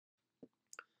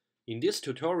In this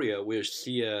tutorial, we'll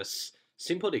see a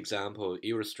simple example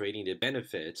illustrating the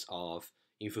benefits of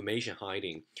information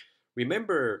hiding.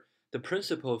 Remember, the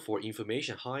principle for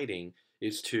information hiding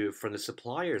is from the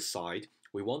supplier side,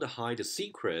 we want to hide the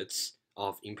secrets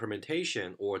of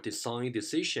implementation or design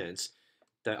decisions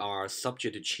that are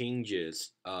subject to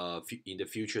changes in the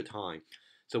future time.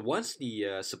 So once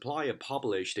the supplier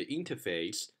publish the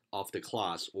interface of the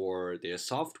class or their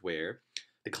software,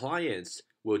 the clients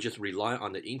will just rely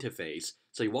on the interface.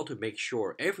 So you want to make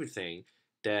sure everything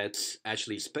that's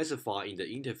actually specified in the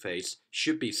interface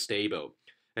should be stable.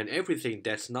 And everything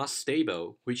that's not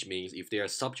stable, which means if they are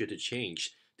subject to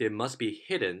change, they must be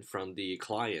hidden from the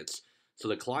clients. So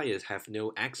the clients have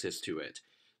no access to it.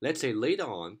 Let's say later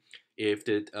on, if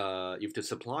the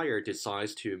supplier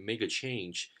decides to make a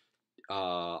change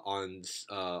on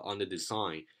the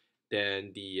design,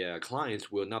 then the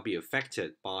clients will not be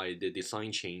affected by the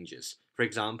design changes. For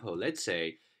example, let's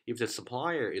say if the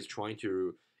supplier is trying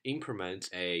to implement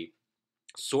a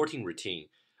sorting routine,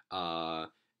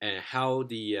 and how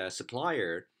the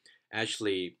supplier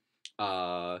actually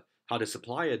how the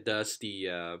supplier does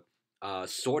the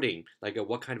sorting, like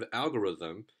what kind of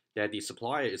algorithm that the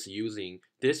supplier is using,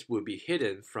 this will be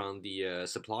hidden from the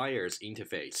supplier's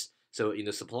interface. So in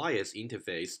the supplier's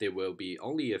interface, there will be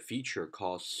only a feature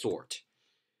called sort.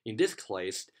 In this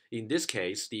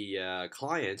case, the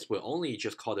clients will only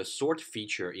just call the sort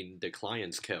feature in the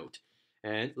client's code.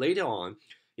 And later on,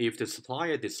 if the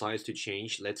supplier decides to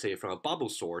change, let's say from a bubble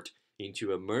sort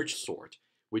into a merge sort,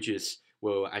 which is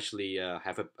will actually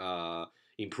have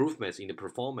improvements in the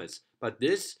performance, but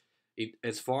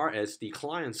as far as the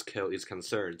client's code is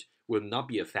concerned, will not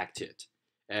be affected.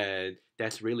 And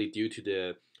that's really due to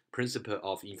the principle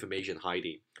of information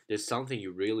hiding. There's something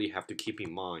you really have to keep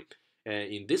in mind. And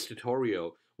in this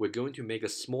tutorial, we're going to make a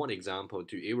small example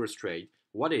to illustrate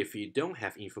what if you don't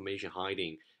have information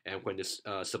hiding, and when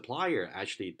the supplier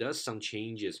actually does some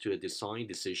changes to the design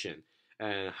decision,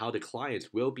 and how the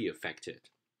clients will be affected.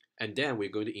 And then we're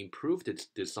going to improve the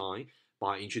design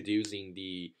by introducing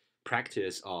the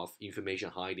practice of information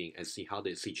hiding and see how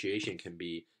the situation can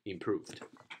be improved.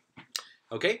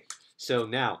 Okay, so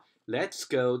now let's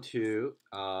go to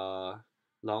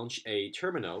launch a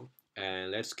terminal,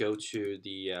 and let's go to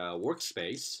the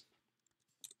workspace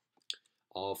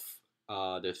of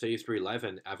the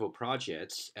 3311 Apple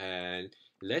projects, and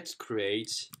let's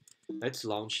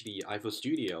launch the Apple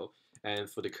Studio. And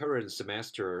for the current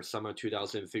semester, summer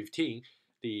 2015,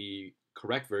 the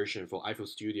correct version for Apple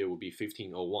Studio will be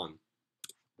 15.01.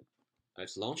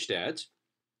 Let's launch that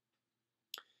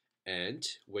and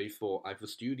wait for Apple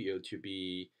Studio to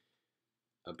be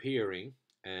appearing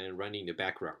and running in the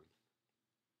background.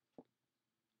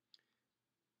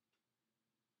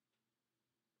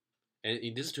 And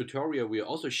in this tutorial, we'll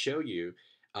also show you,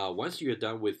 once you're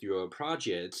done with your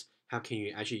projects, how can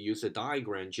you actually use the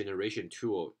diagram generation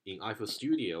tool in iPhone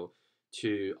Studio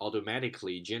to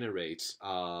automatically generate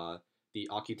the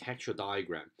architectural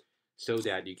diagram, so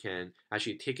that you can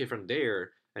actually take it from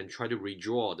there and try to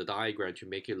redraw the diagram to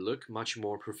make it look much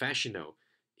more professional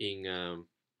in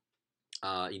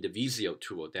the Visio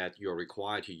tool that you're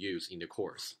required to use in the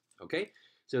course. Okay,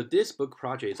 so this book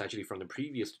project is actually from the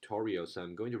previous tutorial, so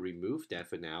I'm going to remove that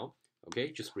for now.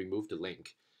 Okay, just remove the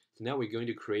link. So now we're going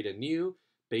to create a new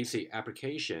basic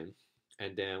application,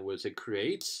 and then we'll say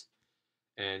create.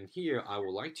 And here I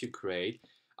would like to create,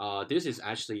 this is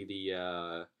actually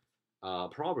the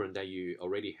problem that you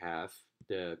already have,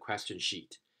 the question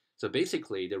sheet. So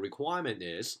basically the requirement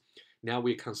is, now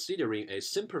we're considering a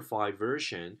simplified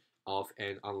version of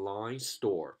an online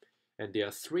store. And there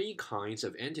are three kinds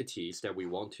of entities that we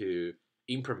want to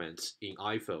implement in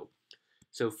iPhone.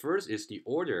 So first is the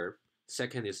order,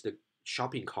 second is the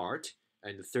shopping cart,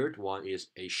 and the third one is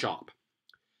a shop.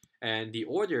 And the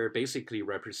order basically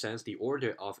represents the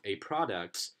order of a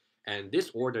product, and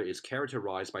this order is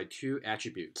characterized by two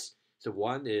attributes. So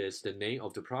one is the name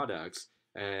of the products,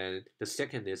 and the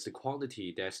second is the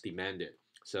quantity that's demanded.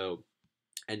 So,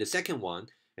 and the second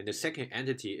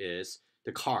entity is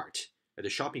the cart, the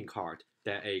shopping cart,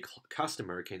 that a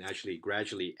customer can actually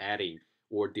gradually adding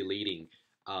or deleting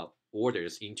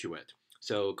orders into it.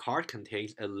 So cart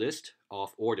contains a list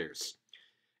of orders.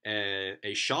 And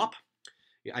a shop,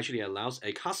 it actually allows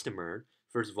a customer,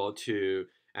 first of all, to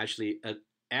actually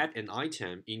add an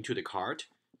item into the cart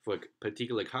for a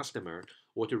particular customer,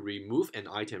 or to remove an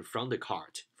item from the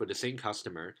cart for the same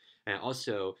customer. And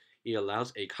also, it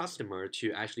allows a customer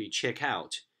to actually check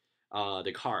out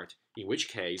the cart, in which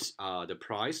case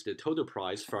the total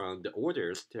price from the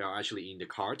orders that are actually in the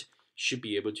cart should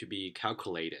be able to be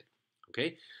calculated.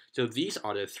 Okay, so these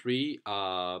are the three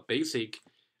basic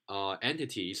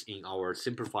entities in our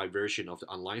simplified version of the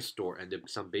online store and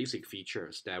some basic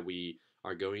features that we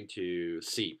are going to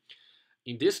see.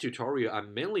 In this tutorial,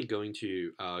 I'm mainly going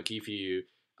to give you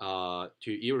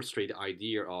to illustrate the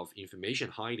idea of information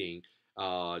hiding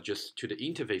just to the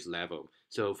interface level.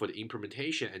 So for the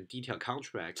implementation and detailed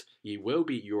contracts, it will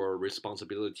be your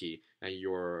responsibility and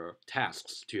your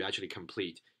tasks to actually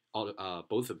complete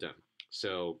both of them.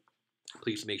 So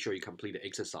please make sure you complete the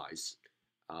exercise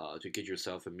to get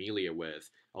yourself familiar with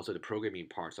also the programming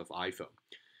parts of iPhone.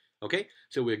 Okay,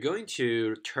 so we're going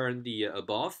to turn the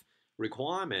above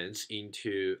requirements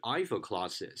into iPhone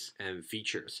classes and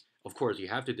features. Of course, you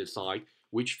have to decide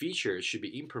which features should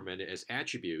be implemented as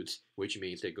attributes, which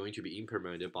means they're going to be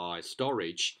implemented by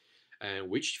storage, and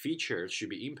which features should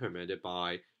be implemented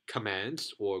by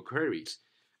commands or queries.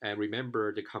 And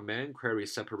remember, the command query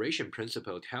separation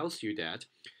principle tells you that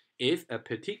if a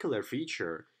particular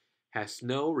feature has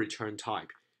no return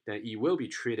type, then it will be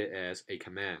treated as a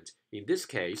command. In this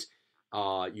case,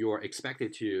 you are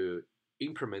expected to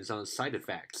implement some side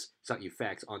effects, some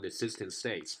effects on the system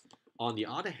states. On the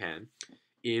other hand,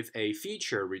 if a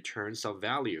feature returns some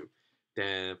value,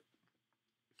 then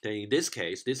in this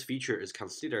case, this feature is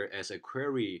considered as a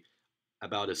query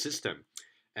about the system.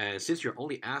 And since you're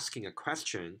only asking a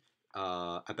question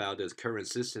about the current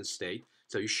system state,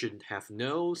 so you should have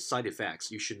no side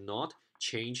effects. You should not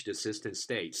change the system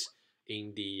states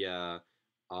in the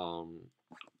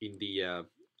in the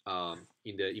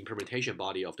in the implementation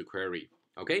body of the query.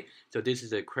 Okay, so this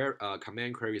is a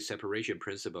command query separation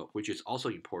principle, which is also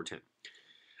important.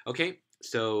 Okay,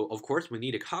 so of course we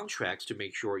need a contract to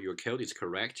make sure your code is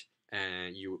correct,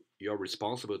 and you're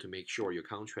responsible to make sure your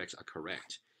contracts are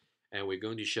correct. And we're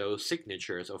going to show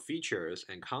signatures of features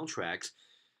and contracts,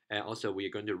 and also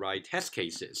we're going to write test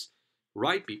cases.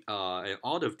 And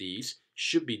all of these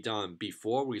should be done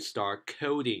before we start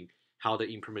coding how the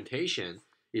implementation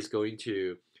is going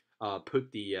to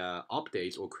put the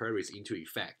updates or queries into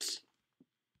effects.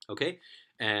 Okay,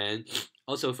 and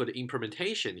also for the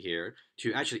implementation here,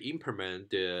 to actually implement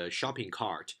the shopping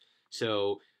cart,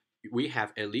 so we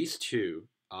have at least two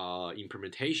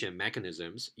implementation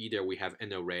mechanisms. Either we have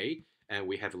an array and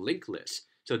we have linked list.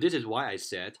 So this is why I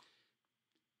said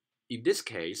in this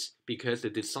case, because the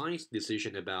design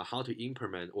decision about how to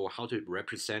implement or how to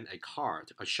represent a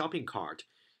cart, a shopping cart,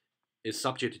 is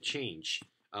subject to change.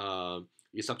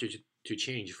 Is subject to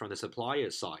change from the supplier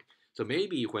side. So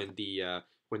maybe when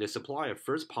the supplier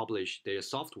first published their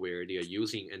software, they are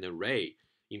using an array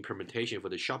implementation for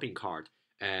the shopping cart,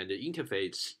 and the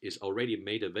interface is already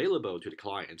made available to the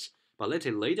clients. But let's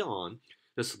say later on,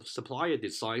 the supplier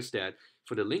decides that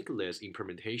for the linked list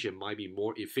implementation might be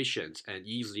more efficient and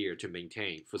easier to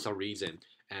maintain for some reason,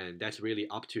 and that's really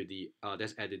up to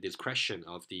that's at the discretion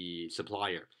of the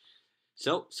supplier.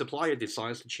 So supplier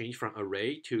decides to change from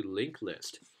array to linked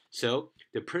list. So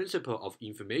the principle of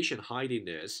information hiding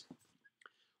is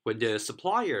when the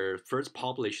supplier first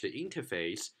published the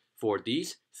interface for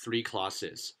these three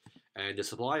classes, and the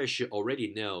supplier should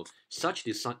already know such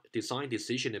design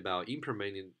decision about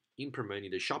implementing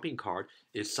the shopping cart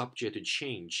is subject to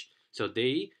change. So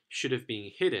they should have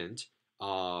been hidden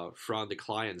from the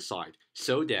client side,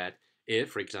 so that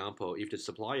if, for example, if the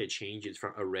supplier changes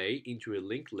from array into a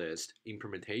linked list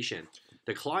implementation,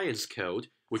 the client's code,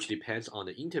 which depends on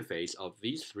the interface of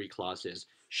these three classes,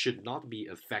 should not be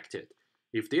affected.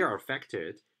 If they are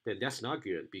affected, then that's not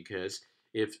good, because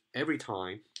if every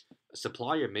time a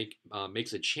supplier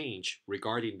makes a change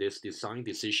regarding this design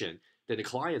decision, then the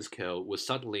client's code will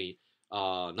suddenly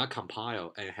not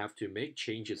compile and have to make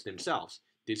changes themselves.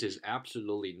 This is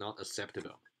absolutely not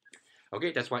acceptable.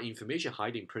 Okay, that's why information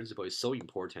hiding principle is so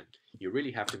important. You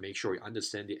really have to make sure you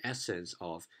understand the essence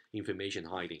of information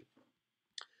hiding.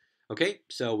 Okay,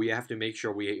 so we have to make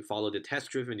sure we follow the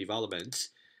test-driven development,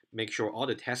 make sure all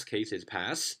the test cases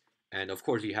pass, and of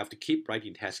course you have to keep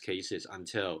writing test cases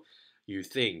until you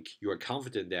think you are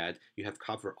confident that you have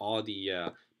covered all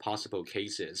the possible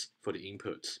cases for the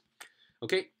inputs.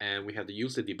 Okay, and we have to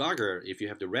use the debugger if you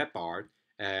have the red bar,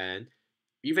 and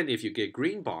even if you get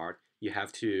green bar, you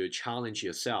have to challenge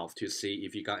yourself to see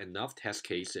if you got enough test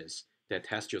cases that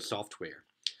test your software.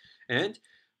 And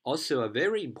also a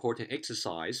very important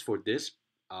exercise for this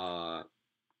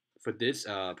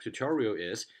tutorial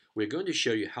is we're going to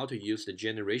show you how to use the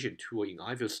generation tool in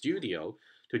iPhone Studio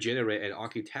to generate an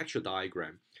architectural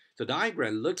diagram. The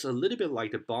diagram looks a little bit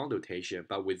like the bond notation,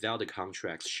 but without the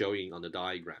contracts showing on the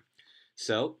diagram.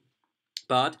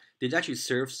 But this actually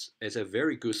serves as a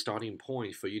very good starting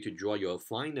point for you to draw your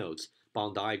flying notes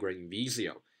bond diagram in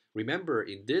Visio. Remember,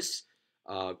 in this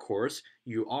course,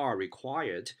 you are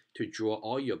required to draw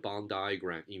all your bond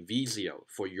diagram in Visio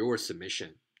for your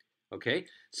submission. Okay.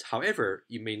 However,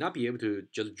 you may not be able to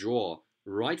just draw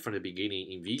right from the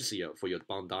beginning in Visio for your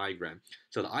bond diagram.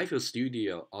 So the iFill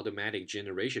Studio automatic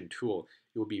generation tool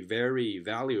will be very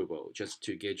valuable just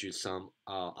to get you some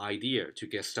idea to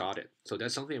get started. So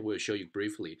that's something we'll show you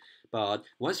briefly. But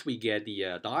once we get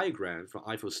the diagram from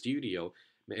iFill Studio,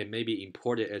 it may be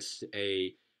imported as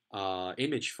a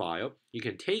image file. You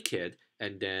can take it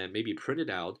and then maybe print it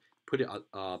out, put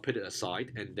it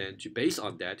aside, and then to based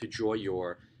on that to draw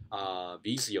your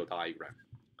Visio diagram.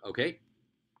 Okay.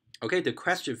 Okay. The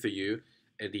question for you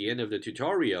at the end of the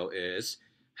tutorial is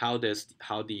how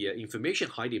the information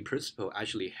hiding principle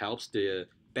actually helps the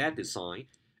bad design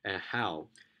and how.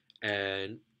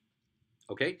 And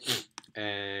okay.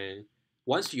 And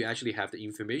once you actually have the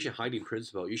information hiding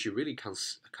principle, you should really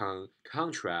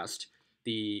contrast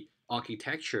the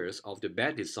architectures of the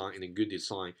bad design and the good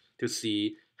design to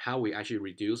see how we actually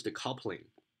reduce the coupling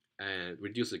and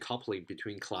reduce the coupling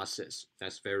between classes.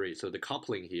 That's very, so the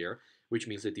coupling here, which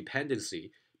means the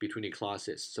dependency between the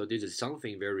classes. So this is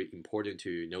something very important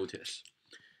to notice.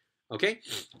 Okay,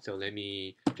 so let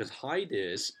me just hide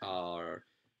this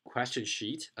question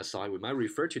sheet aside. We might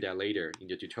refer to that later in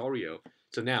the tutorial.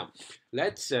 So now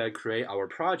let's create our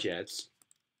projects.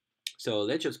 So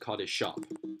let's just call it shop.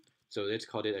 So let's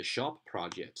call it a shop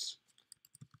projects.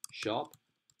 Shop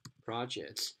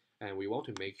projects. And we want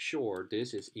to make sure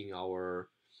this is in our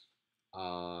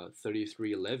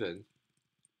 3311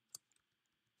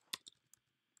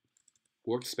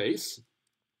 workspace.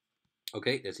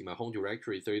 Okay, that's in my home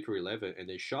directory 3311 and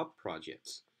then shop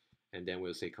projects. And then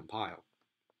we'll say compile.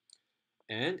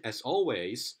 And as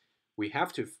always, we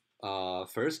have to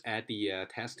first add the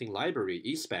testing library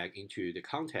eSpec into the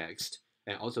context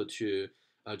and also to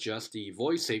adjust the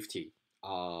voice safety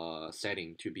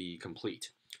setting to be complete.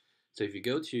 So if you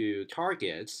go to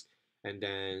targets and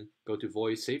then go to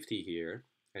voice safety here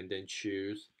and then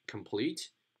choose complete,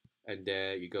 and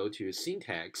then you go to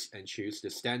syntax and choose the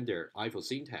standard iFill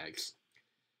syntax.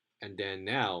 And then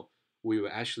now we will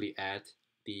actually add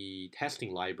the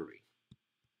testing library.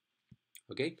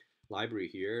 Okay, library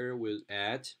here will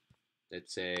add,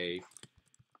 let's say,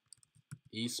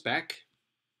 eSpec.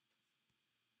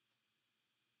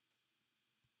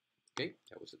 Okay,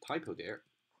 that was a typo there.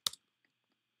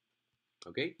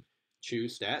 Okay,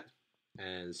 choose that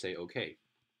and say OK.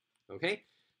 Okay,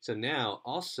 so now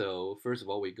also, first of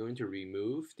all, we're going to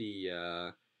remove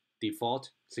the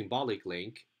default symbolic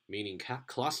link, meaning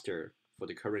cluster for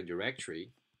the current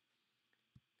directory.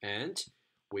 And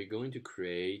we're going to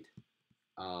create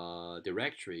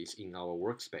directories in our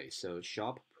workspace. So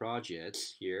shop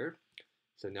projects here.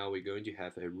 So now we're going to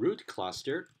have a root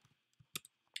cluster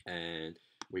and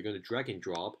we're going to drag and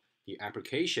drop the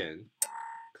application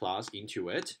class into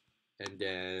it. And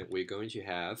then we're going to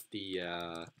have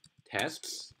the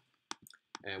tests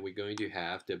and we're going to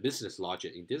have the business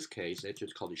logic. In this case, let's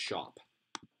just call it shop.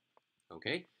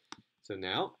 Okay, so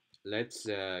now let's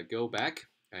go back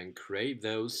and create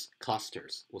those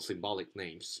clusters or symbolic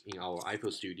names in our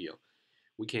iFill Studio.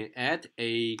 We can add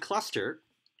a cluster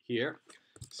here.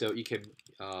 So you can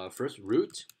first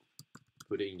root,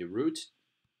 put it in the root.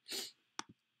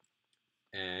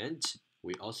 And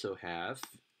we also have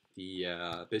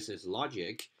the business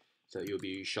logic. So it will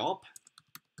be shop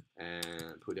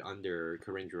and put it under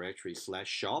current directory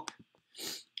 /shop.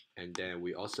 And then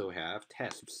we also have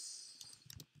tests.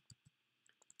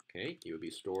 Okay, it will be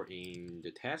stored in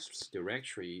the tests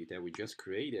directory that we just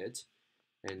created.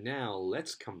 And now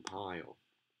let's compile.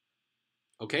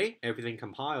 Okay, everything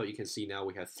compiled. You can see now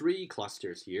we have 3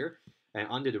 clusters here. And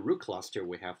under the root cluster,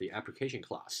 we have the application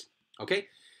class. Okay,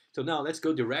 so now let's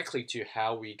go directly to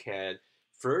how we can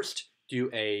first do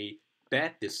a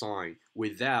bad design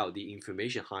without the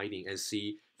information hiding and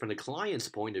see from the client's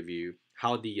point of view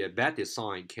how the bad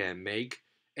design can make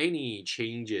any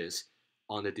changes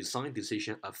on the design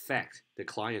decision affect the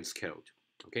client's code.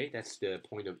 Okay, that's the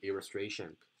point of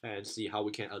illustration, and see how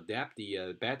we can adapt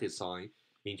the bad design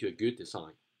into a good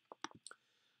design.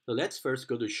 So let's first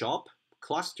go to shop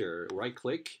cluster, right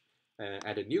click,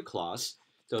 add a new class.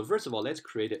 So first of all, let's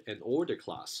create an order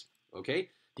class. Okay,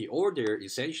 the order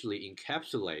essentially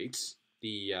encapsulates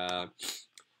the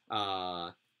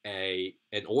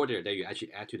an order that you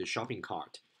actually add to the shopping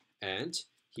cart. And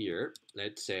here,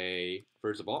 let's say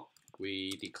first of all,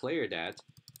 we declare that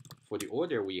for the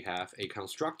order we have a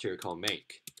constructor called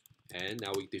make, and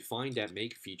now we define that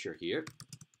make feature here.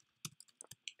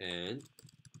 And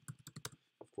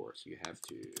of course, you have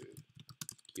to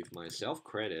give myself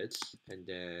credits, and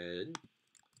then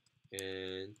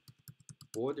an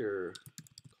order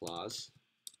class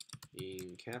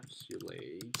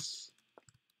encapsulates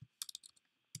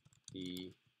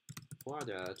the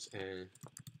products and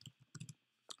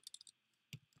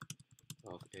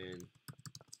of an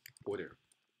order.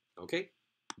 Okay,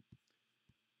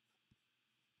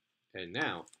 and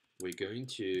now we're going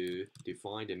to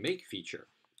define the make feature.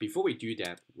 Before we do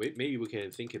that, maybe we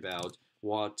can think about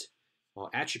what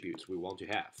attributes we want to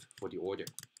have for the order.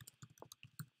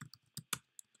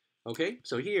 Okay,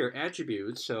 so here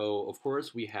attributes. So of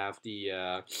course we have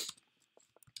the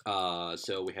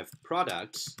so we have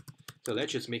products. So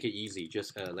let's just make it easy,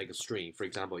 just like a string. For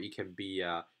example, it can be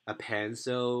a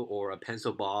pencil or a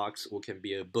pencil box, or it can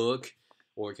be a book,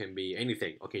 or it can be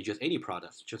anything. Okay, just any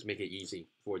products. Just make it easy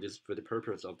for the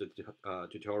purpose of the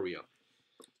tutorial.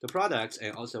 The products,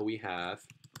 and also we have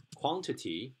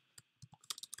quantity,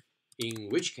 in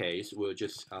which case we'll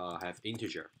just have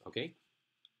integer. Okay,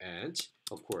 and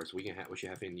of course we should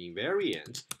have an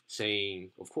invariant saying,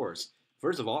 of course,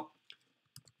 first of all,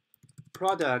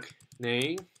 product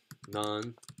name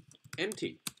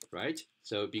non-empty, right?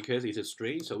 So because it's a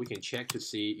string, so we can check to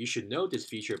see. You should know this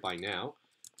feature by now.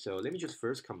 So let me just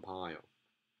first compile.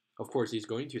 Of course, it's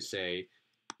going to say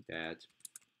that,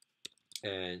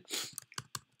 and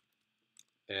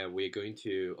we're going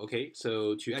to, okay,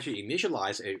 so to actually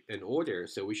initialize an order,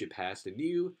 so we should pass the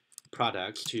new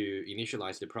products to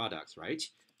initialize the products, right?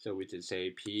 So we can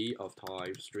say p of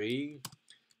type string,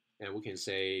 and we can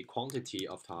say quantity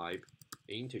of type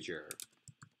integer.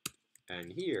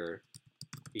 And here,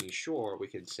 in short, we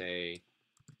can say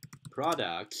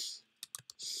products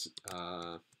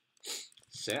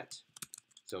set.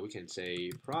 So we can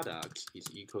say products is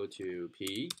equal to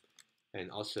p, and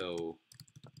also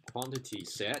quantity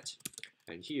set.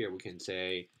 And here we can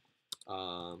say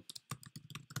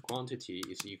quantity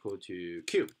is equal to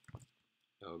q.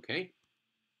 Okay.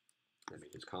 Let me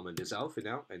just comment this out for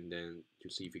now, and then to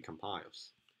see if it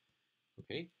compiles.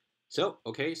 Okay. So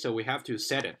we have to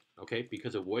set it, okay,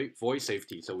 because of void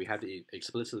safety. So we have to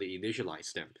explicitly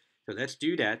initialize them. So let's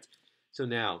do that. So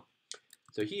now,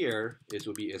 so here it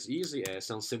will be as easy as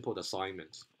some simple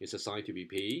assignments. It's assigned to be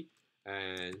p,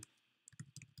 and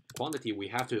quantity we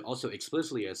have to also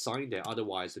explicitly assign that.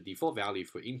 Otherwise, the default value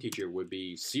for integer would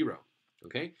be 0.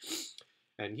 Okay,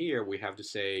 and here we have to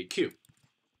say q.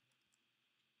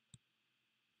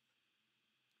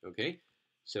 Okay,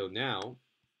 so now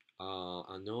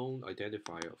unknown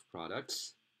identifier of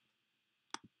products.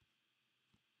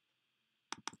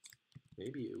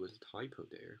 Maybe it was a typo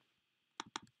there.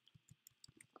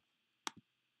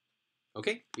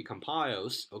 Okay, it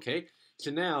compiles. Okay,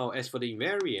 so now as for the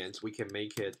invariants, we can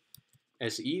make it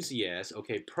as easy as,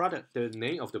 okay, product, the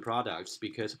name of the products,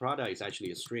 because product is actually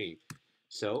a string.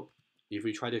 So if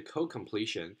we try to code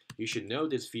completion, you should know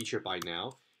this feature by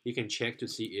now. You can check to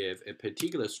see if a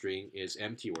particular string is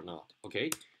empty or not.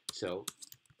 Okay, so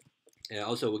and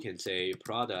also we can say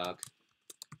product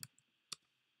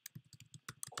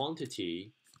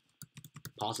quantity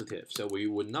positive. So we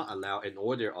would not allow an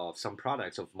order of some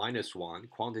products of -1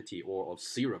 quantity or of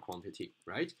 0 quantity,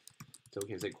 right? So we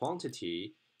can say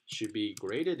quantity should be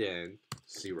greater than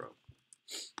 0.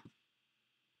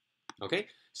 Okay,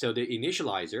 so the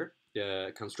initializer,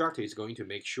 the constructor, is going to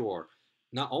make sure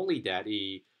not only that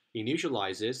it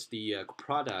initializes the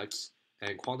products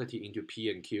and quantity into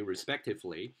P and Q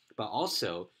respectively, but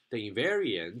also the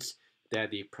invariants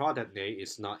that the product name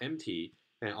is not empty,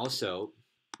 and also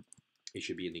it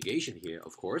should be a negation here,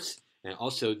 of course, and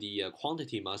also the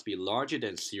quantity must be larger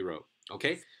than 0.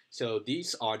 Okay, so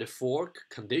these are the 4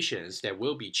 conditions that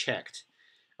will be checked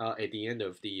at the end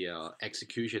of the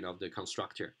execution of the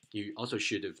constructor. You also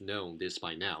should have known this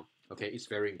by now. Okay, it's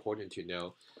very important to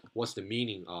know what's the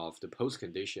meaning of the post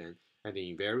condition and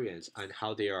the invariants and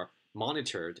how they are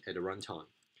monitored at the runtime.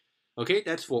 Okay,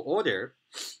 that's for order.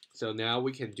 So now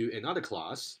we can do another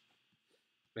class,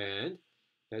 and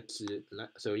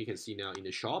so you can see now in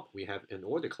the shop we have an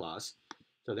order class.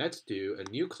 So let's do a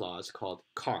new class called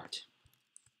cart.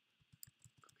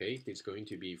 Okay, it's going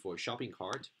to be for shopping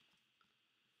cart.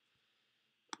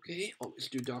 Okay, always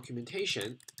do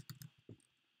documentation,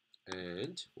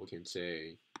 and we can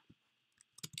say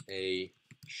a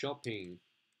shopping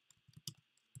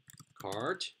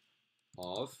cart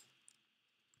of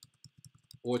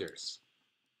orders.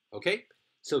 Okay,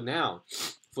 so now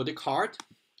for the cart,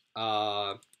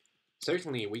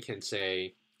 certainly we can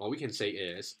say, what we can say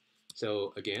is,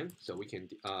 so again, so we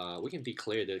can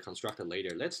declare the constructor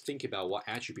later. Let's think about what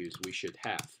attributes we should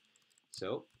have.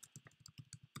 So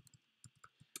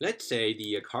let's say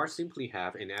the cart simply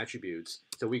have an attributes.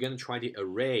 So we're going to try to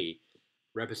array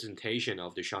representation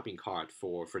of the shopping cart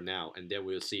for now, and then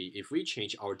we'll see if we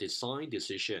change our design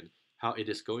decision, how it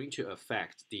is going to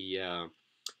affect the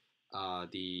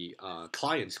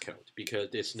client's code, because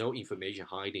there's no information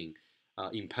hiding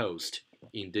imposed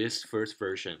in this first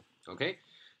version. Okay,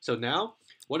 so now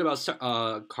what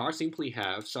about cart simply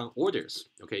have some orders?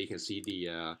 Okay, you can see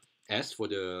the S for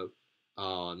the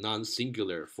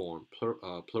non-singular form,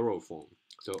 plural form.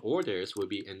 So orders will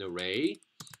be an array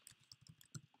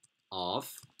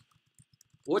of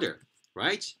order,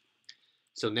 right?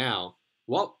 So now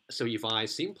so if I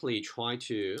simply try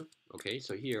to, okay,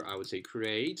 so here I would say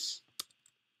create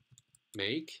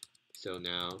make.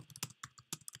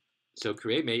 So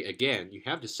create make, again, you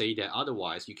have to say that,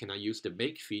 otherwise you cannot use the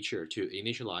make feature to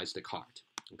initialize the cart.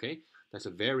 Okay, that's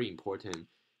a very important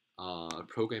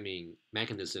programming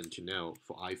mechanism to know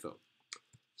for iPhone.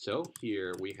 So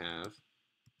here we have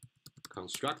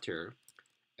constructor,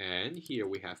 and here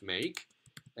we have make,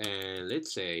 and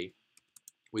let's say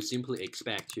we simply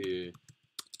expect to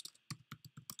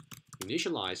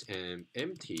initialize an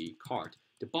empty cart.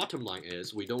 The bottom line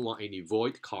is we don't want any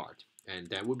void cart, and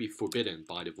that would be forbidden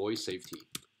by the void safety.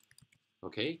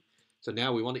 Okay, so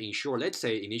now we want to ensure, let's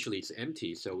say initially it's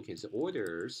empty, so we can say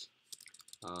orders,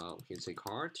 we can say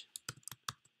cart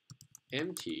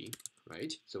empty,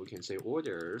 right? So we can say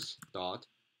orders dot,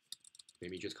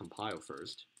 maybe just compile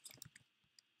first.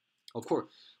 Of course,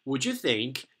 would you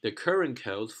think the current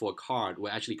code for cart will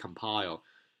actually compile?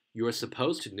 You are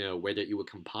supposed to know whether it will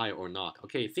compile or not.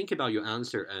 Okay, think about your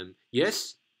answer, and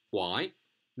yes, why?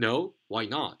 No, why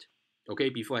not? Okay,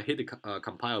 before I hit the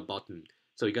compile button.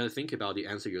 So you gotta think about the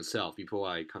answer yourself before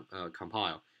I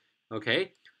compile.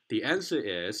 Okay, the answer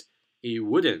is it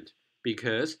wouldn't,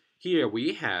 because here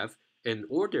we have an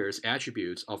orders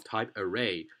attributes of type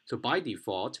array. So by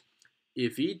default,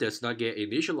 if it does not get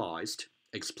initialized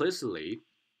explicitly,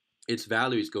 its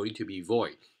value is going to be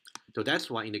void. So that's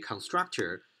why in the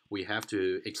constructor, we have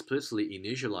to explicitly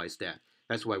initialize that.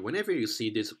 That's why whenever you see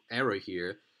this error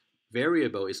here,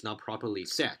 variable is not properly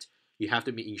set. You have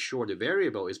to ensure the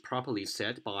variable is properly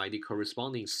set by the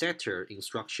corresponding setter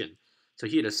instruction. So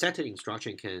here the setter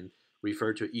instruction can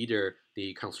refer to either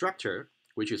the constructor,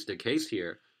 which is the case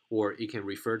here, or it can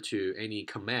refer to any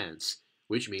commands,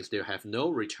 which means they have no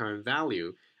return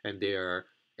value and they are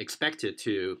expected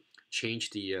to change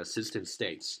the system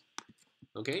states.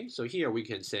 Okay, so here we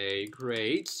can say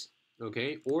create,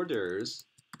 okay, orders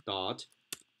dot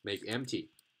make empty.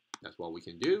 That's what we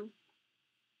can do.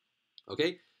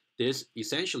 Okay, this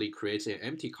essentially creates an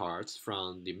empty cart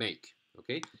from the make.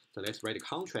 Okay, so let's write a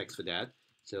contract for that.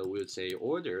 So we'll say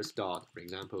orders dot, for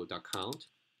example, dot count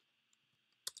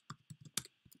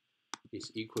is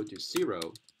equal to 0.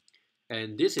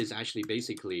 And this is actually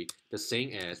basically the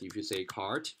same as if you say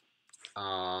cart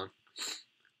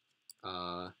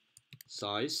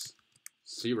size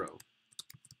 0.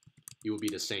 It will be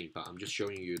the same, but I'm just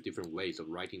showing you different ways of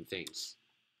writing things.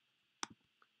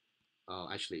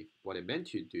 Actually, what I meant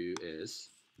to do is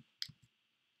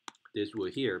this will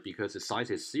here, because the size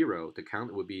is 0, the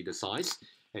count will be the size.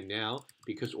 And now,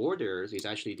 because orders is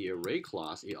actually the array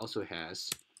class, it also has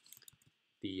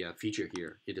the feature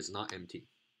here. It is not empty.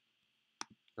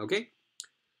 Okay?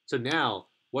 So now,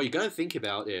 what you gotta think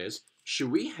about is,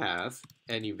 should we have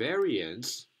an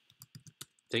invariance,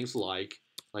 things like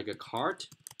a cart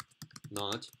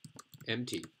not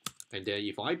empty, and then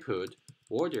if I put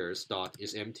orders dot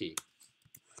is empty,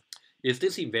 is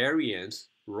this invariance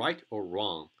right or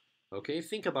wrong? Okay,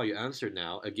 think about your answer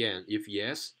now. Again, if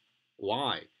yes,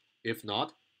 why? If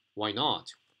not, why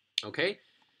not? Okay,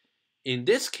 in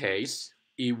this case,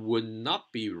 it would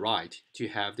not be right to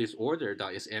have this order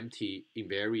dot is empty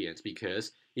invariance,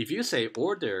 because if you say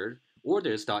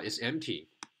orders dot is empty,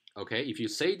 okay, if you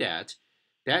say that,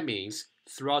 that means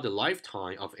throughout the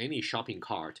lifetime of any shopping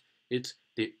cart,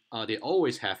 they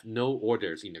always have no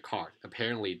orders in the cart.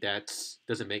 Apparently, that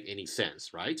doesn't make any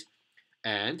sense, right?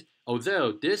 And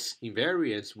although this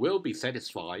invariance will be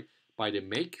satisfied by the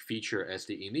make feature as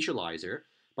the initializer,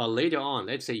 but later on,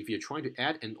 let's say if you're trying to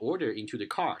add an order into the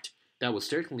cart, that will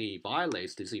certainly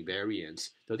violate this invariance.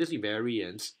 So this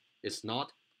invariance is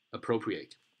not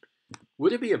appropriate.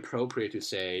 Would it be appropriate to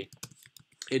say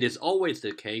it is always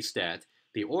the case that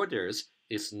the orders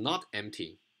is not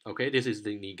empty? Okay, this is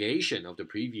the negation of the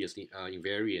previous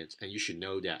invariance, and you should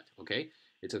know that. Okay,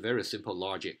 it's a very simple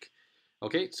logic.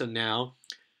 Okay, so now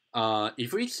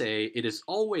if we say it is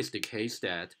always the case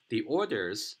that the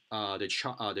orders,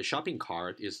 the shopping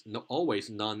cart is always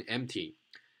non-empty,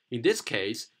 in this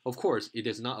case, of course, it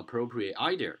is not appropriate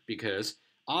either, because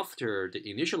after the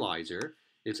initializer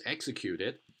is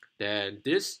executed, then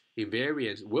this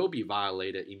invariance will be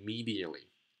violated immediately.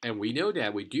 And we know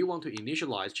that we do want to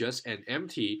initialize just an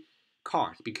empty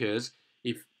cart, because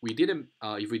if we didn't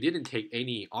take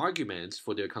any arguments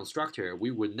for the constructor, we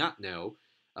would not know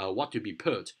what to be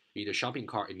put in the shopping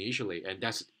cart initially, and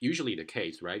that's usually the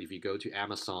case, right? If you go to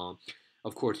Amazon,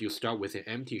 of course you start with an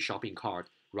empty shopping cart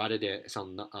rather than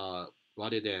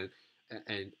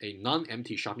a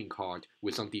non-empty shopping cart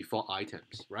with some default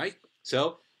items, right?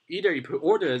 So either you put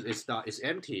orders is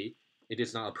empty, it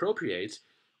is not appropriate,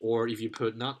 or if you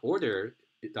put not order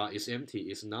that is empty,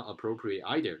 it's not appropriate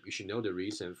either. You should know the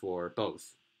reason for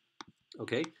both.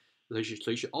 Okay, so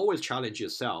you should always challenge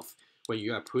yourself when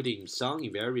you are putting some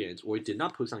invariants or you did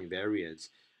not put some invariants.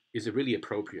 Is it really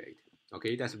appropriate?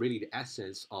 Okay, that's really the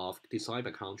essence of design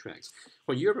by contracts.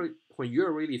 When you're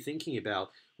really thinking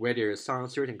about whether some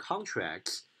certain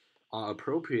contracts are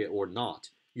appropriate or not,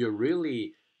 you're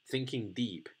really thinking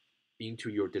deep into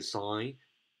your design,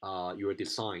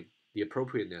 the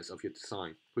appropriateness of your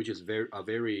design, which is a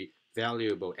very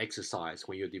valuable exercise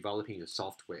when you're developing a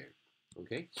software.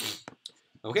 Okay.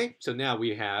 Okay, so now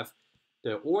we have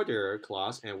the order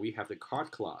class and we have the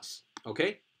cart class.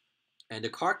 Okay, and the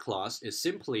cart class is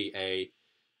simply an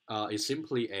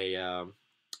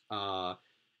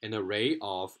array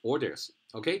of orders.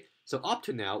 Okay, so up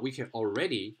to now we can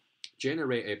already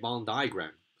generate a bound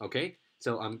diagram. Okay,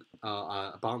 so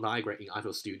a bound diagram in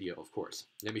iFlow Studio, of course.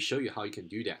 Let me show you how you can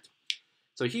do that.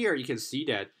 So here you can see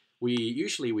that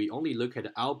we only look at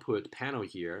the output panel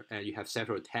here, and you have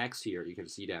several tags here. You can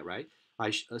see that, right?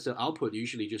 So output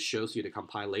usually just shows you the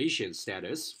compilation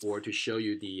status, or to show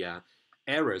you the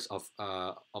errors of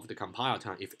the compile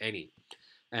time, if any.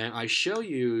 And I show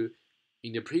you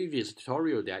in the previous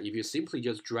tutorial that if you simply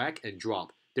just drag and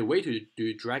drop, the way to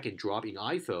do drag and drop in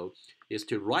iFlow is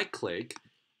to right-click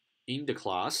in the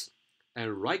class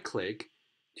and right-click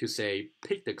to say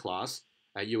pick the class,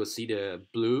 and you will see the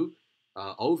blue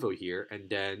oval here, and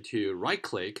then to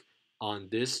right-click on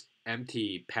this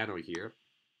empty panel here,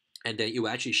 and then it will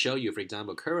actually show you, for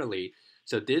example, currently,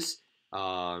 so this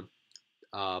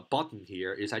button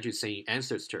here is actually saying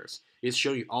ancestors. It's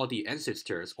showing you all the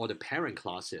ancestors, all the parent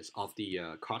classes of the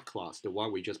cart class, the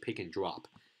one we just pick and drop.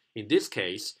 In this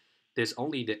case, there's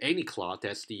only the any class,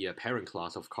 that's the parent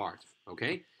class of cart,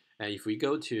 okay? And if we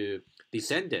go to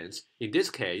descendants, in this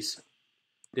case,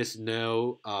 there's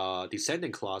no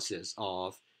descendant classes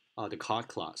of the cart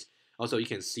class. Also, you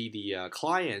can see the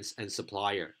clients and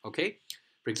supplier, okay?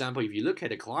 For example, if you look at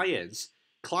the clients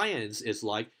is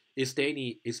like, is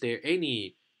there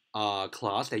any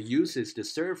class that uses the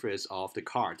surface of the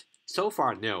cart? So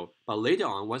far, no. But later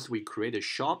on, once we create a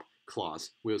shop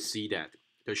class, we'll see that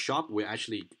the shop will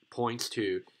actually point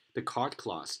to the cart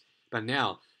class. But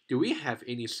now, do we have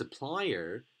any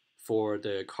supplier for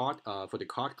the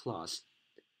cart class?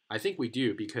 I think we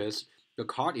do, because the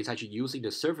cart is actually using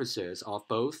the surfaces of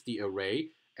both the array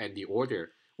and the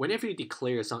order. Whenever you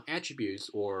declare some attributes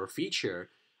or feature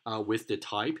with the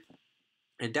type,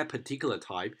 and that particular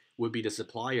type would be the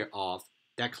supplier of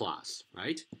that class,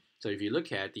 right? So if you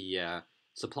look at the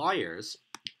suppliers,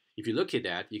 if you look at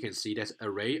that, you can see that's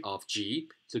array of G.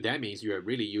 So that means you are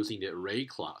really using the array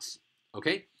class.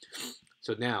 Okay.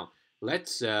 So now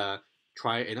let's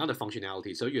try another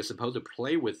functionality. So you're supposed to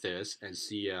play with this and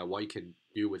see what you can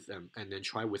do with them, and then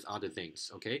try with other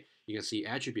things. Okay. You can see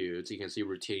attributes, you can see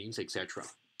routines, etc.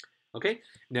 Okay.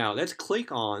 Now let's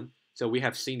click on. So we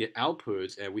have seen the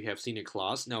outputs and we have seen the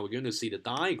class. Now we're going to see the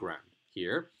diagram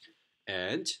here.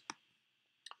 And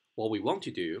what we want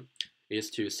to do is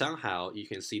to somehow, you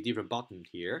can see different button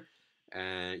here.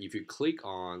 And if you click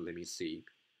on, let me see,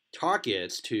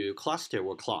 targets to cluster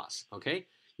or class, okay?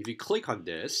 If you click on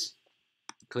this,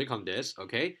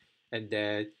 okay? And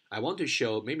then I want to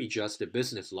show maybe just the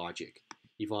business logic.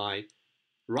 If I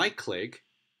right click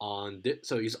on this,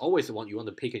 so it's always the one you want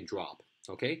to pick and drop,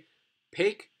 okay?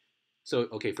 Pick. So,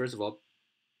 okay, first of all,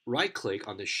 right-click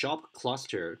on the shop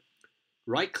cluster,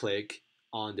 right-click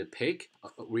on the pick,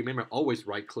 remember always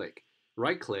right-click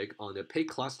on the pick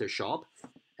cluster shop,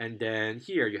 and then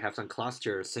here you have some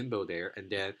cluster symbol there, and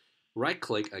then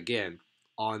right-click again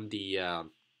on the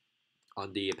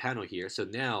panel here. So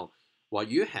now what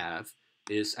you have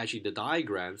is actually the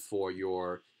diagram for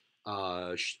your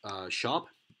shop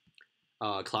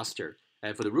cluster.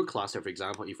 And for the root cluster, for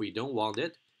example, if we don't want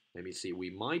it, let me see, we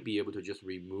might be able to just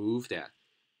remove that.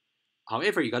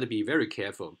 However, you got to be very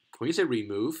careful. When you say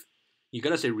remove, you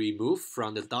got to say remove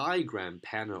from the diagram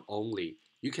panel only.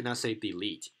 You cannot say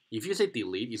delete. If you say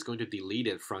delete, it's going to delete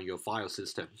it from your file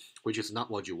system, which is not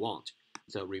what you want.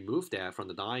 So remove that from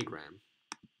the diagram.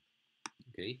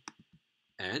 Okay.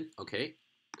 And, okay.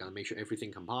 Gotta make sure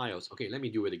everything compiles. Okay, let me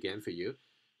do it again for you.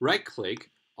 Right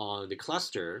click on the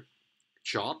cluster,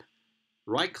 shop,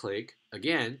 right click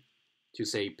again to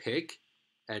say pick,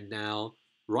 and now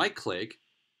right click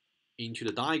into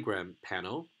the diagram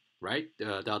panel, right?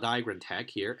 The diagram tag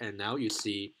here, and now you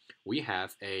see we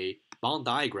have a bond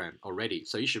diagram already.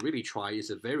 So you should really try. It's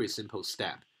a very simple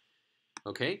step.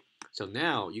 Okay, so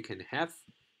now you can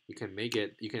make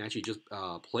it. You can actually just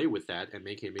play with that and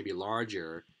make it maybe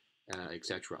larger,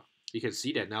 etc. You can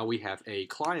see that now we have a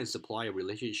client-supplier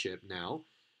relationship. Now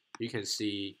you can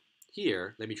see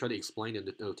here. Let me try to explain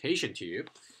the notation to you.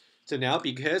 So now,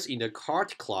 because in the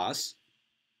cart class,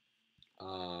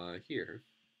 here,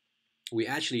 we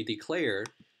actually declare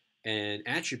an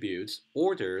attributes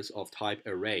orders of type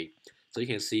array. So you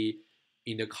can see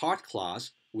in the cart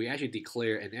class, we actually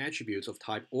declare an attributes of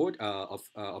type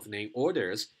of name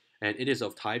orders, and it is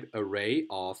of type array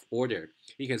of order.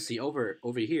 You can see over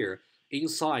here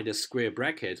inside the square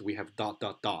brackets we have dot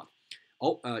dot dot.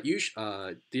 Oh,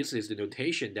 this is the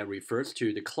notation that refers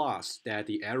to the class that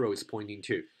the arrow is pointing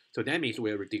to. So that means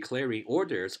we're declaring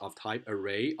orders of type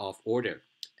array of order.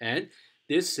 And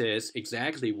this is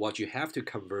exactly what you have to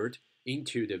convert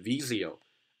into the Visio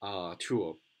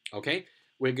tool. Okay,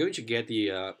 we're going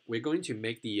to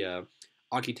make the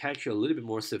architecture a little bit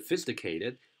more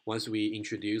sophisticated once we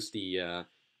introduce the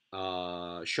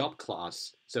shop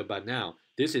class. So, but now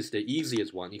this is the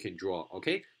easiest one you can draw.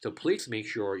 Okay, so please make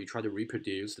sure you try to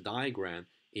reproduce the diagram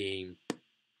in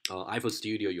iPhone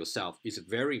Studio yourself. It's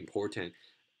very important,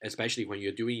 especially when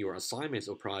you're doing your assignments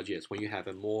or projects, when you have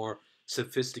a more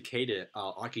sophisticated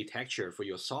architecture for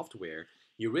your software.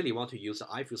 You really want to use the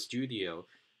iPhone Studio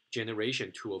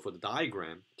generation tool for the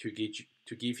diagram to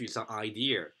give you some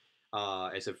idea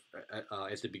as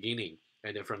the beginning,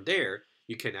 and then from there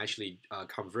you can actually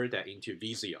convert that into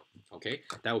Visio. Okay,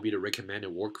 that will be the recommended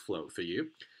workflow for you.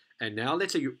 And now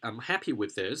let's say I'm happy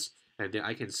with this, and then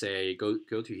I can say go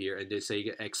to here and they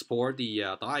say export the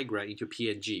diagram into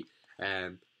PNG.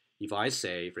 And if I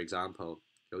say, for example,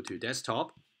 go to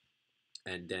desktop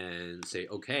and then say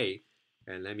OK,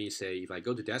 and let me say if I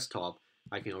go to desktop,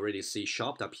 I can already see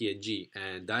shop.png,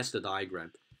 and that's the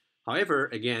diagram. However,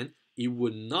 again, it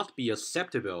would not be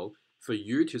acceptable for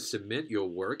you to submit your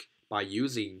work by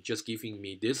using just giving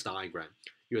me this diagram.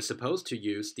 You're supposed to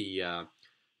use the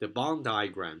bond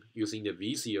diagram using the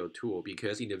Visio tool,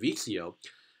 because in the Visio,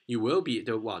 you will be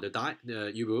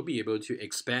you will be able to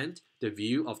expand the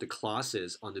view of the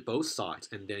classes on the both sides,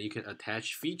 and then you can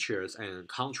attach features and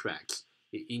contracts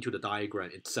into the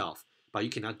diagram itself. But you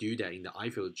cannot do that in the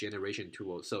iPhone generation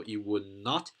tool, so it would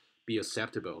not be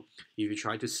acceptable if you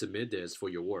try to submit this for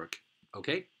your work.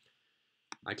 Okay,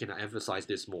 I cannot emphasize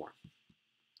this more.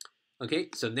 Okay,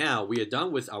 so now we are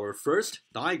done with our first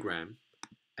diagram,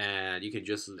 and you can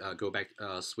just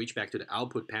switch back to the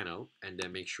output panel, and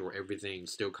then make sure everything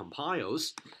still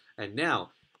compiles. And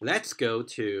now let's go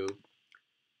to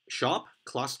shop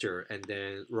cluster, and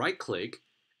then right click,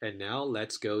 and now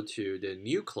let's go to the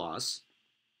new class.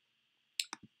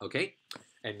 Okay,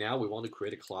 and now we want to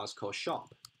create a class called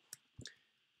shop.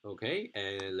 Okay,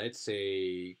 and let's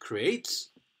say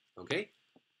creates. Okay,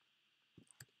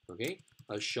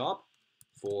 a shop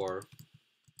for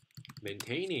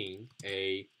maintaining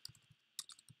a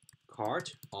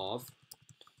cart of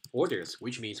orders,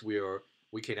 which means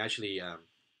we can actually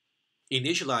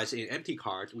initialize an empty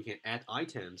cart. We can add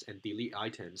items and delete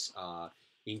items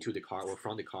into the cart or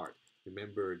from the cart.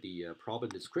 Remember the problem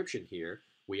description here.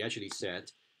 We actually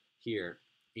said here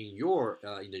in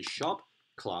the shop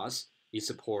class, it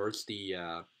supports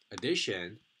the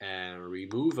addition and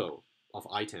removal of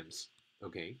items.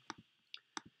 Okay.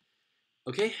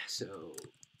 Okay, so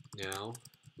now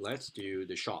let's do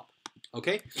the shop.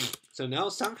 Okay, so now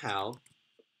somehow,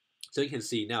 so you can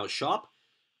see now shop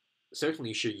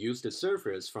certainly should use the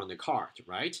surface from the cart,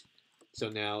 right? So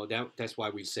now that's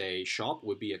why we say shop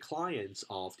would be a client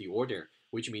of the order,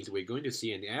 which means we're going to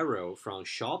see an arrow from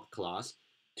shop class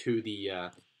to the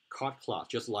cart class,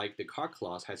 just like the cart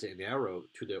class has an arrow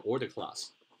to the order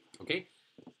class. Okay,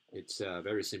 it's a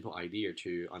very simple idea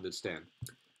to understand.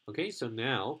 Okay, so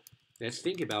now let's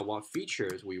think about what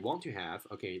features we want to have.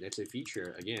 Okay, that's a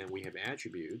feature. Again, we have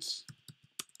attributes.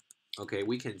 Okay,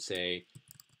 we can say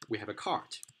we have a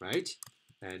cart, right?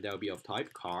 And that will be of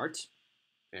type cart.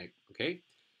 Okay,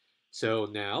 so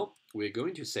now we're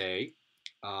going to say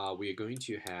we're going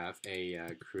to have a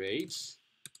create,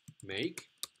 make,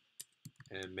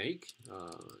 and make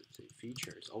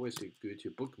feature. It's always good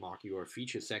to bookmark your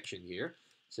feature section here.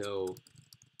 So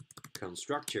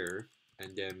constructor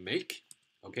and then make.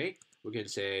 Okay, we can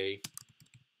say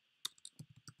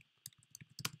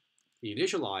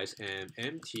initialize an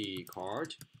empty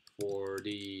cart for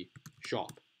the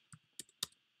shop.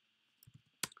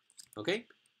 Okay,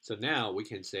 so now we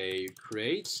can say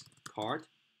creates cart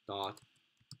dot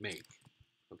make.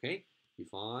 Okay, if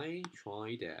I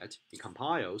try that, it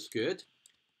compiles, good.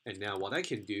 And now what I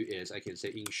can do is I can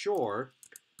say ensure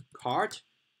cart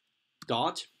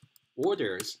dot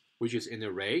orders, which is an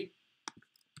array,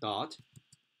 dot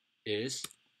is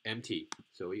empty.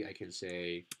 So I can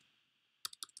say,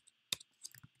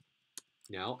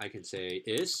 now I can say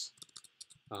is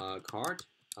cart,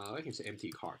 I can say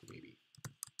empty cart maybe.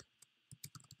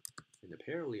 And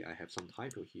apparently I have some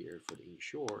typo here for the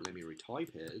ensure. Let me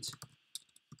retype it.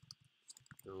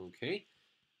 Okay,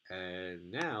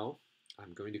 and now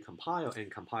I'm going to compile,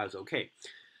 and compiles okay.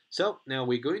 So now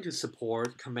we're going to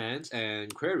support commands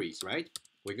and queries, right?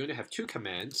 We're going to have two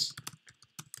commands.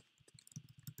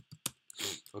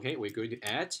 Okay, we're going to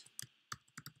add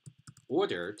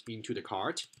ordered into the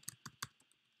cart,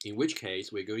 in which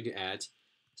case we're going to add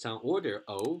some order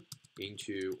O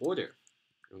into order.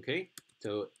 Okay,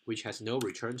 so which has no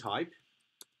return type.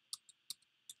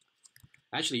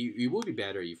 Actually, it would be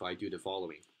better if I do the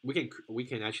following. We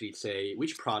can actually say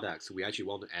which products we actually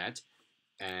want to add,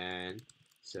 and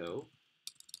so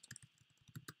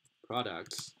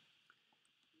products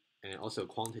and also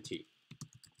quantity.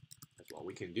 That's what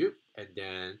we can do. And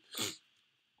then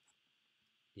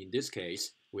in this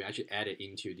case, we actually add it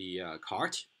into the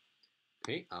cart.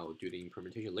 Okay, I'll do the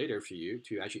implementation later for you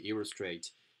to actually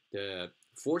illustrate the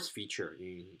fourth feature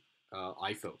in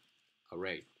IFO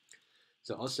array.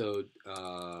 So also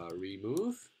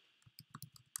remove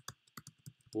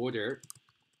order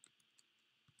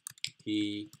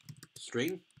the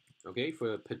string, okay,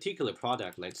 for a particular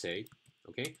product, let's say,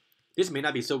 okay. This may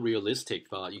not be so realistic,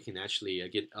 but you can actually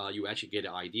get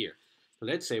an idea. So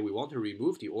let's say we want to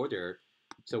remove the order.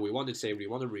 So we want to say we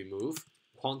want to remove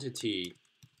quantity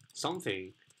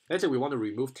something. Let's say we want to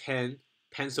remove 10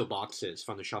 pencil boxes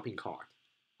from the shopping cart.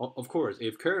 Of course,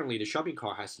 if currently the shopping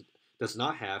cart does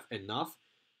not have enough,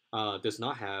 does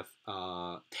not have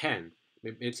 10,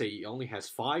 let's say it only has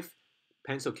 5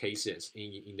 pencil cases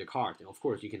in the cart, and of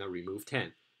course you cannot remove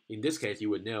 10. In this case, you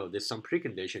would know there's some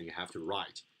precondition you have to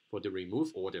write for the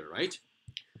remove order, right?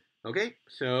 Okay,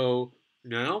 so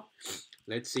now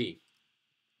let's see.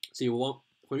 So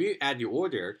when you add the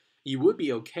order, it would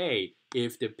be okay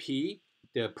if the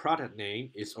product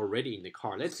name, is already in the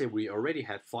cart. Let's say we already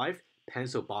have 5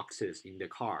 pencil boxes in the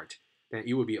cart, then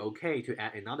it would be okay to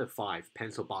add another 5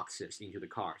 pencil boxes into the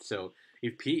cart. So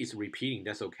if P is repeating,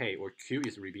 that's okay, or Q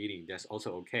is repeating, that's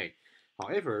also okay.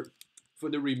 However, for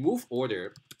the remove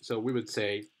order, so we would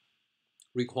say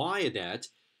require that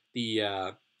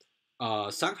the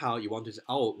somehow you want to say,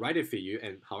 I'll write it for you,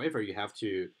 and however you have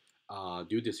to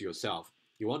do this yourself.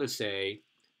 You want to say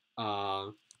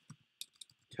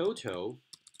total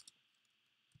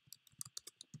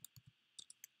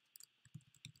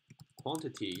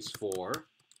quantities for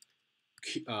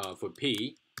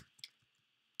P,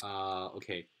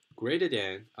 okay, greater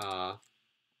than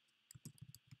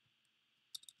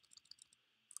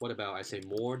what about I say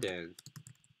more than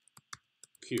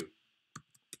Q.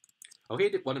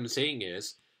 Okay, what I'm saying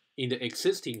is in the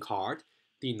existing cart,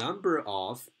 the number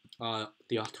of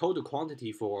the total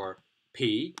quantity for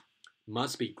P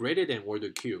must be greater than order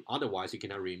Q. Otherwise, you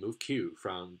cannot remove Q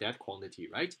from that quantity,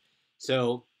 right?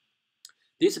 So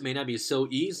this may not be so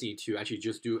easy to actually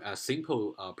just do a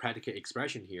simple predicate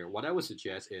expression here. What I would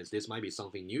suggest is this might be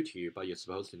something new to you, but you're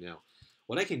supposed to know.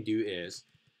 What I can do is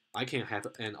I can have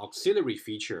an auxiliary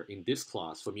feature in this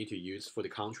class for me to use for the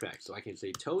contract. So I can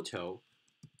say total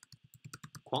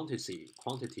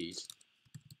quantities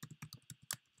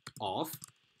of,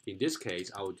 in this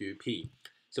case, I will do P.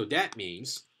 So that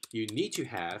means you need to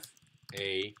have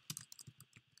a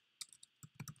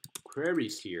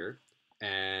queries here,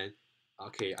 and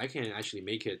okay, I can actually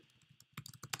make it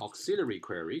auxiliary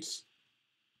queries.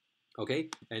 Okay,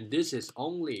 and this is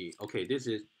only, okay, this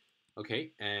is,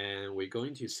 okay, and we're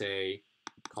going to say,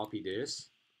 copy this,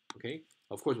 okay.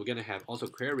 Of course, we're going to have also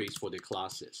queries for the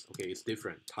classes. Okay, it's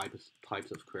different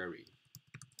types of query.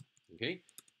 Okay,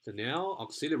 so now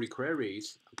auxiliary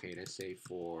queries, okay, let's say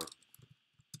for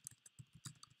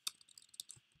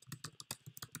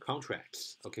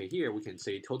contracts. Okay, here we can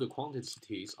say total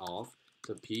quantities of,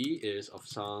 so P is of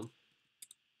some,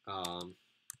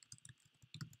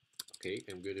 okay,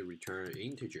 I'm going to return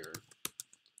integer.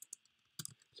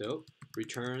 So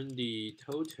return the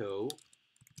total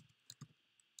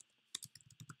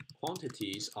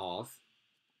quantities of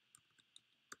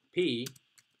P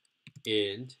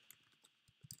in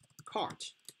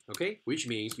cart. Okay, which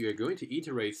means you're going to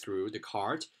iterate through the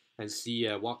cart and see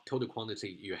what total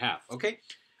quantity you have. Okay,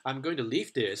 I'm going to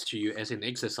leave this to you as an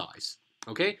exercise.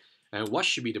 Okay, and what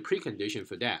should be the precondition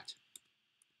for that?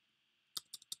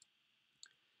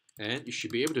 And you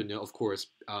should be able to know, of course,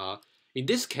 in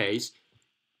this case,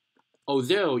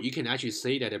 although you can actually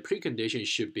say that the precondition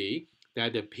should be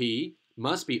that the P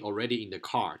must be already in the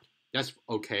cart. That's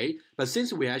okay. But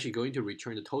since we're actually going to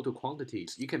return the total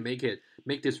quantities, you can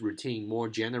make this routine more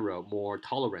general, more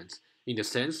tolerant, in the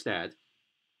sense that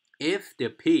if the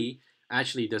P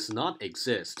actually does not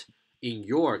exist in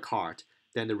your cart,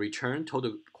 then the return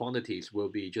total quantities will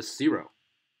be just 0,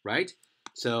 right?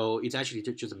 So it's actually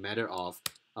just a matter of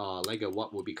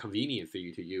what would be convenient for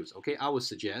you to use. Okay, I would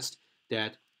suggest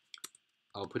that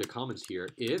I'll put a comment here.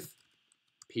 If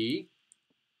P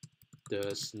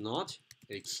does not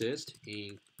exist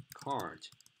in cart,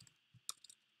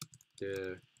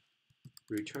 the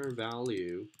return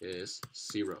value is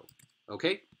 0.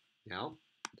 Okay, now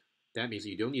that means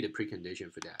you don't need a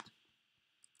precondition for that.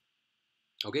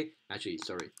 Okay, actually,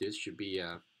 sorry, this should be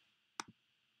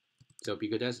so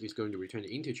because that is going to return the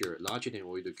integer larger than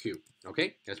or equal to q.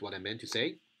 Okay, that's what I meant to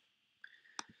say.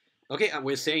 Okay, and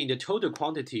we're saying the total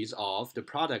quantities of the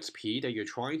products P that you're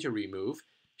trying to remove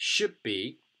should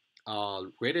be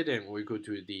greater than or equal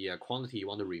to the quantity you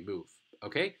want to remove.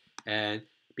 Okay, and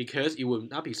because it will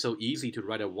not be so easy to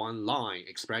write a one-line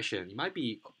expression, it might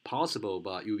be possible,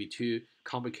 but it will be too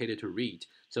complicated to read.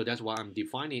 So that's why I'm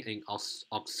defining an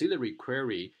auxiliary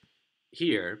query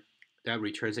here that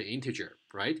returns an integer,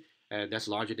 right? And that's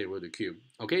larger than root of cube.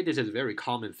 Okay, this is a very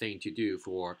common thing to do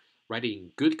for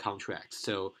writing good contracts.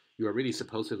 So you are really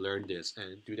supposed to learn this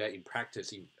and do that in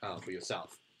practice for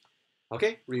yourself.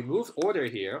 Okay, remove order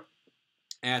here,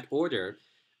 add order,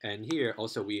 and here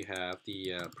also we have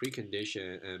the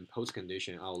precondition and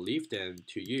postcondition. I'll leave them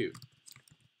to you.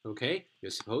 Okay,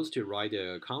 you're supposed to write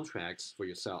the contracts for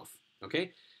yourself.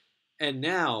 Okay, and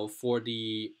now for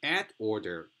the add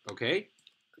order. Okay,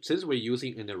 since we're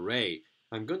using an array,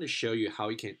 I'm going to show you how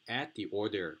you can add the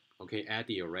order. Okay, add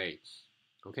the array.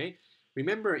 Okay,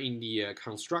 remember in the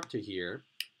constructor here,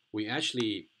 we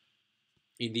actually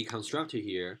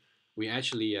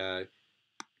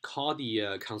call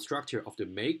the constructor of the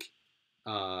make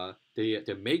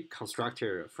the make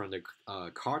constructor from the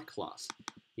cart class.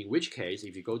 In which case,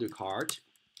 if you go to cart,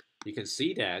 you can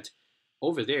see that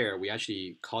over there we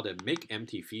actually call the make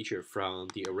empty feature from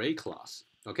the array class.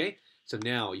 Okay, so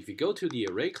now if you go to the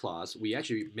array class, we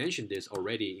actually mentioned this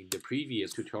already in the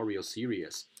previous tutorial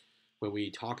series when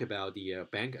we talk about the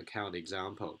bank account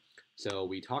example. So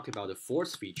we talk about the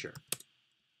force feature.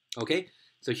 Okay,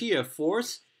 so here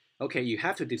force, okay, you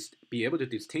have to be able to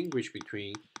distinguish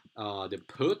between the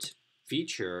put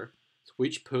feature,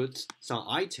 which puts some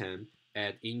item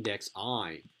at index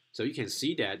I. So you can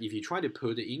see that if you try to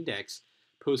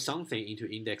put something into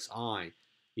index I,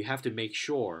 you have to make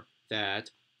sure that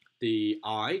the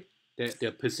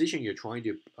position you're trying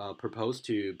to propose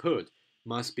to put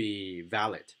must be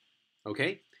valid.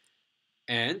 Okay,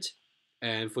 and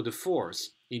for the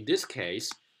force, in this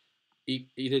case, it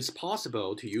is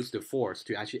possible to use the force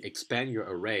to actually expand your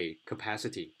array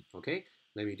capacity. Okay,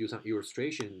 let me do some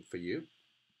illustration for you.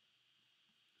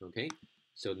 Okay,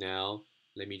 so now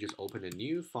let me just open a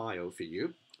new file for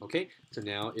you. Okay, so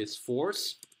now it's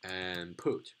force and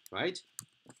put, right?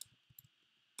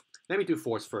 Let me do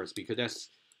force first because that's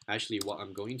actually what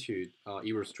I'm going to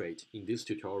illustrate in this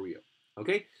tutorial.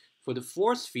 Okay, for the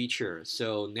force feature,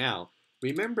 so now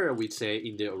remember we say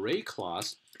in the array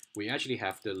class, we actually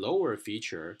have the lower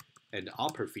feature and the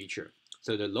upper feature.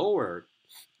 So the lower,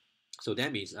 so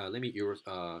that means, let me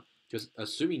just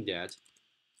assuming that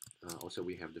also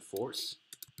we have the force.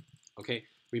 Okay,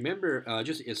 remember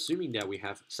just assuming that we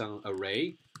have some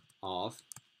array of,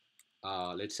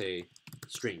 let's say,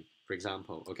 string, for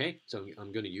example. Okay, so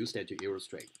I'm going to use that to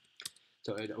illustrate.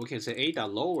 So we can say a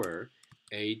dot lower,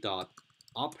 a dot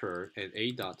upper, and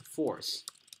a dot force.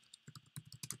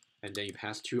 And then you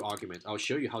pass two arguments. I'll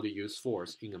show you how to use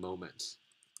force in a moment.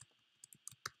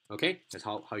 Okay, that's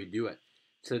how you do it.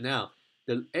 So now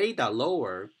the a dot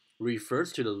lower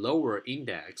refers to the lower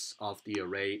index of the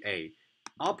array A.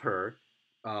 Upper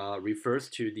refers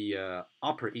to the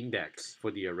upper index for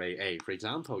the array A. For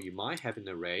example, you might have an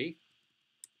array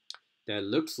that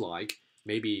looks like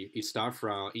maybe it starts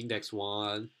from index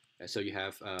 1. So you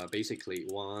have basically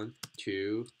 1,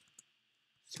 2,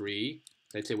 3.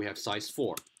 Let's say we have size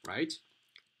 4, right?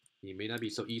 It may not be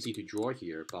so easy to draw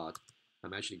here, but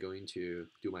I'm actually going to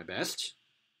do my best.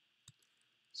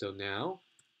 So now,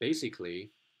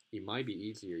 basically, it might be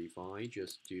easier if I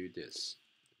just do this,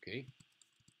 okay?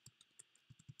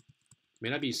 May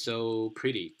not be so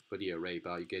pretty for the array,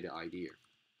 but you get the idea.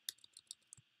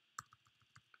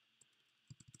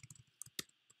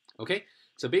 Okay,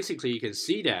 so basically you can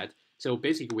see that. So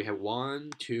basically we have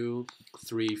 1, 2,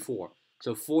 3, 4.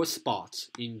 So 4 spots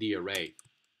in the array,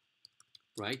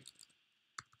 right?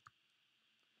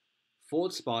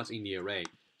 4 spots in the array.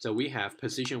 So we have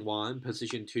position 1,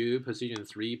 position 2, position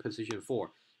 3, position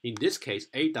 4. In this case,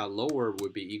 a dot lower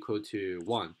would be equal to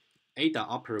 1. A dot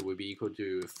upper would be equal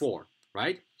to 4,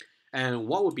 right? And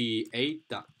what would be a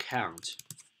dot count?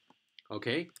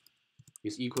 Okay,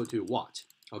 is equal to what?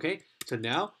 Okay, so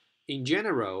now in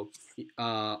general,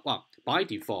 well, by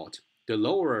default, the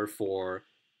lower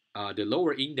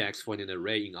index for an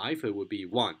array in IFO would be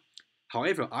 1.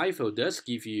 However, IFO does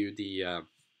give you the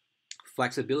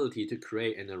flexibility to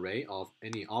create an array of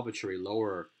any arbitrary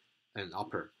lower and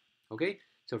upper. Okay,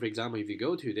 so for example, if you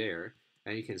go to there,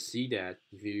 and you can see that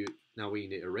if you now in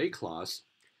the array class,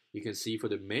 you can see for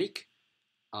the make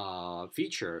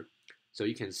feature, so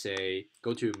you can say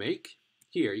go to make.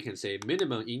 Here you can say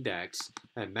minimum index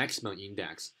and maximum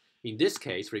index. In this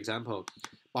case, for example,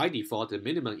 by default the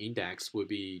minimum index would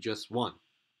be just 1.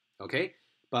 Okay,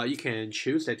 but you can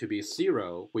choose that to be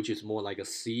 0, which is more like a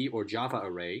C or Java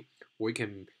array, or you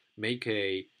can make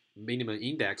a minimum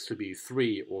index to be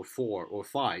 3 or 4 or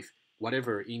 5,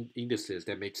 whatever indices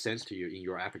that make sense to you in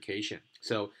your application.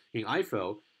 So in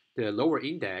IFO, the lower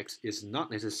index is not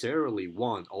necessarily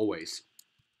 1 always.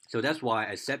 So that's why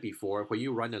I said before, when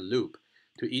you run a loop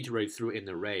to iterate through an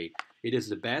array, it is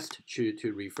the best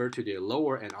to refer to the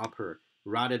lower and upper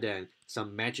rather than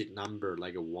some magic number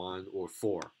like a 1 or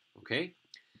 4. Okay,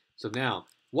 so now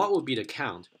what would be the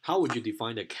count? How would you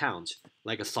define the count,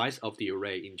 like a size of the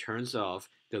array in terms of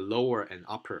the lower and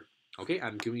upper? Okay,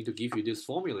 I'm going to give you this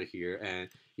formula here, and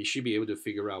you should be able to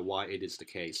figure out why it is the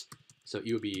case. So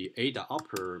it will be a dot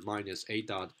upper minus a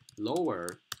dot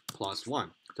lower plus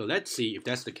 1. So let's see if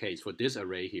that's the case for this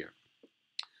array here.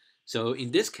 So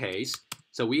in this case,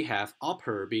 so we have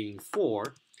upper being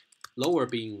 4, lower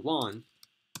being 1,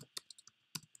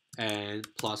 and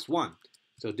plus 1.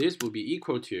 So this will be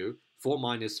equal to 4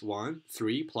 minus 1,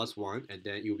 3 plus 1, and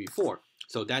then it will be 4.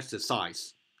 So that's the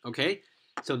size. Okay,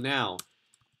 so now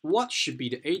what should be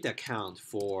the ADA count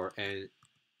for an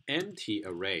empty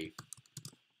array?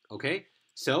 Okay,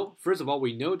 so first of all,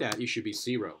 we know that it should be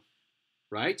 0,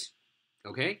 right?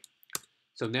 Okay,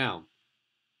 so now,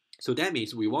 so that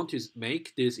means we want to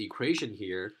make this equation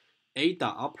here, a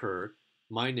dot upper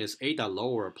minus a dot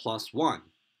lower plus 1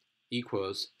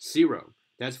 equals 0.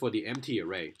 That's for the empty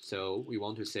array. So we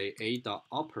want to say a dot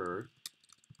upper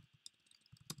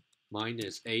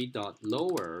minus a dot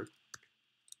lower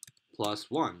plus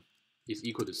 1 is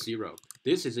equal to 0.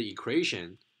 This is the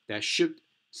equation that should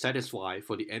satisfy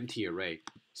for the empty array.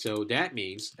 So that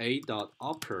means a dot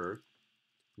upper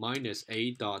minus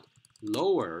a dot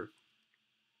lower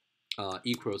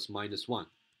equals minus 1.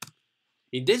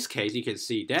 In this case, you can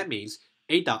see that means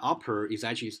a dot upper is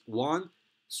actually 1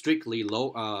 strictly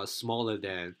smaller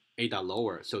than a dot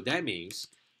lower. So that means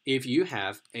if you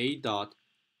have a dot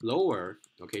lower,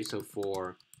 okay, so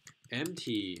for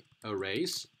empty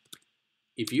arrays,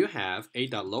 if you have a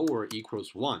dot lower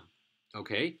equals 1,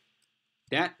 okay,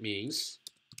 that means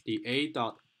the a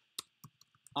dot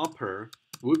upper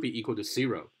would be equal to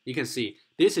 0. You can see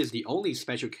this is the only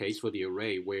special case for the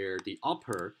array where the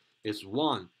upper is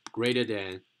 1 greater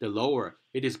than the lower.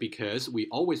 It is because we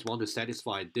always want to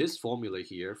satisfy this formula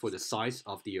here for the size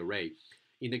of the array.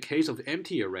 In the case of the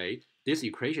empty array, this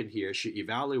equation here should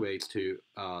evaluate to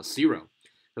 0.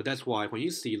 So that's why when you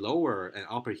see lower and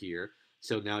upper here,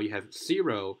 so now you have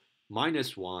 0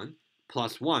 minus 1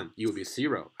 plus 1, it will be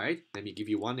 0, right? Let me give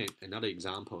you another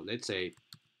example. Let's say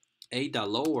a dot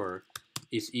lower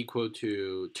is equal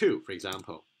to 2, for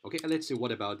example. Okay, let's see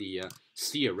what about the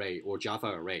C array or Java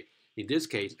array. In this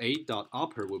case, a dot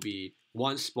upper will be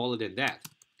 1 smaller than that.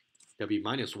 That'll be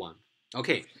minus 1.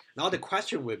 Okay, now the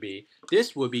question will be,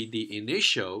 this will be the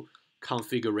initial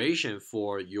configuration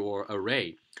for your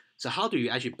array. So how do you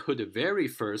actually put the very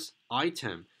first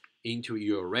item into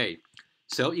your array?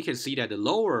 So you can see that the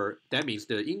lower, that means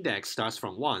the index starts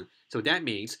from 1. So that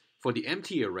means for the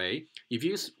empty array, if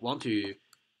you want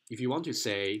to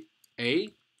say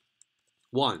A1,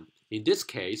 in this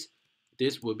case,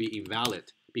 this will be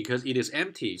invalid because it is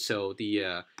empty. So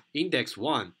the index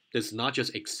 1 does not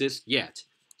just exist yet.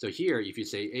 So here, if you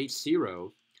say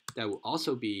H0, that will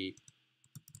also be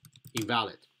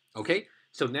invalid. Okay,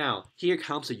 so now here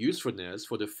comes the usefulness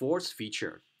for the force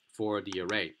feature for the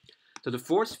array. So the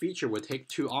force feature will take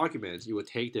 2 arguments. You will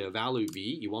take the value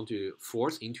v you want to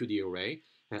force into the array,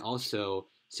 and also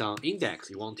some index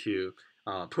you want to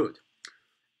put.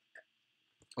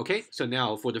 Okay, so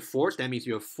now for the force, that means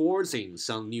you're forcing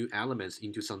some new elements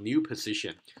into some new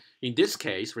position. In this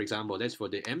case, for example, that's for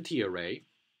the empty array.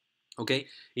 Okay,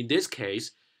 in this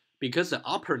case, because the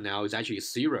upper now is actually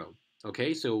 0,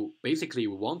 okay, so basically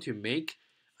we want to make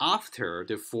after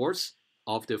the force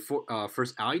of the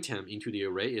first item into the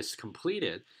array is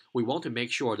completed, we want to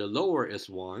make sure the lower is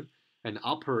 1 and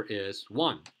upper is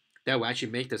 1. That will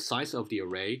actually make the size of the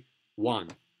array 1.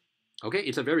 Okay,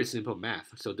 it's a very simple math,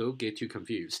 so don't get too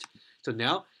confused. So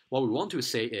now what we want to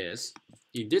say is,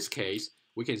 in this case,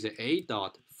 we can say a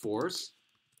dot force.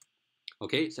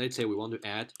 Okay, so let's say we want to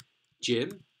add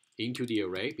Jim into the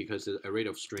array because it's array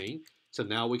of string. So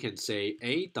now we can say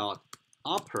a dot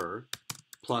upper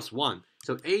plus 1.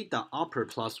 So a dot upper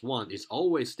plus 1 is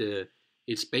always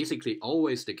it's basically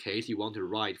always the case you want to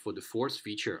write for the force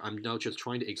feature. I'm now just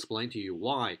trying to explain to you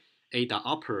why a dot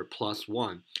upper plus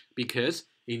 1. Because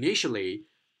initially,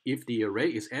 if the array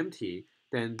is empty,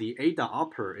 then the a dot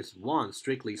upper is 1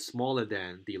 strictly smaller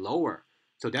than the lower.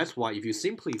 So that's why if you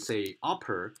simply say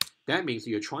upper, that means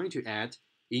you're trying to add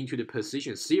into the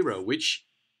position 0, which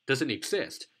doesn't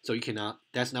exist. So you cannot,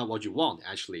 that's not what you want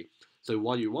actually. So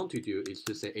what you want to do is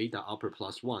to say a dot upper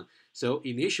plus 1. So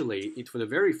initially, for the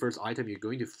very first item, you're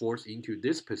going to force into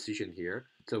this position here.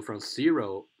 So from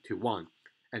 0 to 1.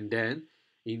 And then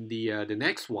in the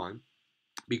next one,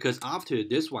 because after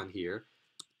this one here,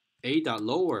 a dot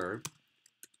lower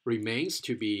remains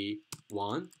to be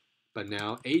 1, but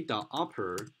now a dot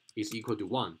upper is equal to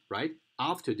 1, right?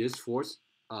 After this force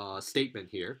statement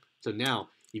here. So now,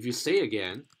 if you say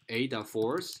again, a dot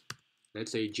force,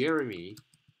 let's say Jeremy,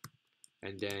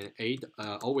 and then a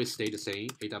always stay the same,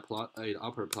 a dot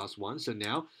upper plus 1. So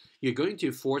now you're going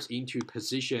to force into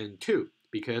position 2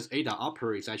 because a dot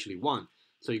upper is actually 1.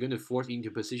 So you're going to force into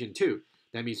position 2.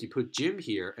 That means you put Jim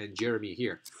here and Jeremy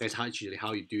here. That's actually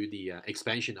how you do the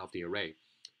expansion of the array.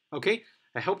 Okay,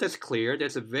 I hope that's clear.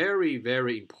 That's a very,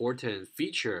 very important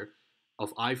feature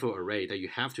of IFO array that you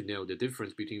have to know the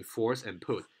difference between force and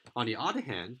put. On the other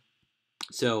hand,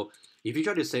 so if you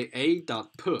try to say a dot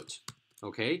put,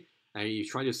 okay, and you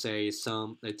try to say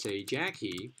some, let's say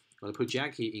Jackie, you want to put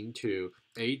Jackie into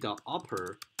a dot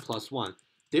upper plus 1,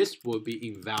 this will be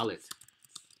invalid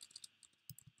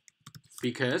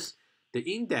because the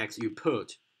index you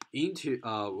put into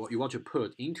what you want to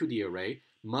put into the array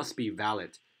must be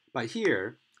valid. But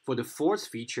here, for the force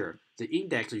feature, the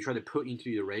index you try to put into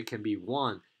the array can be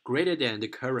 1 greater than the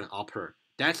current upper.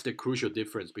 That's the crucial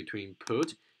difference between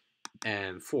put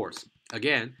and force.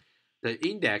 Again, the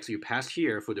index you pass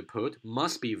here for the put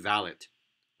must be valid,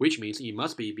 which means it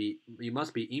must be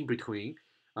in between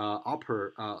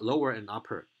lower and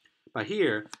upper. But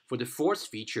here, for the force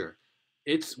feature,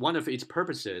 it's one of its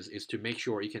purposes is to make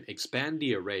sure you can expand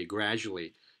the array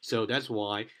gradually. So that's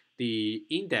why the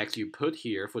index you put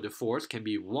here for the force can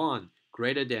be 1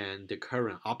 greater than the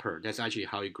current upper. That's actually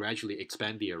how you gradually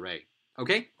expand the array.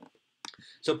 Okay?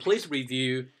 So please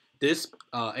review this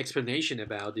explanation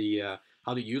about the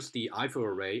how to use the IFO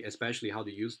array, especially how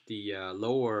to use the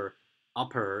lower,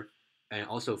 upper, and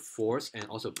also force and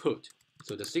also put.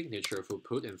 So the signature for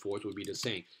put and force will be the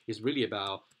same. It's really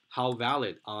about how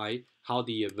valid how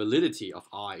the validity of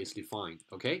I is defined.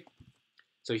 Okay.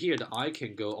 So here the I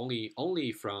can go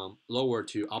only from lower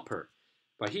to upper,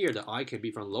 but here the I can be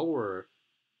from lower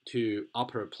to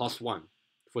upper plus 1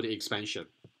 for the expansion.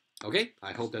 Okay,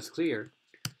 I hope that's clear.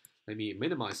 Let me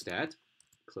minimize that,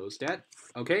 close that.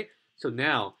 Okay, so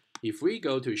now if we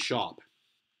go to shop,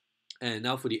 and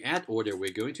now for the add order,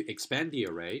 we're going to expand the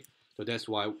array. So that's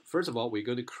why, first of all, we're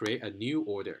going to create a new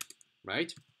order,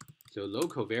 right? So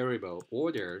local variable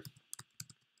order,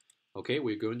 okay,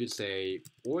 we're going to say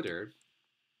order.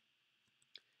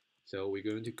 So we're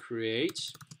going to create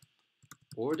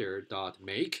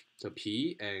order.make, so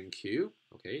P and Q,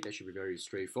 okay, that should be very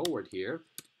straightforward here.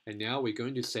 And now we're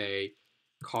going to say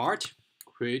cart,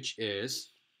 which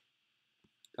is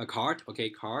a cart, okay,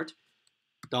 cart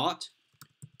dot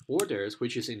orders,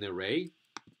 which is an array,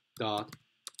 dot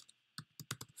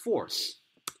force.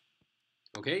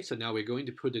 Okay, so now we're going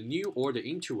to put a new order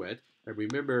into it. And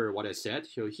remember what I said.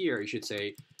 So here you should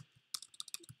say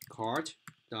cart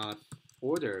dot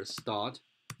orders dot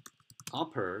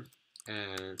upper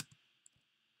and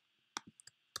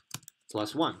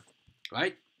plus 1,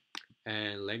 right?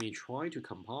 And let me try to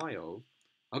compile.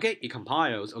 Okay, it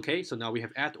compiles. Okay, so now we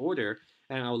have add order,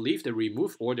 and I'll leave the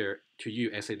remove order to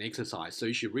you as an exercise. So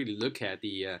you should really look at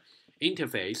the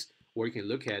interface, where you can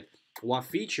look at what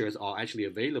features are actually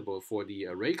available for the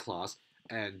array class,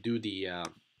 and do the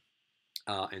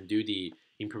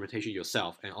implementation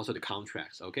yourself, and also the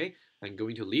contracts. Okay, I'm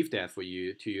going to leave that for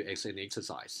you as an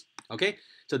exercise. Okay,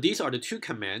 so these are the two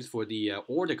commands for the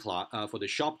order class, for the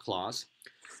shop class.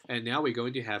 And now we're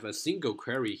going to have a single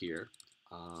query here.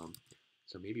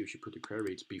 So maybe we should put the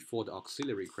queries before the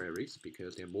auxiliary queries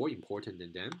because they're more important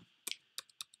than them.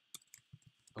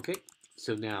 Okay,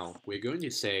 so now we're going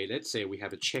to say, let's say we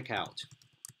have a checkout.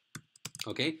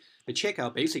 Okay, the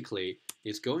checkout basically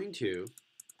is going to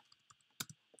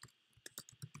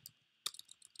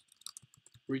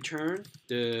return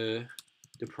the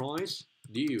price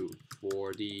due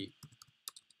for the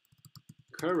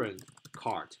current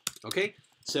cart. Okay,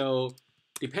 so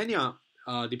depending on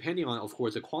of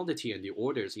course the quantity and the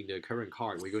orders in the current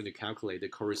cart, we're going to calculate the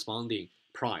corresponding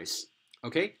price.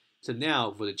 Okay, so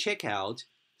now for the checkout,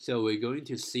 so we're going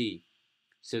to see.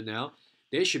 So now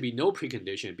there should be no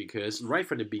precondition because right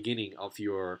from the beginning of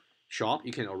your shop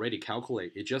you can already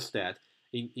calculate. It's just that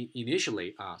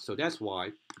initially, so that's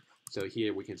why. So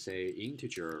here we can say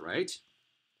integer, right?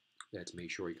 Let's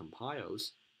make sure it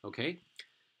compiles. Okay.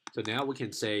 So now we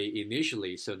can say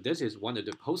initially. So this is one of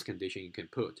the post condition you can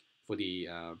put for the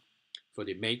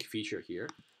make feature here.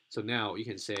 So now you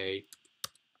can say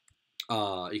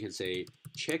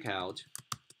checkout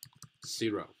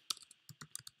 0,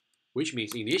 which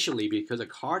means initially because the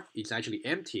cart is actually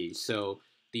empty, so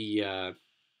the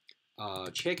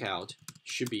checkout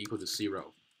should be equal to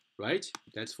 0, right?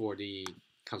 That's for the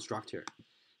constructor.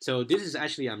 So this is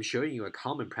actually, I'm showing you a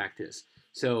common practice.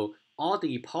 So all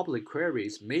the public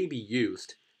queries may be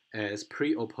used as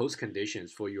pre or post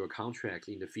conditions for your contract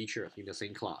in the feature in the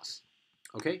same class.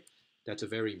 Okay, that's a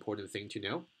very important thing to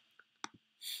know.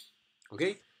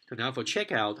 Okay, so now for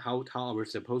checkout, how are we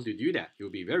supposed to do that? It will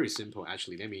be very simple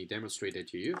actually. Let me demonstrate it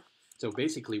to you. So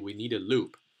basically we need a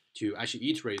loop to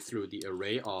actually iterate through the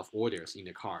array of orders in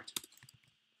the cart.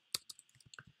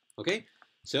 Okay,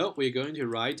 so we're going to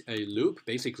write a loop,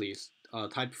 basically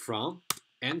type from,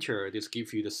 enter, this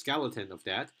gives you the skeleton of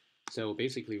that. So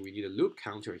basically we need a loop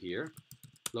counter here,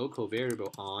 local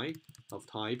variable I of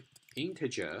type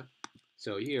integer.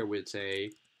 So here we'd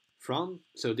say from,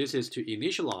 so this is to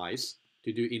initialize,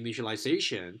 to do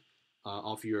initialization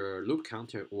of your loop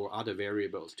counter or other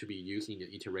variables to be used in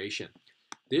the iteration.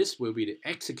 This will be the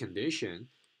exit condition,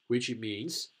 which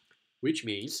means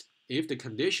if the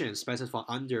condition specified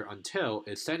under until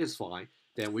is satisfied,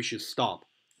 then we should stop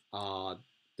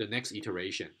the next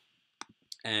iteration.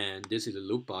 And this is a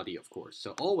loop body, of course.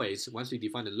 So always, once we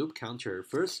define the loop counter,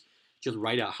 first just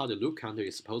write out how the loop counter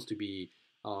is supposed to be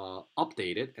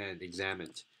updated and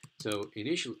examined. So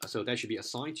so that should be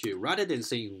assigned to, rather than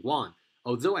saying 1,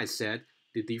 although I said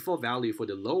the default value for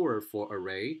the lower for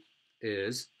array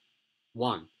is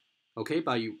 1. Okay,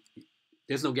 but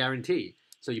there's no guarantee.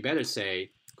 So you better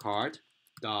say cart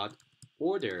dot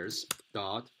orders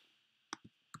dot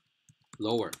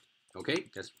lower. Okay,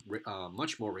 that's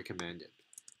much more recommended.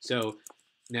 So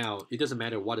now it doesn't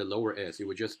matter what the lower is; it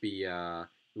would just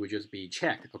be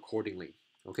checked accordingly.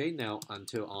 Okay, now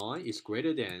until I is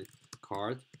greater than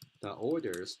cart dot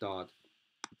orders dot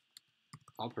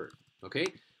upper. Okay,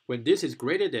 when this is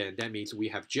greater than, that means we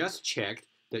have just checked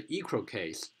the equal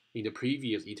case in the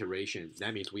previous iteration.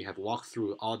 That means we have walked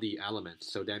through all the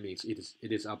elements. So that means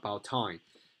it is about time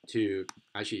to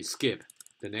actually skip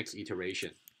the next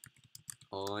iteration.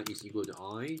 I is equal to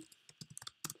I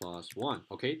plus 1.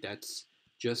 Okay, that's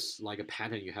just like a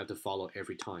pattern you have to follow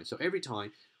every time. So every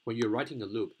time when you're writing a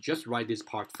loop, just write this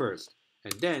part first.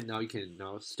 And then now you can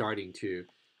starting to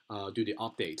do the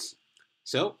updates.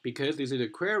 So because this is a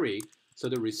query, so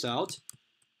the result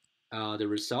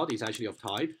is actually of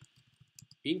type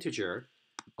integer,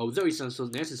 although it's not so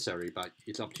necessary, but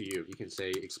it's up to you. You can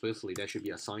say explicitly that should be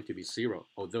assigned to be 0,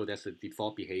 although that's the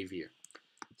default behavior.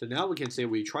 So now we can say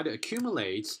we try to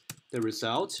accumulate the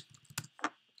result,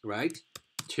 right,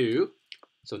 to,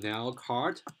 so now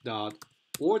cart dot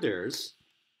orders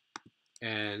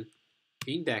and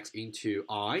index into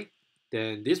I,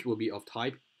 then this will be of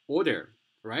type order,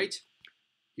 right?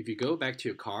 If you go back to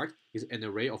your cart, it's an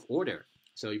array of order.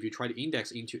 So if you try to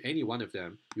index into any one of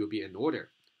them, you'll be an order.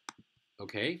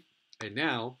 Okay, and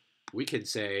now we can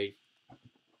say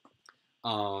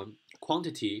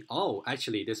quantity. Oh,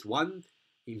 actually, there's one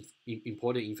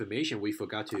important information we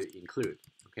forgot to include.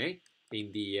 Okay,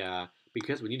 in the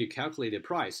because we need to calculate the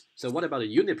price. So what about the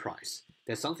unit price?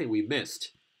 That's something we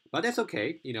missed, but that's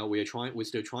okay. You know, we're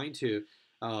still trying to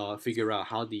figure out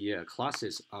how the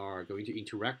classes are going to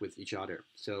interact with each other.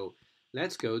 So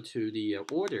let's go to the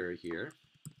order here.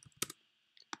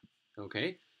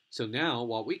 Okay, so now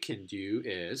what we can do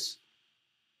is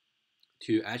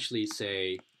to actually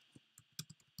say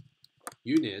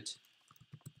unit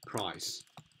price.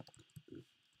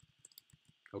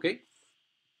 Okay,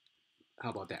 how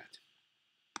about that?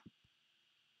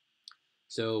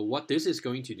 So what this is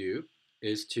going to do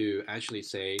is to actually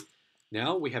say,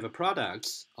 now we have a product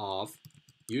of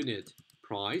unit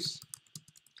price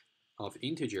of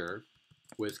integer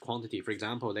with quantity. For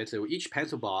example, let's say each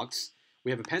pencil box,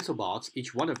 we have a pencil box,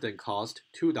 each one of them cost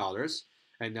 $2,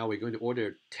 and now we're going to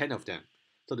order 10 of them.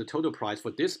 So the total price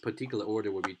for this particular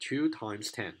order will be 2 times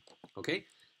 10, okay?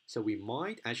 So we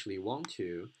might actually want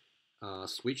to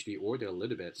switch the order a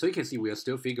little bit. So you can see we are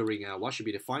still figuring out what should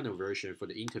be the final version for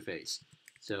the interface.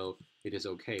 So it is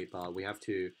okay, but we have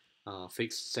to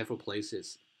fix several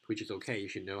places, which is okay. You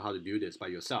should know how to do this by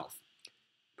yourself.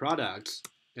 Products,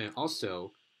 and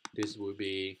also this will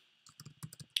be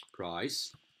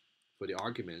price for the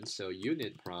argument. So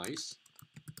unit price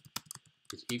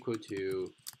is equal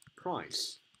to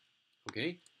price.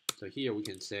 Okay, so here we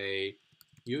can say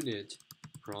unit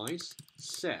price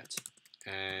set,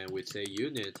 and we say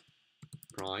unit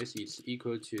price is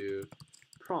equal to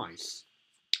price.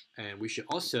 And we should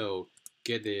also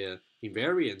get the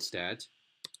invariance that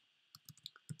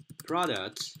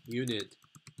product unit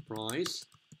price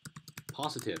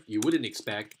positive. You wouldn't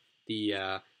expect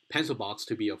the pencil box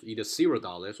to be of either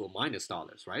 $0 or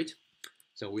 -$, right?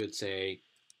 So we would say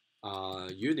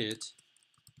unit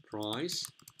price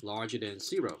larger than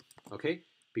 0, okay?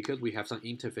 Because we have some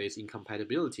interface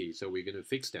incompatibility, so we're going to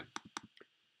fix them.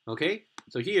 Okay,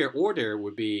 so here order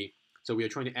would be, so we are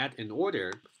trying to add an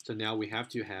order, so now we have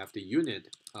to have the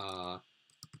unit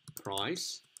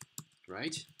price,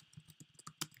 right?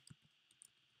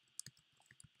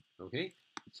 Okay,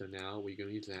 so now we're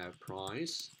going to have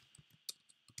price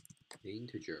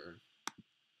integer.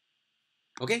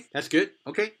 Okay, that's good.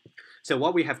 Okay, so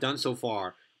what we have done so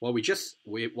far, what we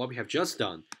have just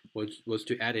done was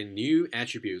to add a new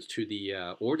attribute to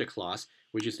the order class,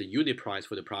 which is the unit price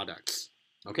for the products.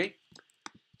 Okay,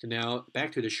 so now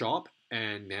back to the shop,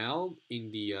 and now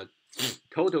in the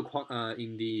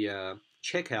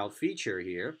checkout feature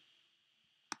here,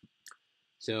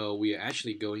 so we are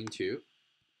actually going to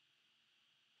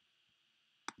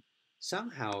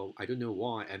somehow, I don't know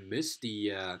why, I missed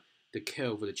the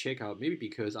code for the checkout, maybe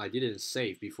because I didn't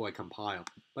save before I compile,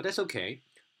 but that's okay.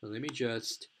 So let me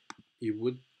just, it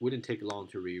wouldn't take long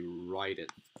to rewrite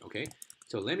it, okay?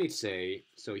 So let me say,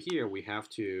 so here we have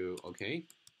to, okay,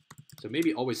 so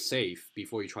maybe always save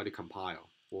before you try to compile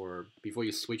or before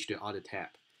you switch to other tab.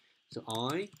 So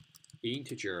I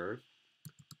integer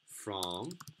from,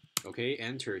 okay,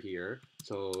 enter here.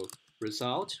 So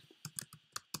result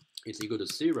is equal to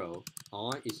 0.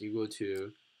 I is equal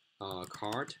to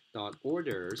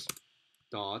cart.orders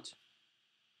dot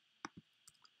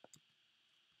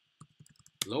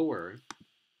lower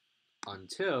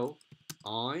until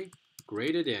I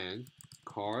greater than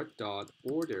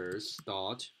cart.orders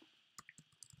dot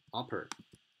upper.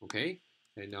 Okay,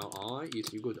 and now I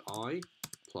is equal to I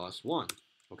plus 1.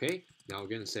 Okay, now we're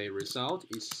going to say result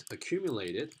is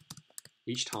accumulated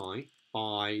each time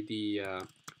by the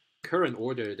current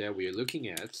order that we are looking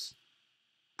at,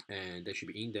 and that should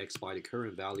be indexed by the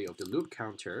current value of the loop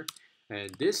counter. And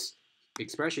this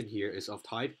expression here is of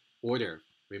type order.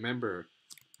 Remember,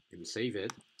 let me save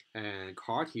it. And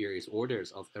cart here is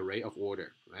orders of array of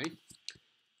order, right?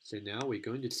 So now we're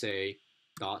going to say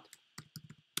dot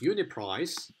unit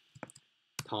price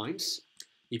times.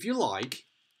 If you like,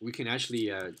 we can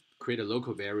actually create a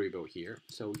local variable here.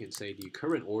 So we can say the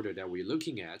current order that we're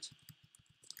looking at.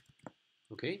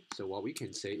 Okay, so what we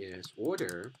can say is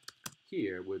order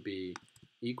here would be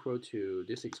equal to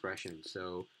this expression.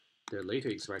 So the later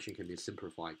expression can be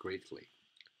simplified greatly.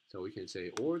 So we can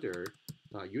say order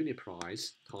dot unit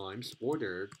price times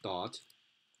order dot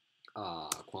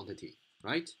quantity,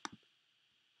 right?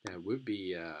 That would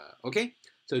be okay.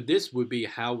 So this would be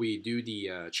how we do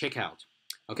the checkout.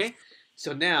 Okay.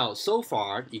 So now, so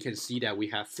far, you can see that we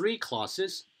have 3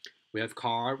 classes. We have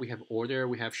cart, we have order,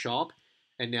 we have shop,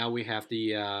 and now we have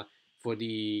the for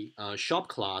the shop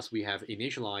class, we have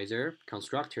initializer,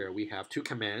 constructor. We have 2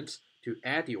 commands to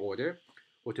add the order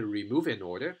or to remove an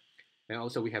order, and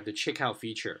also we have the checkout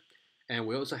feature, and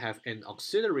we also have an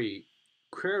auxiliary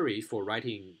query for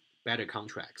writing better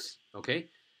contracts. Okay.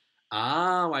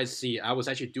 Ah, I see. I was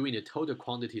actually doing the total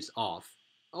quantities of.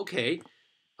 Okay.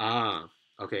 Ah,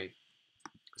 okay.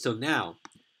 So now,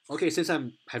 okay, since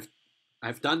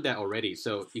I've done that already,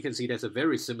 so you can see that's a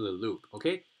very similar loop.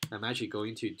 Okay, I'm actually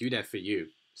going to do that for you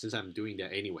since I'm doing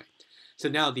that anyway. So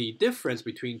now the difference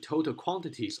between total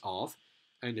quantities of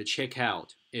and the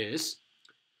checkout is,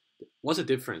 what's the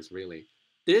difference really?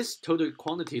 This total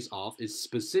quantities of is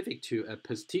specific to a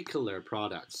particular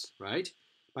products, right?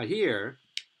 But here,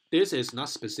 this is not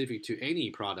specific to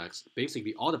any products.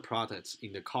 Basically, all the products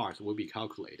in the cart will be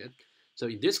calculated. So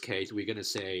in this case, we're going to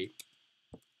say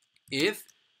if,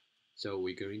 so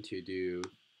we're going to do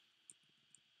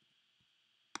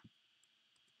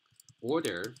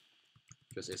order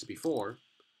just as before.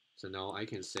 So now I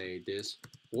can say this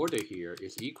order here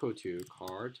is equal to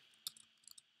card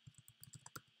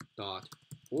dot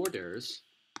orders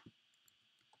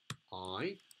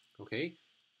I. Okay.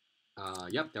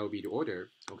 Yep, that would be the order.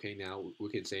 Okay, now we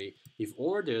can say if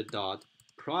order dot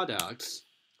products.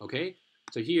 Okay,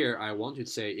 so here I want to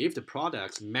say if the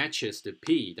products matches the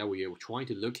P that we are trying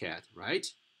to look at, right?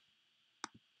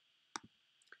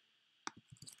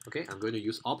 Okay, I'm going to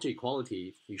use object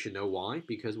equality. You should know why,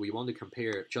 because we want to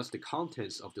compare just the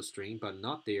contents of the string but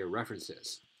not their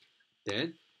references.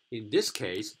 Then in this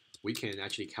case, we can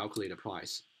actually calculate a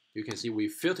price. You can see we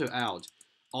filter out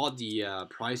all the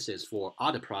prices for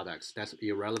other products that's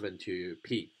irrelevant to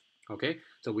P. Okay,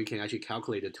 so we can actually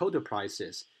calculate the total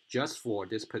prices just for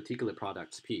this particular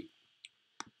product's P.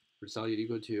 Result is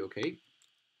equal to,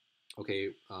 okay,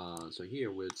 so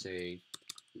here we'll say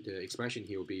the expression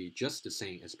here will be just the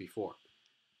same as before.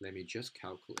 Let me just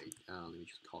calculate, let me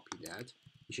just copy that.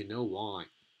 You should know why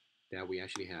that we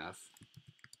actually have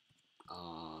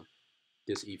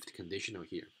this if conditional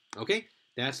here. Okay,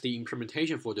 that's the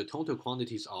implementation for the total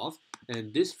quantities of,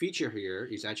 and this feature here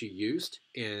is actually used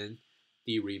in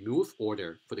the remove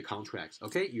order for the contracts.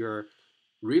 Okay, you're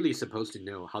really supposed to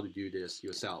know how to do this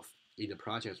yourself in the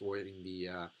project or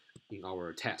in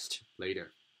our test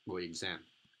later or exam.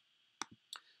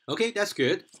 Okay, that's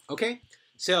good. Okay,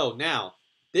 so now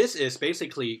this is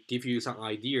basically give you some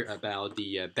idea about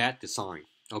the bad design.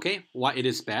 Okay, why it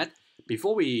is bad.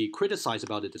 Before we criticize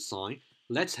about the design,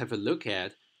 let's have a look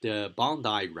at the bound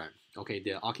diagram. Okay,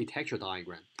 the architecture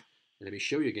diagram. Let me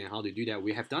show you again how to do that.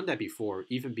 We have done that before,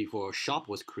 even before shop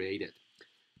was created.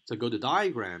 So go to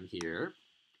diagram here.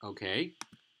 Okay,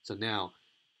 so now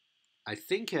I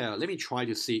think let me try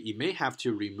to see. You may have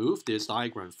to remove this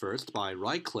diagram first by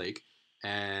right click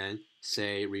and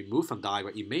say remove from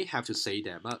diagram. You may have to say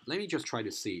that, but let me just try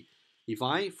to see. If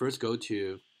I first go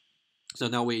to, so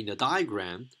now we're in the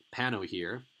diagram panel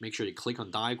here. Make sure you click on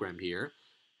diagram here,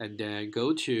 and then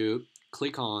go to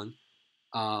click on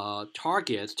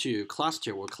target to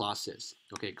cluster or classes.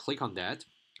 Okay, click on that.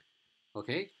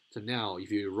 Okay, so now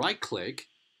if you right click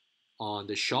on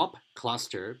the shop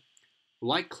cluster,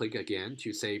 right click again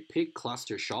to say pick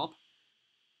cluster shop,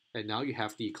 and now you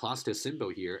have the cluster symbol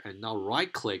here, and now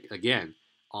right click again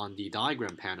on the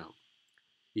diagram panel.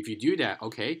 If you do that,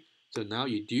 okay, so now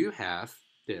you do have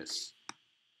this.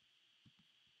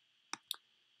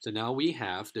 So now we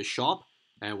have the shop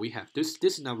and we have this.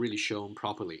 This is not really shown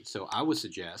properly, so I would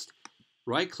suggest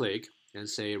right click and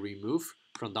say remove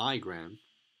from diagram.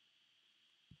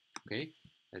 Okay,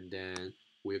 and then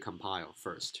we'll compile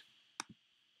first.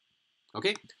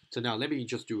 Okay, so now let me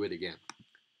just do it again.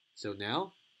 So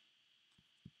now,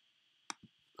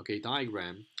 okay,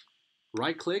 diagram,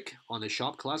 right click on the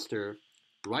shop cluster,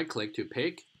 right click to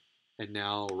pick, and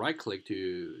now right click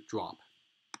to drop.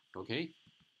 Okay,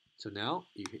 so now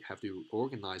you have to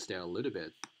organize that a little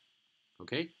bit.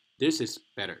 Okay, this is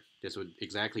better. This is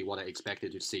exactly what I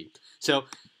expected to see. So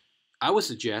I would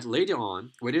suggest later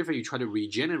on, whenever you try to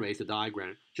regenerate the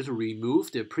diagram, just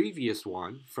remove the previous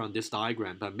one from this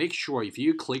diagram, but make sure if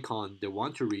you click on the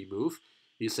one to remove,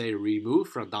 you say remove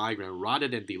from diagram rather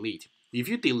than delete. If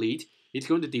you delete, it's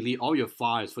going to delete all your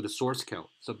files for the source code.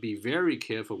 So be very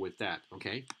careful with that,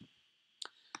 okay?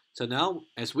 So now,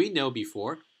 as we know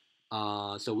before,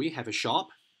 so we have a shop.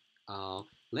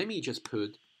 Let me just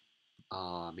put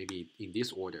maybe in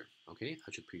this order. Okay,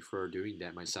 I should prefer doing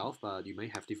that myself, but you may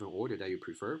have different order that you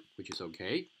prefer, which is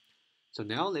okay. So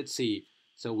now let's see.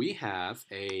 So we have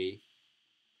a,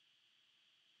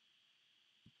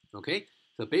 okay,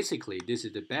 so basically this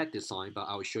is the bad design, but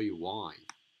I will show you why.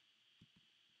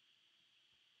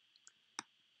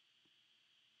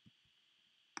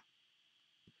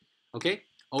 Okay,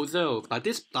 although, but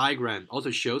this diagram also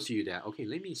shows you that, okay,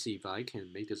 let me see if I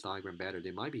can make this diagram better.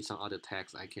 There might be some other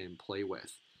text I can play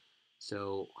with.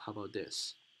 So how about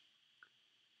this?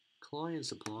 Client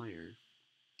supplier.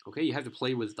 Okay, you have to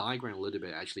play with diagram a little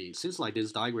bit actually. Since like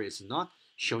this diagram is not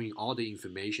showing all the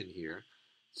information here,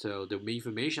 so the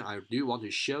information I do want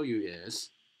to show you is,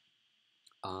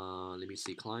 let me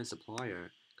see, client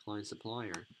supplier.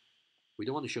 We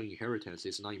don't want to show inheritance.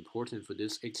 It's not important for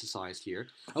this exercise here.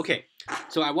 Okay,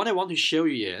 so what I want to show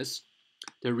you is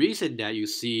the reason that you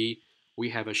see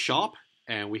we have a shop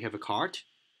and we have a cart,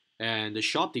 and the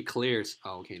shop declares,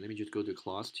 oh, okay, let me just go to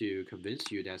class to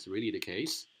convince you that's really the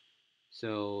case.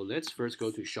 So let's first go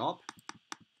to shop.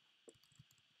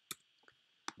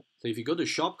 So if you go to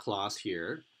shop class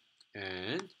here,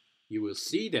 and you will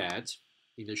see that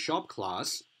in the shop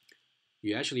class,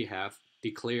 you actually have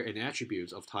declare an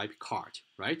attribute of type cart,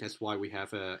 right? That's why we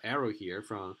have an arrow here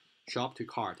from shop to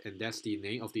cart, and that's the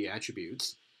name of the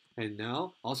attributes. And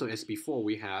now, also as before,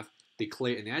 we have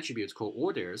declare an attribute called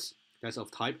orders. That's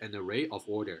of type an array of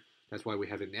order. That's why we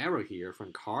have an arrow here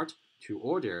from cart to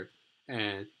order.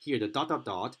 And here the dot dot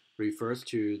dot refers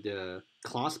to the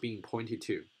class being pointed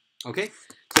to. Okay,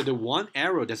 so the one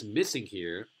arrow that's missing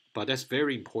here, but that's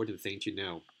very important thing to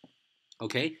know.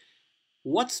 Okay,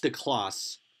 what's the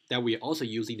class that we're also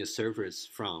using the servers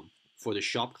from for the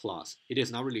shop class? It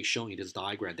is not really shown in this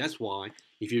diagram. That's why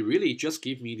if you really just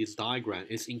give me this diagram,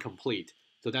 it's incomplete.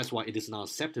 So that's why it is not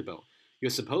acceptable.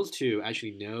 You're supposed to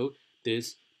actually know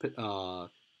this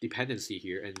dependency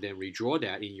here and then redraw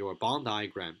that in your bond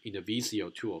diagram in the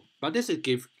VCO tool. But this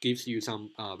gives you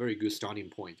some very good starting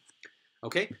point.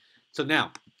 Okay, so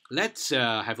now let's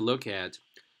have a look at.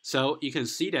 So you can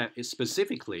see that it's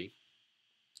specifically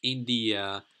in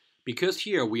the because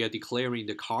here we are declaring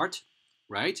the cart,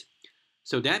 right?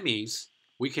 So that means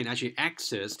we can actually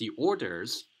access the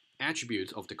orders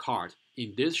attributes of the cart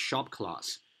in this shop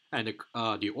class, and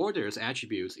the orders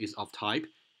attributes is of type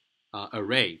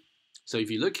array. So if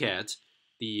you look at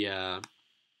the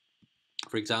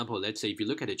for example, let's say if you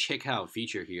look at the checkout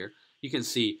feature here, you can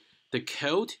see the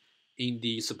code in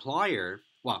the supplier.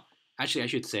 Well, actually, I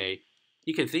should say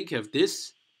you can think of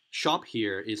this shop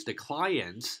here is the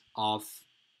client of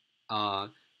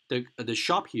the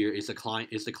shop here is the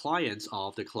clients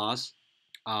of the class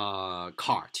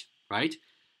cart, right?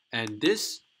 And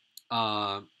this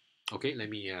okay, let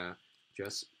me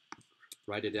just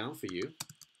write it down for you.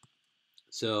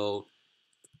 So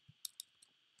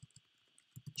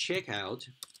checkout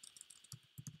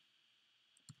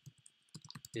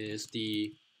is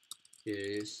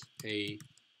a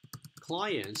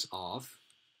client of,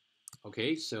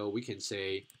 okay, so we can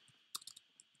say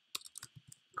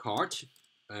cart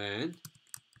and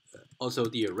also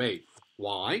the array.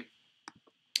 Why?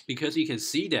 Because you can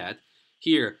see that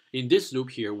here in this loop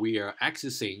here we are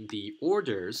accessing the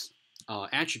orders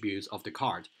attributes of the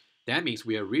cart. That means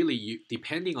we are really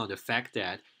depending on the fact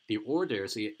that the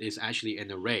orders is actually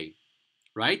an array,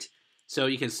 right? So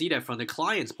you can see that from the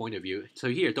client's point of view. So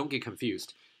here, don't get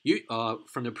confused.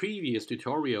 From the previous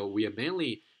tutorial, we are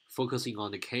mainly focusing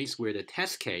on the case where the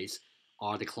test case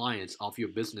are the clients of your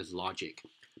business logic.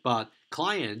 But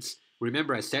clients,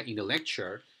 remember I said in the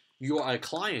lecture, you are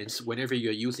clients whenever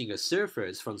you're using a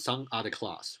service from some other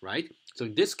class, right? So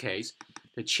in this case,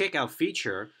 the checkout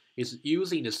feature is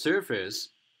using the service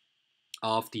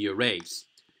of the arrays.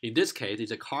 In this case,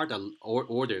 it's a cart that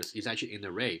orders is actually an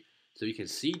array. So you can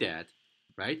see that,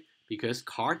 right? Because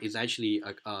cart is actually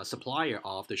a supplier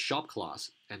of the shop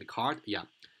class, and the cart, yeah.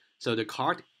 So the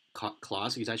cart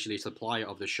class is actually a supplier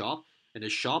of the shop, and the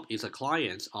shop is a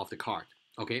client of the cart.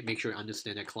 Okay, make sure you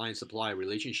understand that client-supplier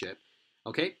relationship.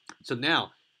 Okay, so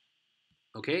now,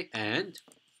 okay, and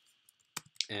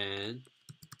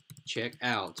check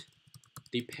out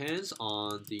depends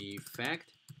on the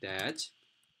fact that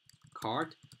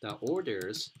cart that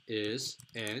orders is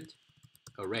an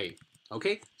array.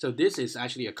 Okay, so this is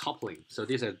actually a coupling. So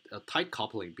this is a tight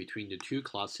coupling between the two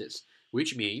classes,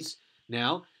 which means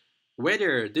now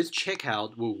whether this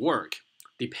checkout will work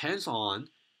depends on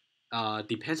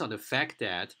the fact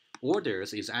that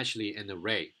orders is actually an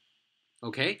array.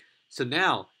 Okay, so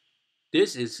now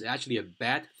this is actually a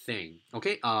bad thing.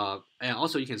 Okay, and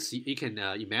also you can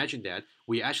imagine that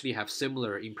we actually have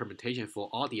similar implementation for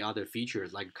all the other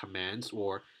features like commands,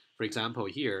 or for example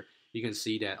here you can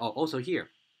see that. Oh, also here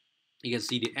you can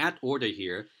see the add order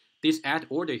here. This add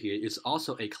order here is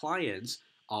also a client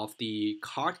of the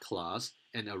cart class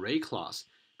and array class,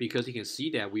 because you can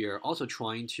see that we are also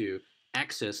trying to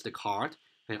access the cart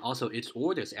and also its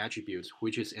orders attributes,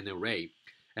 which is an array.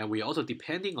 And we also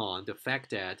depending on the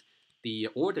fact that the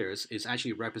orders is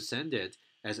actually represented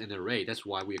as an array. That's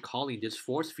why we're calling this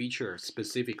fourth feature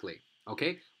specifically.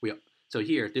 Okay, so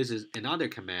here this is another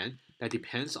command that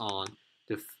depends on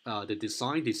the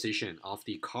design decision of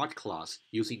the cart class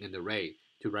using an array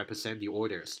to represent the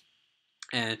orders.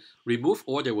 And remove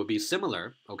order would be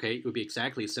similar. Okay, it would be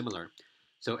exactly similar.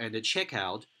 So and the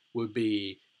checkout would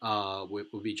be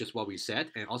just what we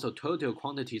said, and also total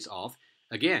quantities of,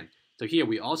 again. So here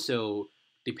we also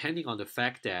depending on the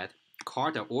fact that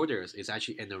cart orders is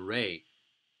actually an array.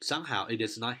 Somehow it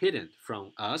is not hidden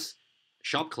from us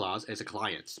shop class as a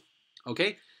client.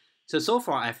 Okay, so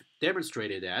far I've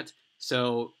demonstrated that.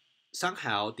 So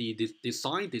somehow the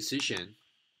design decision.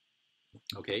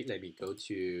 Okay, let me go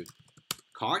to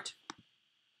cart.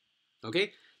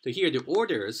 Okay, so here the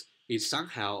orders is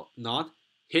somehow not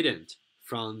hidden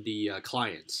from the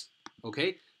clients.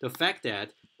 Okay, the fact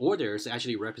that orders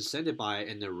actually represented by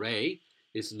an array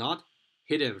is not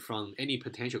hidden from any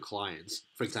potential clients.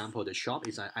 For example, the shop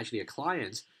is actually a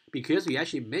client because we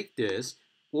actually make this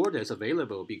orders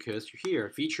available because here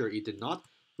feature it did not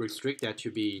restrict that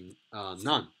to be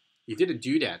none. It didn't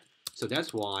do that. So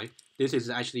that's why this is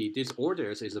actually, this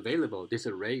orders is available, this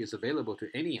array is available to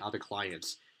any other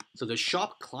clients. So the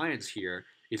shop clients here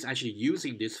is actually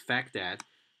using this fact that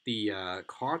the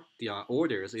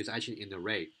orders is actually an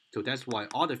array. So that's why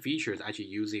all the features are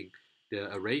actually using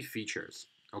the array features.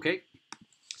 Okay.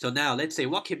 So now let's say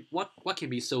what can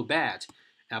be so bad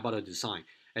about the design.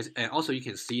 And also you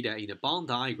can see that in the bound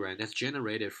diagram that's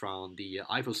generated from the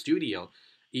Eiffel Studio,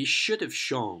 it should have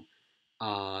shown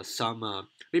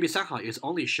maybe somehow it's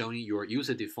only showing your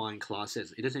user-defined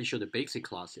classes. It doesn't show the basic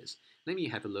classes. Let me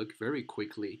have a look very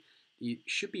quickly. It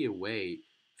should be a way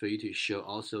for you to show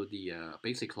also the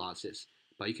basic classes,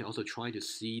 but you can also try to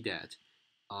see that.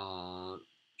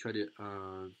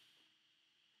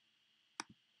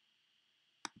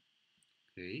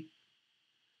 Okay.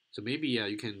 So maybe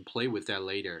you can play with that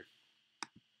later.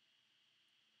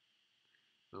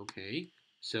 Okay.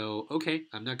 So, okay,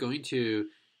 I'm not going to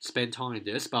spend time on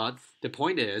this, but the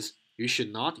point is you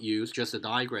should not use just a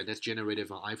diagram that's generated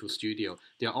from Eiffel Studio.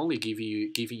 They're only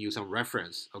giving you some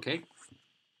reference, okay?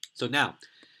 So now,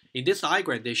 in this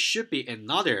diagram, there should be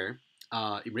another,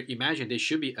 imagine there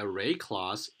should be array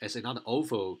class as another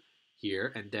oval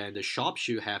here, and then the shop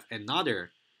should have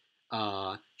another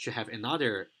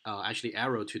actually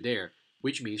arrow to there,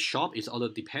 which means shop is also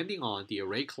depending on the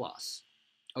array class.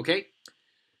 Okay,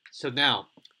 so now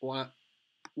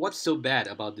what's so bad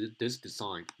about this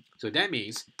design? So that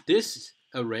means this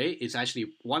array is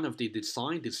actually one of the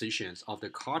design decisions of the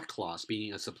card class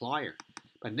being a supplier.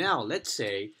 But now let's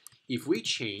say if we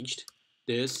changed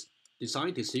this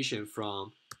design decision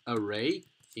from array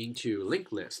into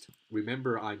linked list.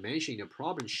 Remember I mentioned in the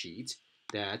problem sheet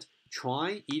that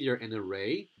try either an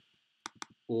array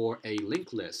or a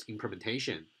linked list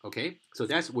implementation. Okay, so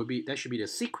that should be the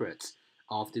secret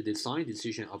of the design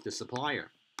decision of the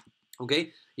supplier.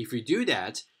 Okay, if you do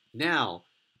that, now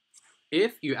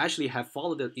if you actually have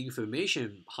followed the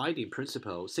information hiding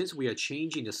principle, since we are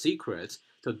changing the secrets,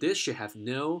 so this should have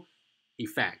no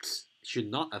effects, should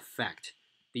not affect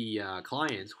the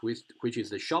client, which is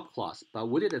the shop class. But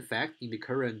would it affect in the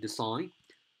current design?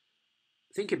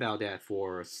 Think about that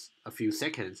for a few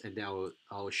seconds, and then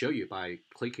I'll show you by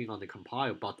clicking on the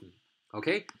compile button.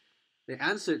 Okay, the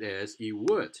answer is it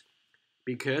would,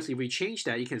 because if we change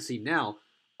that, you can see now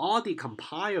all the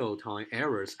compile time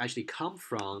errors actually come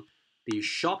from the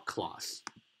shop class,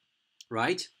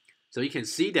 right? So you can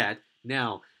see that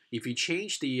now if you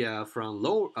change the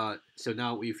so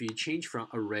now if you change from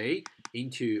array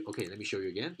into, okay, let me show you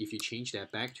again. If you change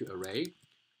that back to array,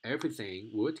 everything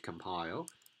would compile.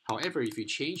 However, if you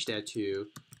change that to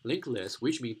linked list,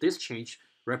 which means this change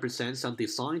represents some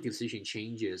design decision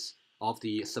changes of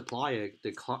the supplier,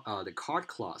 the card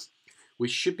class,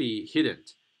 which should be hidden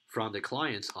from the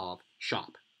clients of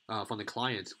shop, from the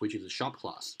clients which is the shop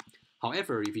class.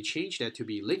 However, if you change that to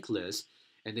be linked list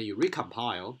and then you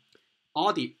recompile,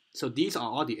 so these are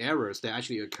all the errors that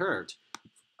actually occurred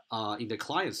in the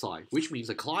client side, which means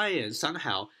the client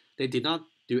somehow they did not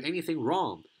do anything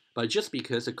wrong, but just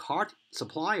because the card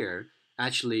supplier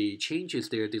actually changes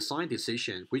their design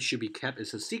decision, which should be kept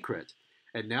as a secret,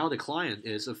 and now the client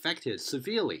is affected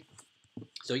severely.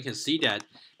 So you can see that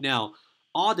now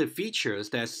all the features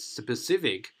that's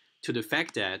specific to the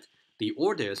fact that the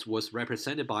orders was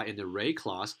represented by an array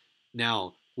class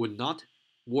now would not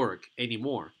work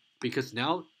anymore, because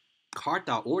now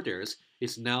card.orders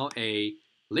is now a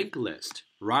linked list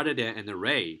rather than an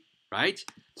array, right?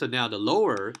 So now the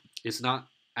lower is not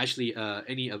actually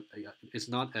it's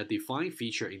not a defined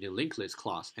feature in the linked list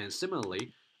class, and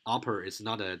similarly upper is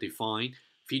not a defined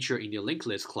feature in the linked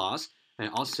list class. And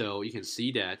also you can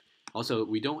see that also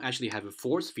we don't actually have a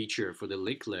force feature for the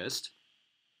linked list,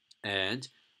 and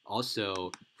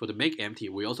also for the make empty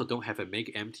we also don't have a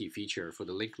make empty feature for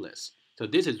the linked list. So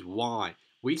this is why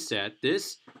we said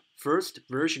this first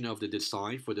version of the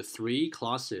design for the three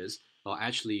classes are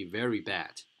actually very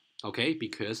bad. Okay,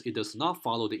 because it does not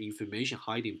follow the information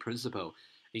hiding principle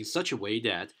in such a way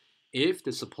that if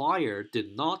the supplier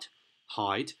did not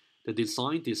hide the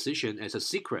design decision as a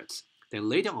secret, then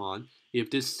later on,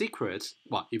 if this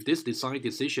design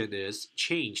decision is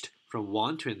changed from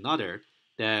one to another,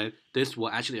 then this will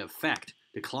actually affect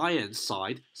the client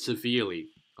side severely.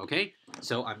 Okay,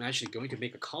 so I'm actually going to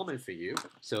make a comment for you.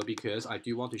 So because I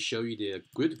do want to show you the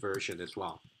good version as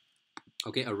well.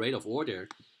 Okay, array of order,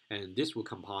 and this will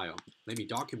compile. Let me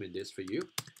document this for you.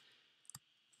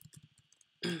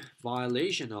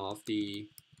 violation of the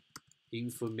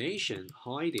information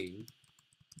hiding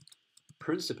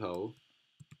principle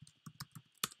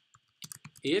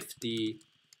if the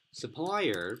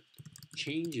supplier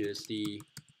changes the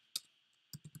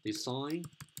design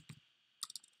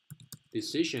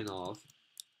decision of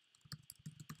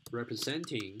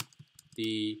representing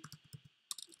the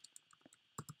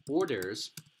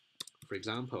orders, for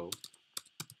example,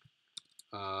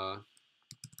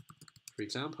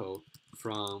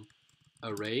 from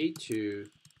array to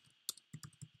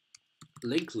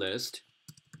linked list,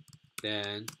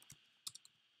 then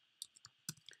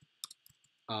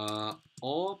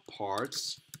all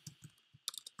parts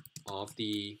of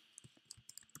the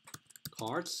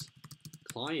cards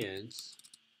clients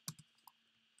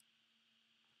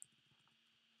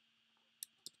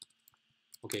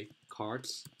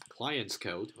cards clients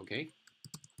code.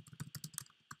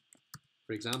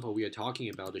 For example, we are talking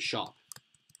about the shop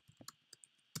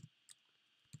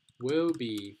will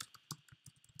be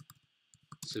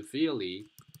severely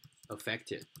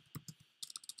affected,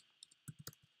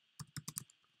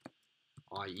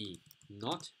 i.e.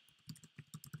 not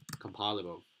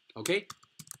compilable.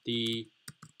 The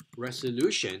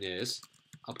resolution is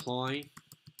apply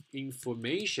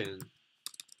information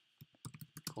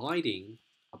hiding,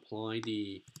 apply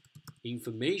the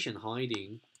information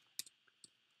hiding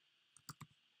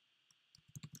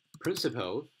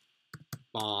principle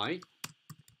by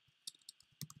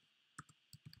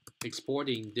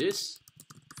exporting this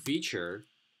feature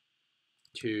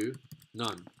to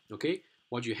none.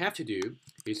 What you have to do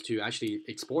is to actually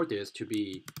export this to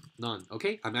be none.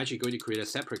 I'm actually going to create a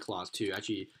separate class to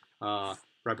actually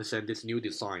represent this new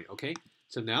design.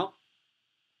 So now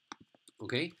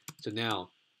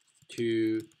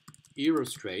to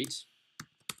illustrate,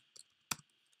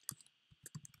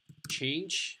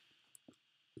 change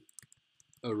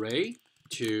array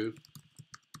to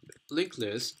linked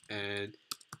list, and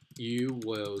you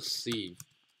will see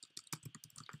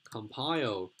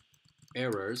compile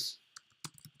errors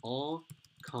all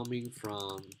coming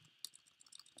from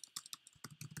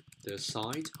the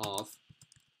side of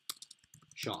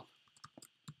shop,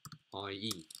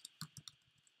 i.e.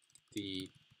 the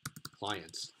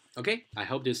clients. I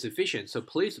hope this is sufficient. So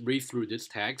please read through this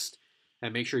text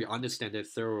and make sure you understand it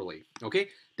thoroughly.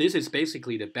 This is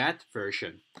basically the bad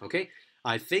version.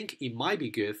 I think it might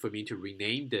be good for me to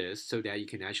rename this so that you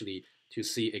can actually to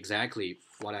see exactly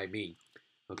what I mean.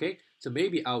 So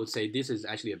maybe I would say this is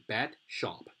actually a bad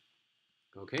shop.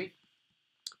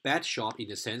 Bad shop in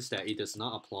the sense that it does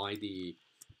not apply the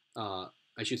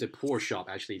I should say poor shop.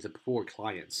 Actually, it's a poor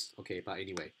clients. But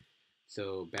anyway,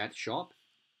 so bad shop.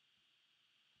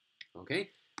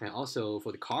 And also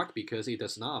for the cart, because it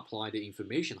does not apply the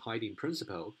information hiding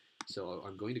principle, so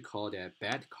I'm going to call that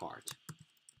bad cart.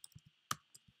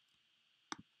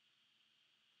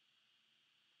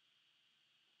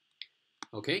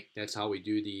 That's how we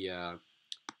do the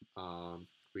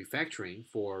refactoring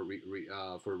for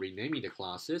renaming the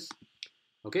classes.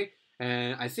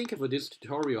 And I think for this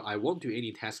tutorial, I won't do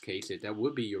any test cases. That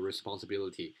would be your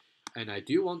responsibility. And I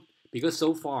do want, because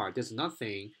so far there's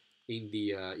nothing in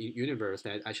the universe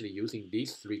that actually using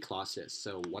these three classes.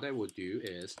 So what I will do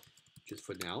is, just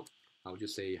for now, I'll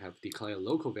just say have declare a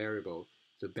local variable,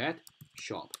 the bed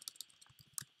shop,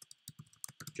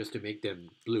 just to make them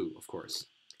blue, of course.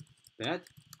 Bed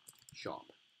shop.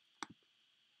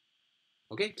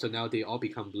 So now they all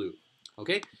become blue.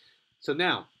 So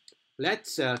now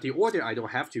let's the order I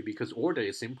don't have to, because order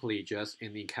is simply just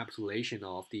an encapsulation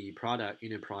of the product,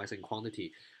 unit price, and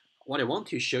quantity. What I want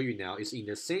to show you now is in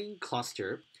the same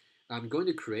cluster, I'm going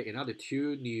to create another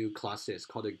two new classes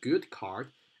called a good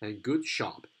card and good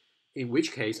shop. In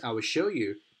which case, I will show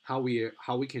you how we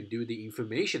can do the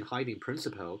information hiding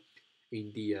principle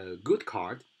in the good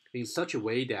card in such a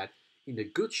way that in the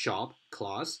good shop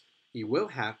class, it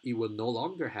will no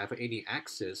longer have any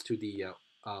access to the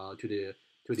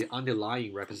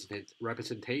underlying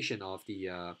representation of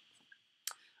the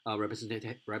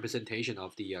representation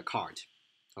of the card.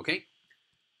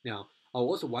 Now,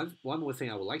 also one more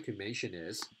thing I would like to mention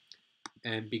is,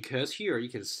 and because here you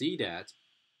can see that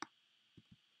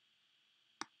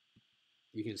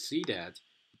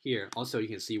here also you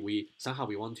can see we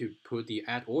want to put the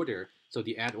add order. So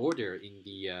the add order in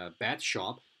the bad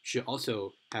shop should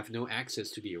also have no access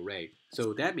to the array.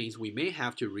 So that means we may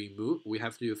have to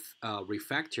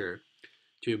refactor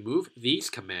to move these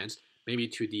commands maybe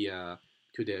to the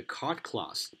cart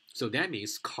class. So that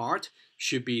means cart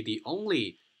should be the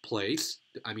only place,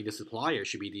 the supplier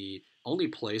should be the only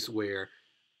place where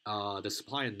the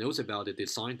supplier knows about the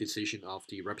design decision of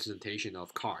the representation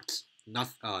of cards, not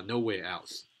nowhere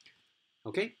else.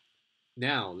 Okay,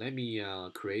 now let me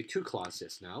create two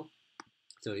classes now.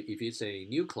 So if it's a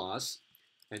new class,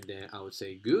 and then I would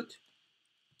say good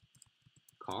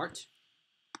cart.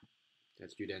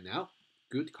 Let's do that now.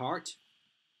 Good cart.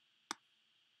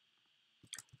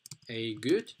 A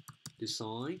good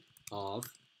design of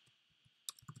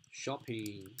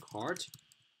shopping cart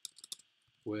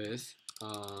with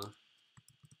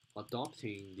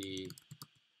adopting the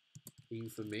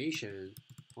information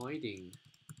hiding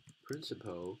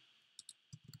principle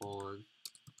on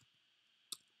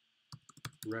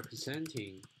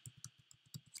representing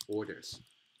orders.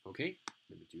 Okay,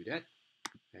 let me do that.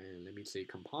 And let me say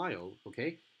compile.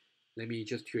 Okay, let me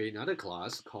just create another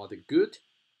class called the good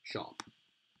shop.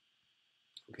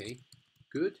 Okay,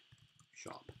 good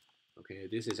shop. Okay,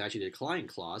 this is actually the client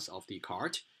class of the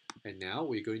cart. And now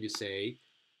we're going to say,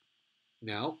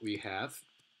 now we have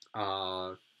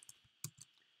a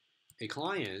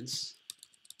client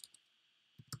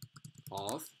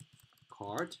of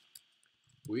cart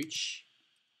which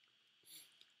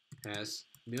has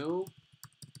no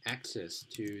access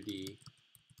to the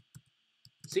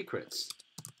secrets.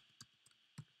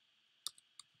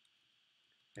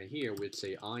 And here we'd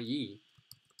say i.e.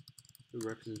 the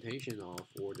representation of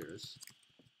orders.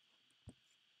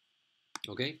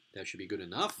 Okay, that should be good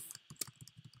enough.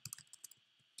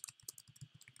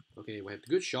 Okay, we have the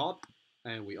good shop,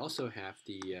 and we also have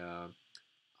the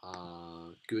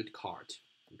good cart.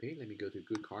 Okay, let me go to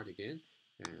good cart again,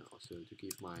 and also to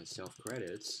give myself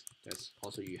credits. That's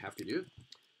also you have to do.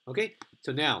 Okay,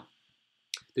 so now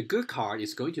the good card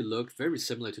is going to look very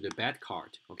similar to the bad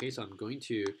card. Okay, so I'm going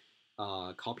to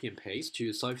copy and paste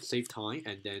to save time,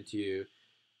 and then to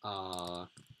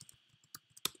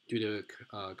do the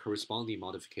corresponding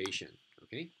modification.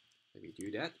 Okay, let me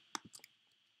do that.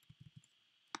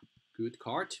 Good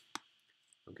card.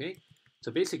 Okay,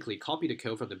 so basically copy the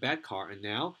code from the bad card, and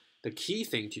now the key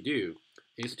thing to do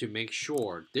is to make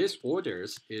sure this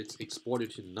orders is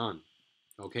exported to none.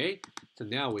 Okay, so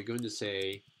now we're going to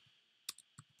say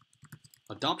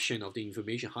adoption of the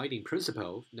information hiding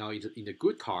principle. Now in the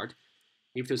good card,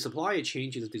 if the supplier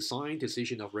changes the design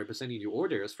decision of representing the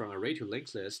orders from array to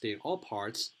linked list, then all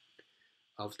parts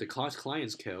of the class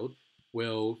client's code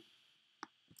will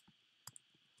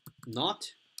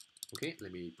not, okay,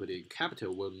 let me put it in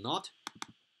capital, will not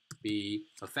be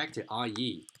affected,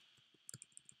 i.e.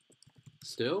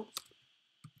 still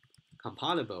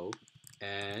compilable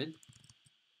and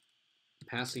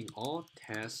passing all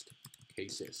test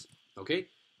cases. Okay,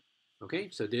 okay,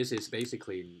 so this is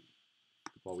basically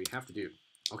what we have to do.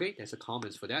 Okay, that's the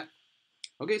comments for that.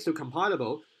 Okay, so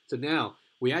compilable. So now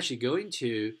we actually go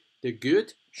into the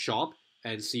good shop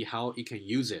and see how it can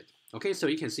use it. Okay, so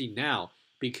you can see now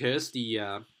because the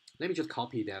let me just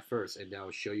copy that first, and then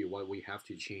I'll show you what we have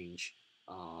to change,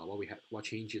 what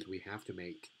changes we have to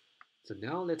make. So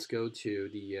now let's go to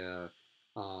the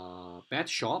bat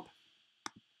shop.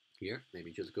 Here, let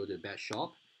me just go to the bat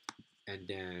shop, and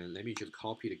then let me just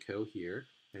copy the code here,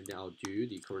 and then I'll do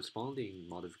the corresponding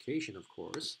modification, of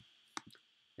course.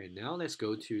 And now let's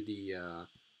go to the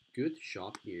good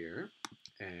shop here,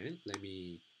 and let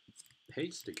me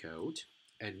paste the code.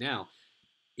 And now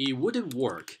it wouldn't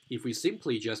work if we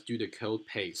simply just do the code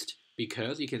paste,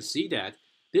 because you can see that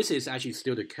this is actually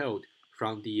still the code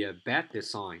from the bad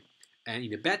design. And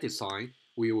in the bad design,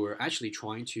 we were actually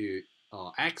trying to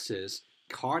access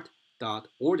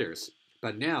cart.orders.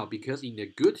 But now, because in the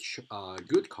good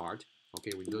cart,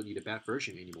 okay, we don't need a bad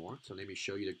version anymore. So let me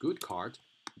show you the good cart.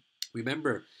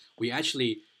 Remember, we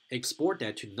actually export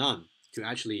that to none to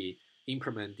actually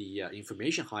implement the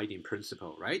information hiding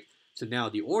principle, right? So now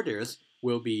the orders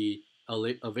will be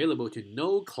available to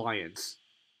no clients,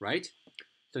 right?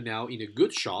 So now in a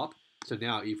good shop, so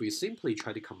now if we simply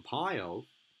try to compile,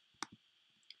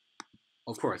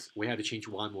 of course, we have to change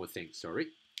one more thing, sorry.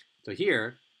 So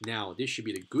here, now this should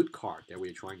be the good card that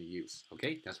we're trying to use,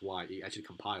 okay? That's why it actually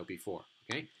compiled before,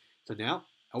 okay? So now,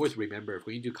 always remember, if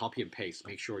we do copy and paste,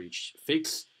 make sure you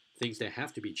fix things that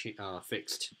have to be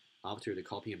fixed after the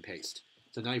copy and paste.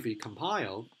 So now if we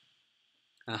compile,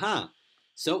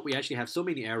 so we actually have so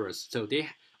many errors. So they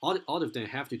all of them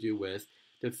have to do with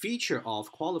the feature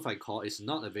of qualified call is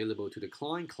not available to the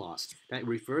client class. That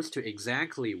refers to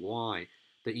exactly why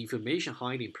the information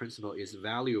hiding principle is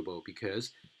valuable,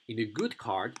 because in the good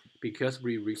card, because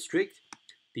we restrict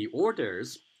the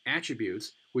orders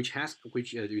attributes, which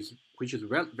is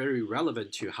very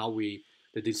relevant to how we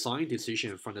the design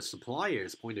decision from the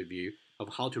supplier's point of view of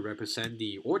how to represent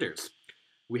the orders.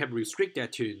 We have restricted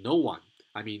that to no one.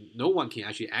 I mean, no one can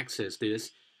actually access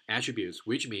these attributes,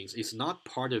 which means it's not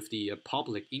part of the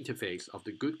public interface of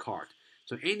the good card.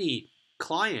 So any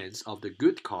clients of the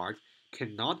good card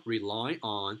cannot rely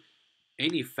on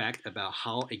any fact about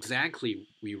how exactly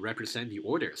we represent the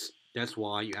orders. That's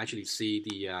why you actually see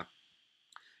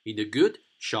in the good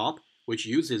shop, which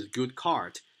uses good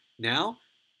card. Now,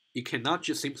 you cannot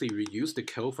just simply reuse the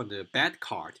code from the bad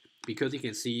card because you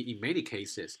can see in many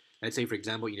cases, let's say for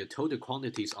example in the total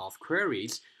quantities of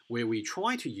queries where we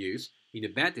try to use in the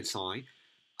bad design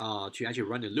to actually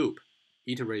run a loop,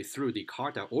 iterate through the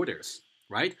card orders,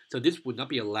 right? So this would not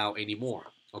be allowed anymore,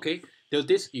 okay? So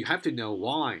this, you have to know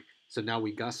why. So now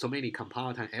we got so many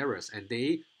compile time errors and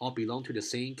they all belong to the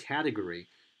same category,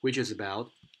 which is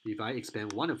about, if I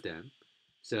expand one of them,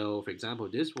 so for example,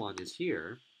 this one is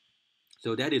here.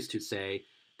 So that is to say,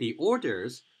 the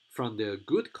orders from the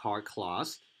good card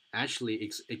class actually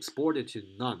exported to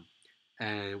none,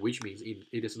 and which means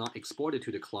it is not exported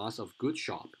to the class of good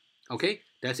shop. Okay,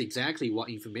 that's exactly what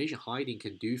information hiding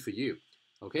can do for you.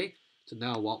 Okay, so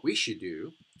now what we should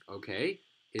do, okay,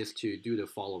 is to do the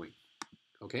following.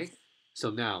 Okay, so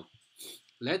now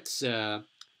let's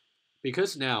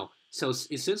because now, so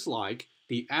it seems like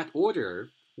the add order,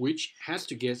 which has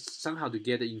to get somehow to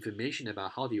get the information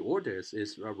about how the orders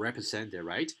is represented,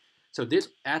 right? So this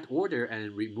add order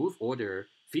and remove order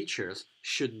features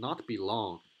should not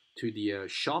belong to the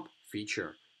shop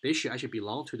feature. They should actually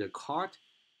belong to the card,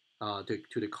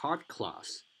 to the card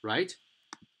class, right?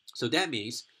 So that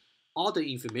means all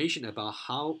the information about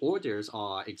how orders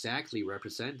are exactly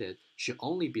represented should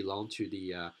only belong to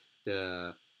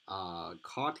the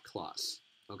card class.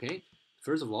 Okay.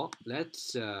 First of all,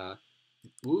 let's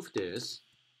move this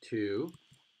to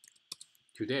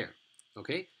there.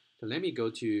 Okay. So let me go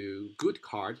to good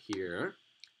card here,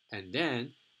 and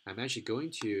then I'm actually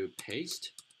going to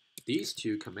paste these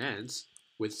two commands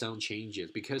with some changes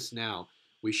because now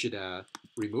we should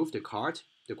remove the card,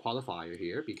 the qualifier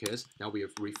here, because now we are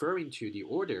referring to the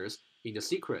orders in the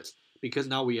secrets, because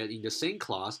now we are in the same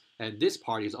class and this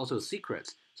part is also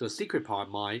secrets. So a secret part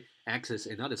might access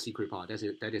another secret part.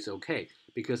 That is okay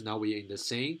because now we are in the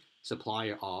same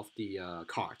supplier of the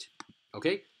card.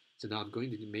 Okay, so now I'm going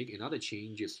to make another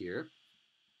changes here.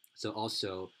 So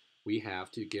also we have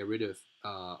to get rid of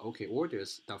okay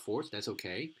orders force. That's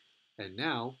okay. And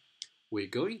now we're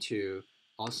going to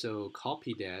also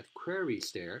copy that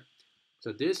queries there.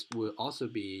 So this will also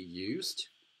be used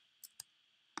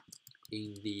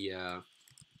in the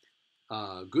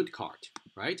good card,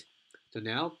 right? So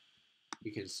now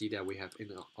you can see that we have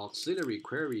an auxiliary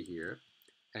query here.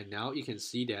 And now you can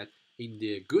see that in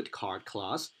the good card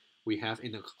class, we have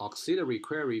an auxiliary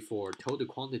query for total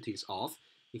quantities of.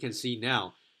 You can see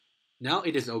now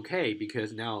it is okay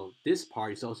because now this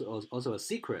part is also a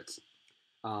secret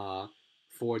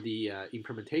for the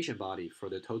implementation body for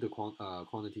the total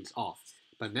quantities of.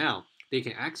 But now they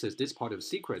can access this part of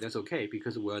secret. That's okay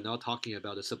because we're not talking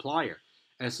about the supplier.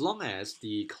 As long as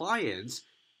the clients,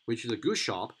 which is a good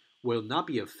shop, will not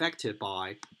be affected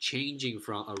by changing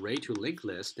from array to linked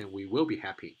list, then we will be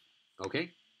happy.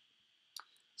 Okay.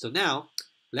 So now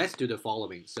let's do the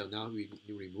following. So now we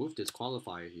remove this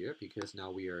qualifier here because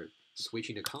now we are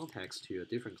switching the context to a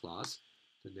different class.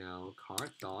 So now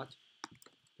card dot,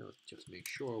 just make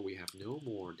sure we have no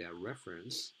more that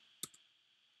reference.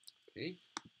 Okay,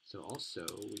 so also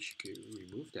we should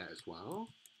remove that as well.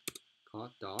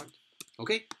 Card dot.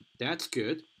 Okay, that's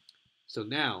good. So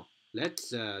now let's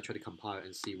try to compile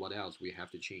and see what else we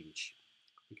have to change.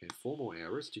 Okay, 4 more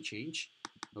errors to change.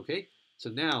 Okay, so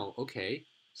now, okay,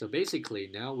 so basically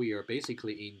now we are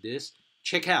basically in this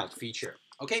checkout feature.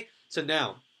 Okay, so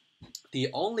now the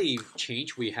only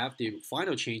change we have, the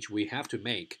final change we have to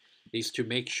make is to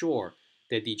make sure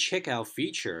that the checkout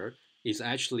feature is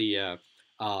actually the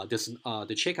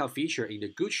checkout feature in the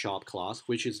good shop class,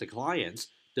 which is the clients,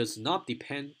 does not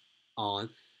depend on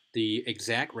the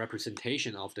exact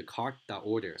representation of the cart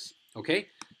orders. Okay,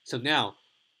 so now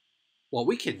what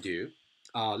we can do,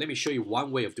 let me show you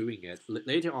one way of doing it.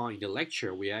 Later on in the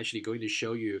lecture, we're actually going to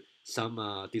show you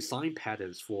some design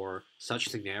patterns for such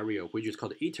scenario, which is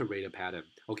called the iterator pattern.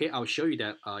 Okay, I'll show you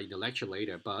that in the lecture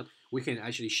later, but we can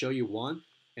actually show you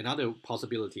another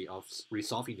possibility of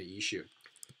resolving the issue.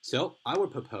 So I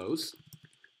would propose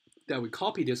that we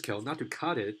copy this code, not to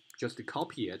cut it, just to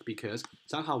copy it, because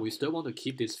somehow we still want to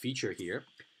keep this feature here.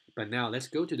 But now let's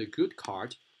go to the good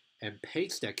card and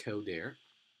paste that code there.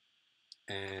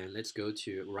 And let's go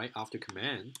to right after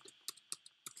command.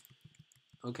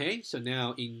 Okay, so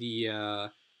now in the,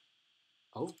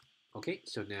 okay,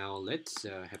 so now let's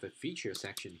have a feature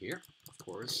section here, of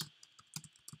course.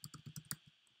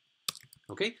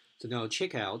 Okay, so now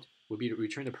checkout will be to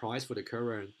return the price for the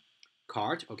current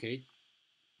card, okay.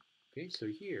 Okay, so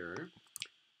here,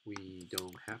 we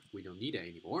don't need that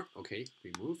anymore. Okay,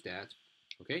 remove that.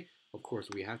 Okay, of course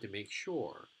we have to make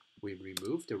sure we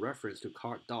remove the reference to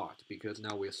card dot because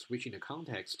now we're switching the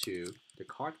context to the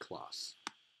card class.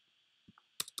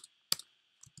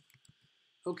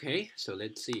 Okay, so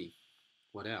let's see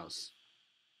what else.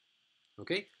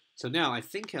 Okay, so now I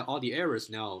think all the errors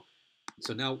now.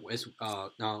 So now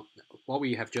now what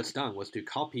we have just done was to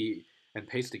copy and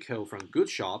paste the code from good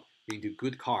shop into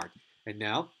good card, and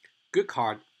now good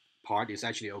card part is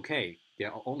actually okay.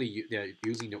 They're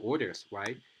using the orders,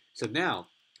 right? So now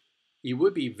it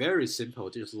would be very simple,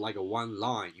 just like a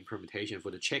one-line implementation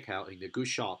for the checkout in the good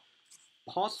shop.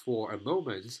 Pause for a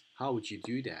moment. How would you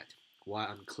do that? While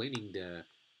I'm cleaning the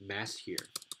mess here,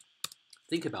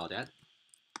 think about that.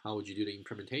 How would you do the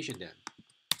implementation then?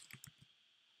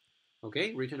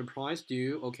 Okay, return the price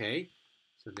due. Okay,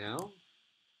 so now,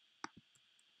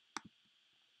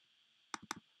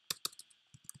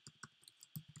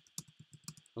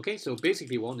 okay, so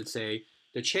basically we want to say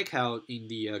the checkout in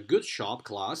the good shop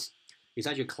class is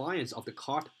actually clients of the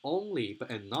cart only,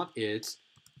 but and not its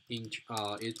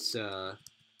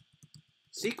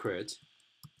secret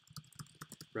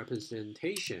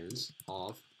representations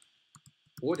of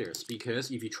orders.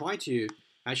 Because if you try to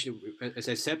actually, as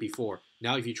I said before,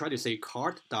 now if you try to say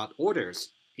cart.orders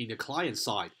in the client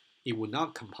side, it will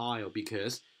not compile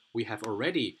because we have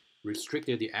already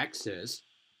restricted the access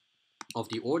of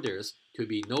the orders to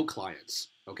be no clients.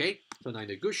 Okay, so now in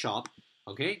the good shop,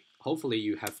 okay, hopefully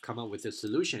you have come up with a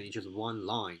solution in just one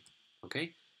line.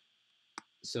 Okay,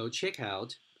 so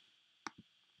checkout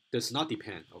does not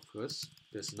depend, of course,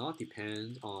 does not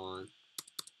depend on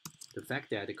the fact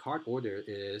that the cart order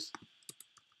is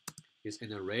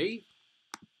an array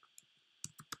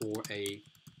or a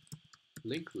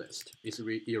linked list. It's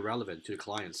irrelevant to the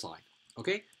client side.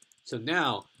 Okay, so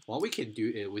now what we can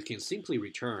do is we can simply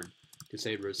return to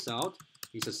say result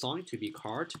is assigned to be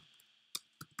cart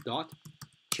dot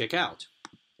checkout.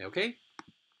 Okay,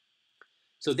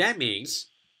 so that means,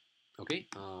 okay,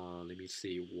 let me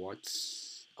see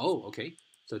what's, oh, okay,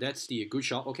 so that's the good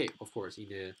shop. Okay, of course,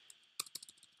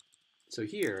 so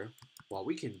here what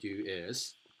we can do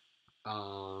is,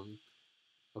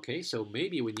 okay, so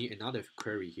maybe we need another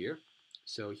query here.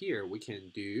 So here we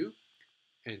can do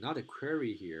another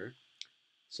query here.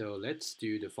 So let's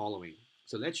do the following.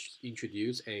 So let's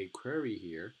introduce a query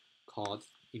here called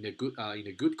in the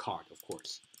good card, of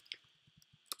course.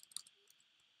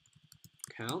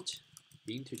 Count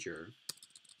integer.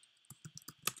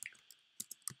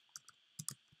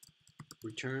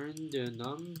 Return the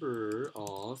number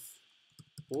of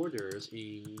orders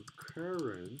in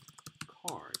current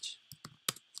cart.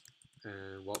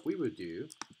 And what we would do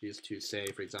is to say,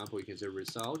 for example, you can say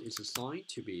result is assigned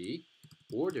to be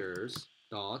orders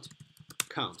dot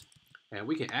count. And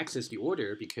we can access the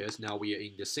order because now we are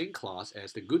in the same class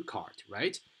as the good card,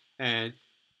 right? And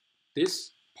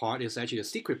this part is actually a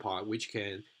secret part which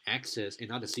can access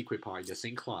another secret part in the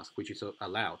same class, which is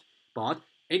allowed. But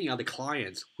any other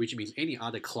clients, which means any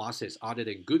other classes other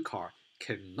than good card,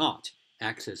 cannot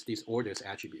access these orders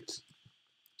attributes.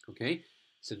 Okay,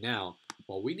 so now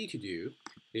what we need to do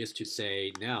is to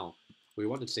say now we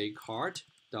want to say cart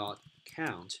dot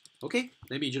count. Okay,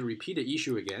 let me just repeat the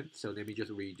issue again. So let me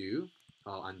just redo,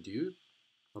 undo.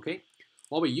 Okay,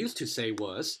 what we used to say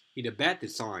was in the bad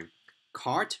design,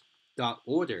 cart dot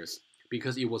orders,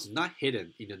 because it was not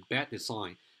hidden in the bad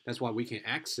design. That's why we can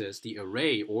access the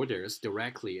array orders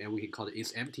directly, and we can call it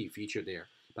is empty feature there.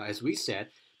 But as we said,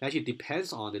 that actually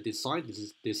depends on the design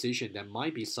decision that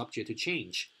might be subject to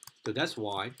change. So that's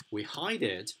why we hide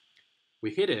it,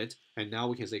 we hid it, and now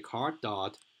we can say cart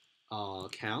dot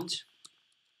count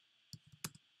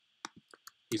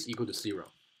is equal to 0.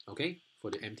 Okay,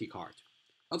 for the empty cart.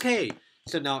 Okay,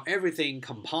 so now everything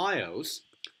compiles,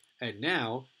 and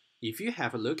now if you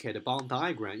have a look at the bound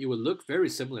diagram, it will look very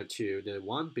similar to the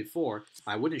one before.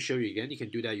 I wouldn't show you again, you can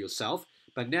do that yourself.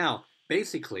 But now,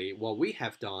 basically, what we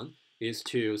have done is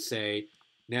to say,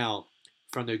 now,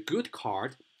 from the good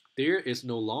card, there is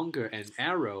no longer an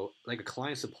arrow, like a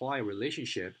client-supplier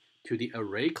relationship, to the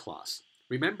array class.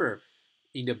 Remember,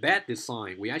 in the bad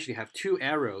design, we actually have two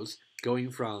arrows going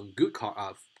from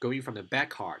going from the bad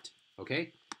card.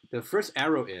 Okay, the first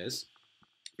arrow is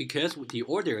because the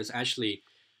orders actually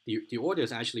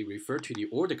refer to the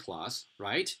order class,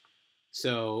 right?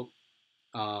 So,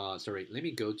 sorry, let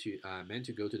me go to, meant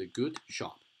to go to the good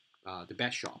shop, the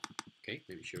bad shop. Okay,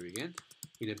 let me show you again.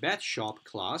 In the bad shop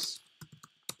class,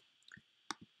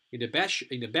 in the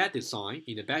bad design,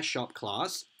 in the bad shop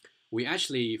class, we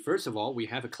actually, first of all, we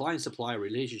have a client-supplier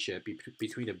relationship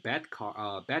between the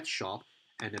bad shop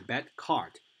and the bad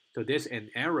cart. So there's an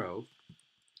arrow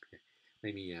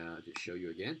Let me just show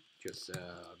you again. Just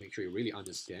make sure you really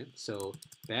understand. So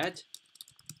bad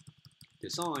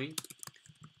design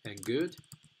and good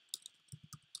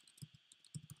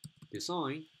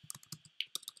design.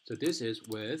 So this is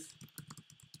with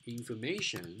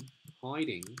information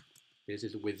hiding. This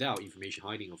is without information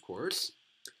hiding, of course.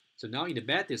 So now in the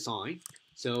bad design,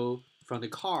 so from the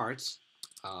cards,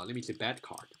 let me say bad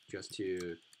card, just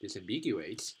to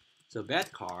disambiguate. So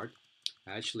bad card,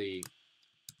 actually,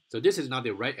 so this is not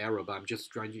the right arrow, but I'm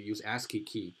just trying to use ASCII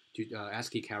key, to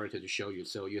ASCII character to show you.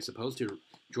 So you're supposed to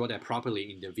draw that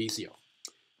properly in the Visio.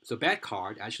 So bad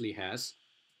card actually has,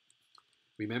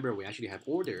 remember we actually have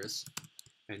orders,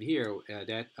 and here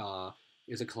that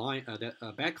is a client,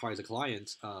 that bad card is a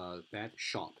client, bad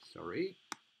shop, sorry,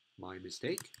 my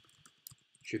mistake.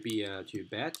 Should be to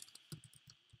bad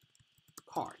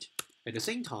card. At the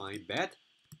same time, bad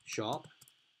shop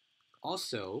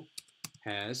also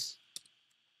has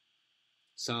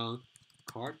some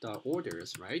card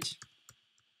orders, right?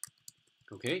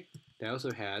 Okay, that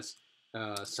also has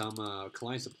some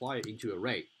client supplier into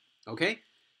array. Okay,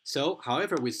 so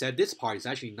however, we said this part is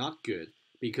actually not good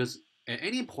because at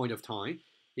any point of time,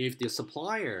 if the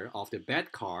supplier of the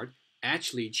bad card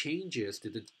actually changes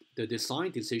the design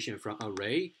decision from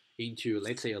array into,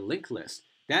 let's say, a linked list,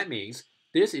 that means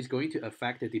this is going to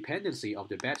affect the dependency of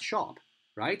the bad shop,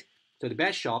 right? So the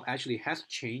bad shop actually has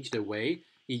changed the way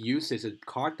it uses the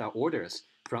card orders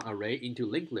from array into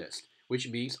linked list, which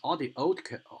means all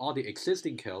the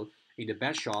existing code in the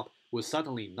bad shop will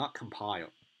suddenly not compile.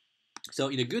 So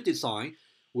in a good design,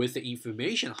 with the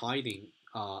information hiding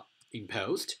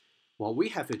imposed, what we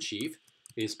have achieved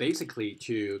is basically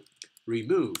to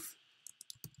remove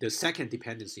the second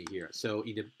dependency here. So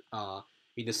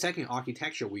in the second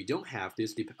architecture, we don't have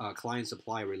this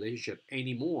client-supplier relationship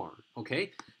anymore.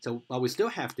 Okay, so but we still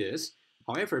have this.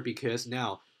 However, because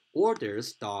now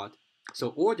orders dot, so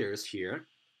orders here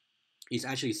is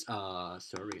actually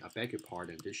sorry, I beg your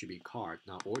pardon. This should be card,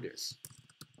 not orders.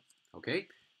 Okay,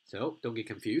 so don't get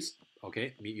confused.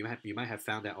 Okay, you might have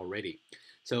found that already.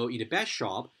 So in the bad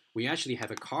shop, we actually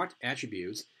have a card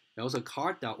attributes, and also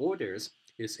card.orders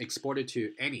is exported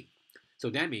to any. So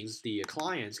that means the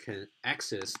clients can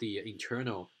access the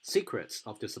internal secrets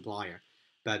of the supplier.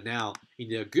 But now in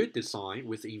the good design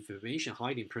with the information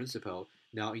hiding principle,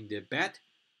 now in the bad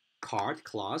card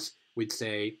class, we'd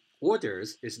say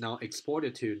orders is now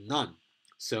exported to none.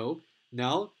 So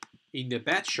now in the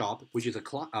bad shop, which is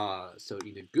so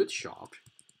in the good shop,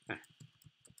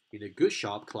 in the good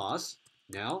shop class,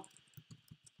 now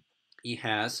it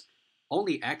has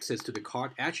only access to the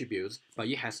card attributes, but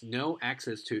it has no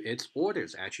access to its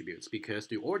orders attributes because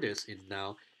the orders is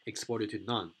now exported to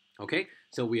none. Okay,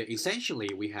 so we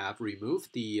have removed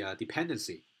the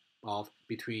dependency of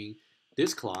between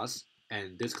this class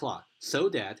and this class, so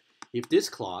that if this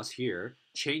class here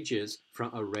changes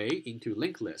from array into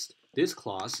linked list, this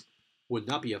class would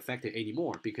not be affected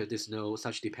anymore because there's no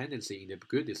such dependency in the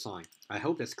good design. I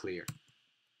hope that's clear.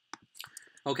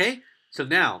 Okay, so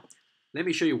now let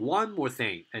me show you one more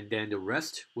thing, and then the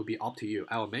rest will be up to you.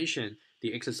 I will mention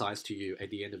the exercise to you at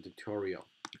the end of the tutorial.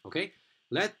 Okay,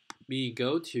 let me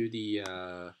go to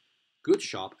the good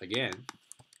shop again.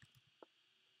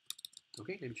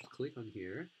 Okay, let me just click on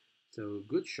here. So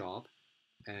good shop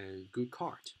and good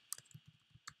cart.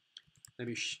 Let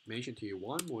me mention to you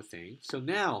one more thing. So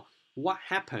now what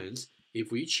happens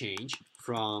if we change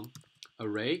from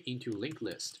array into linked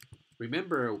list?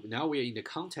 Remember, now we are in the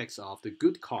context of the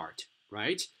good card,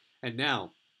 right? And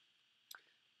now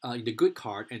in the good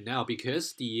card, and now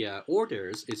because the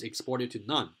orders is exported to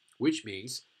none, which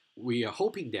means we are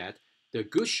hoping that the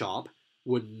good shop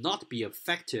would not be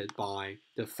affected by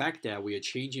the fact that we are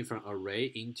changing from array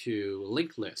into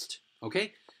linked list.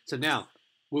 Okay, so now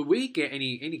will we get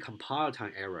any compile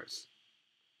time errors?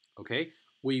 Okay,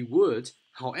 we would.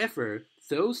 However,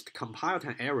 those compile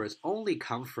time errors only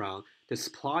come from the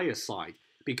supplier side,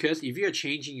 because if you are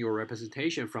changing your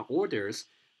representation from orders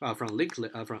from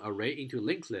array into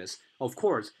linked list, of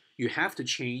course you have to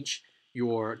change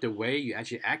the way you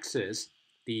actually access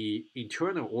the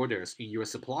internal orders in your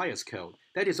supplier's code.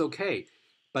 That is okay,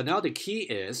 but now the key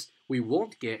is we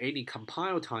won't get any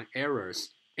compile time errors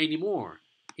anymore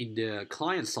in the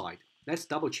client side. Let's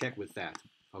double check with that.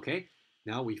 Okay,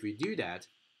 now if we do that,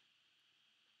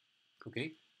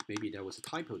 okay, maybe there was a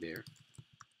typo there.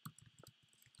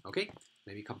 Okay,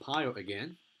 let me compile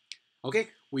again. Okay,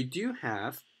 we do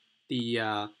have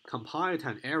the compile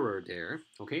time error there.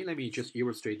 Okay, let me just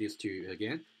illustrate this to you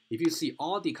again. If you see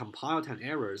all the compile time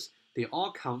errors, they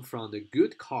all come from the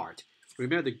good card.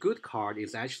 Remember, the good card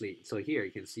is actually, so here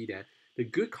you can see that the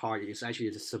good card is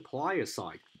actually the supplier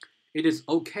side. it is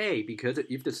okay because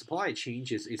if the supplier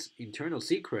changes its internal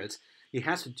secrets, it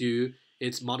has to do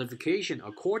its modification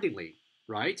accordingly,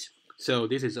 right? So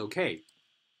this is okay.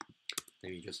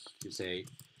 Let me just say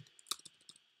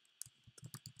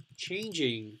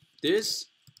changing this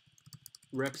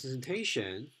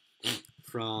representation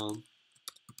from,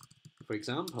 for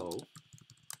example,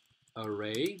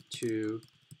 array to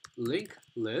linked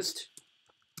list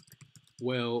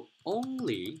will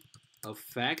only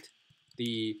affect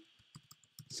the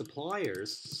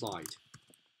supplier's side,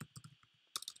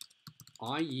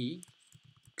 i.e.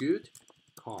 good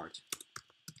card.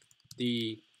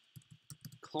 The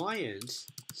client's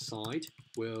side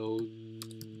will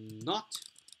not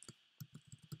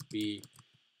be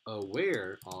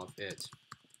aware of it,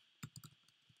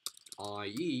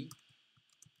 i.e.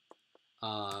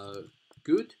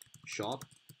 Good shop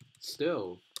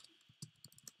still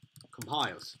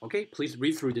compiles. Okay, please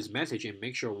read through this message and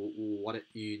make sure what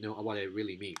you know what it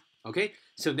really means. Okay,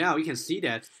 so now you can see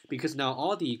that because now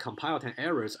all the compile time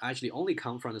errors actually only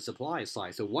come from the supplier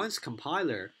side. So once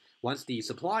the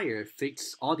supplier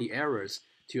fixes all the errors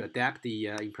to adapt the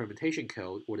implementation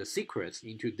code or the secrets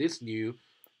into this new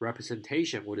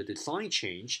representation or the design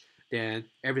change, then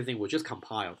everything will just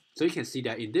compile. So you can see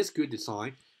that in this good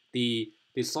design, the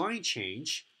design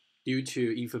change due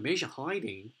to information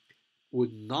hiding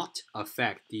would not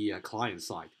affect the client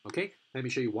side. Okay, let me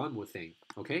show you one more thing.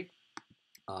 Okay,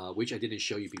 which I didn't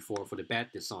show you before for the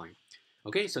bad design.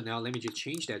 Okay, so now let me just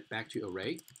change that back to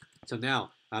array. So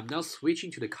now I'm now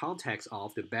switching to the context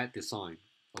of the bad design.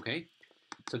 Okay,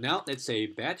 so now let's say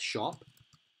bad shop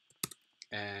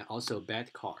and also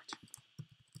bad card.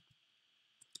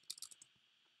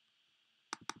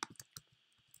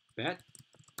 Bad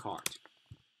card.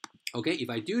 Okay, if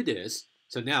I do this,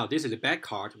 so now this is a bad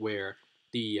card where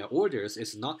the orders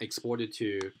is not exported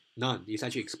to none. It's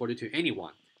actually exported to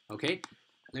anyone. Okay,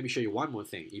 let me show you one more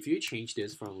thing. If you change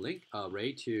this from link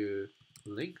array to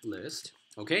linked list,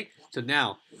 okay, so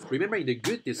now remember in the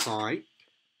good design,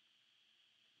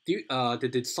 the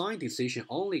design decision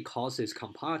only causes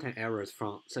compile time errors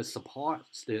from the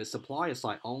supplier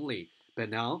side only. But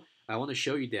now I want to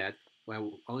show you that.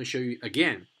 Well, I want to show you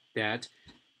again that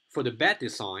for the bad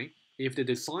design, if the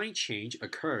design change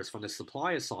occurs from the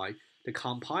supplier side, the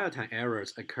compile time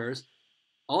errors occurs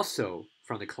also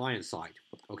from the client side.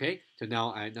 Okay, so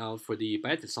now for the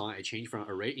bad design, I change from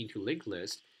array into linked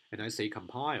list, and I say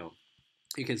compile.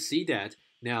 You can see that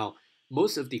now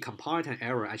most of the compile time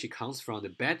error actually comes from the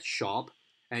bad shop,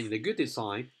 and in the good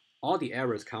design, all the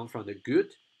errors come from the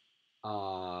good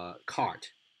card,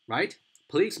 right?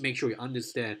 Please make sure you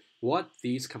understand what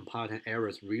these compile time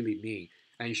errors really mean,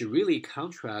 and you should really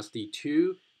contrast the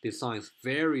two designs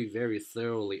very, very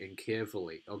thoroughly and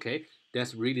carefully, okay?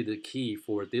 That's really the key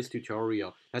for this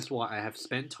tutorial. That's why I have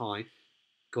spent time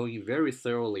going very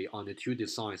thoroughly on the two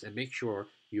designs and make sure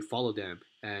you follow them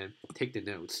and take the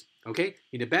notes, okay?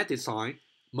 In the bad design,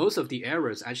 most of the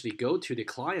errors actually go to the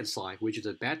client side, which is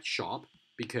a bad shop,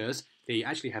 because they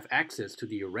actually have access to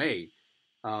the array,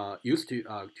 used to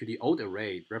the old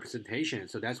array representation.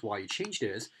 So that's why you change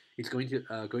this. It's going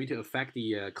to affect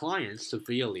the clients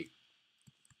severely.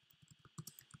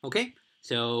 Okay,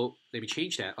 so let me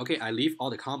change that. Okay, I leave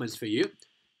all the comments for you.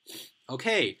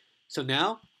 Okay, so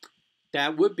now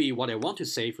that would be what I want to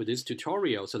say for this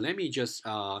tutorial. So let me just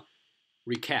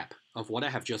recap of what I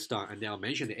have just done, and then I'll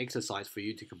mention the exercise for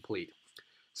you to complete.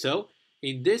 So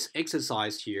in this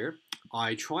exercise here,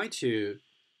 I try to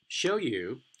show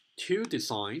you two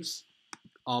designs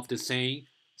of the same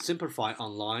simplified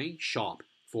online shop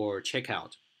for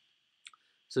checkout.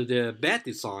 So the bad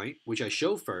design, which I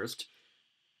show first,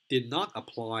 did not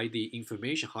apply the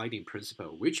information hiding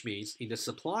principle, which means in the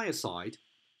supplier side,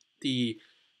 the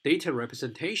data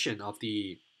representation of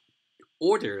the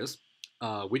orders,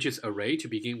 which is array to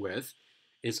begin with,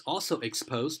 is also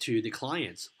exposed to the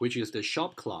clients, which is the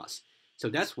shop class. So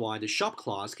that's why the shop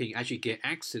class can actually get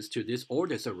access to this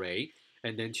orders array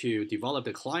and then to develop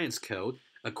the client's code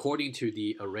according to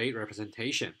the array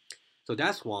representation. So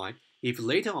that's why if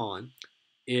later on,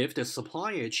 if the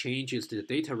supplier changes the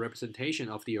data representation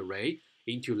of the array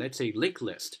into, let's say, linked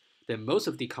list, then most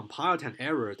of the compile time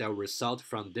error that will result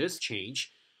from this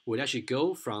change would actually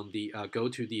go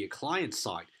to the client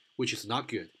side, which is not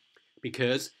good,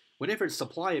 because whenever the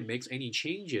supplier makes any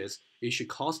changes, it should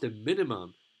cause the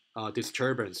minimum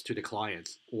disturbance to the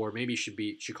clients, or maybe should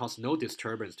cause no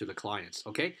disturbance to the clients.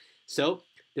 Okay, so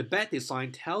the bad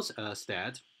design tells us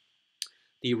that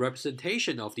the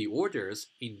representation of the orders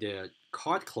in the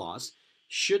card class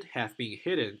should have been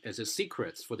hidden as a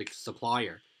secret for the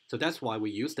supplier. So that's why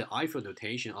we use the IFO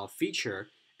notation of feature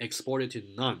exported to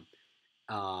none.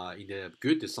 in the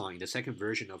good design, the second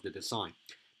version of the design.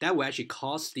 That will actually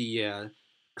cause the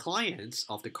clients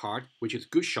of the card, which is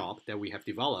Good Shop that we have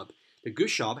developed, the Good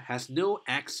Shop has no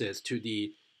access to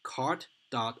the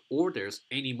card.orders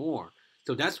anymore.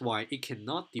 So that's why it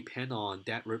cannot depend on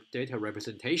that data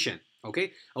representation.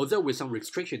 Okay, although with some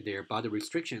restriction there, but the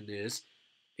restriction is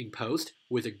imposed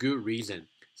with a good reason.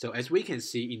 So as we can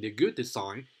see in the good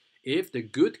design, if the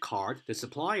good card, the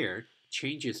supplier,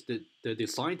 changes the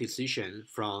design decision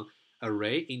from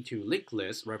array into linked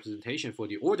list representation for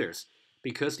the orders,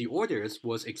 because the orders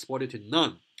was exported to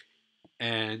none.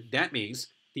 And that means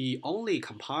the only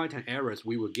compile time errors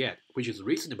we will get, which is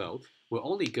reasonable, will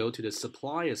only go to the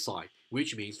supplier side,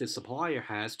 which means the supplier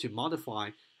has to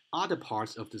modify other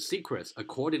parts of the secrets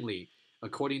accordingly,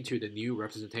 according to the new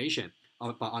representation.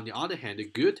 But on the other hand, the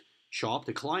good shop,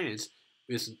 the clients,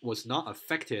 was not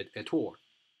affected at all.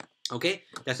 Okay,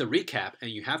 that's a recap, and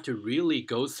you have to really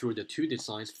go through the two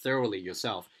designs thoroughly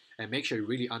yourself and make sure you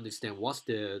really understand what's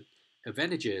the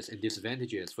advantages and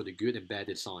disadvantages for the good and bad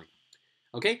design.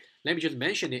 Okay, let me just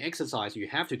mention the exercise you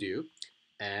have to do,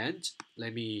 and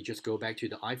let me just go back to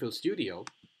the iFill Studio,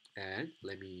 and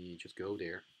let me just go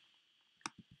there.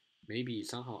 Maybe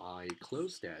somehow I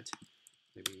closed that.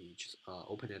 Let me just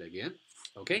open it again.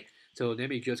 Okay, so let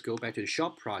me just go back to the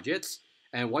shop projects,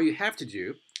 and what you have to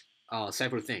do,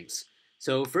 several things.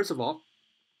 So first of all,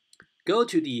 go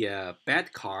to the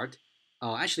bad card.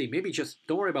 Actually, maybe just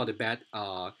don't worry about the bad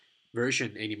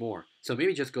version anymore. So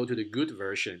maybe just go to the good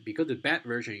version, because the bad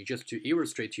version is just to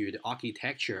illustrate to you the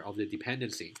architecture of the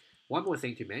dependency. One more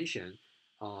thing to mention,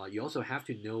 you also have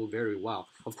to know very well.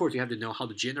 Of course, you have to know how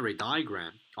to generate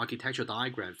diagram, architectural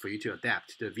diagram for you to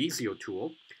adapt to the Visio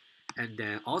tool. And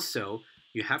then also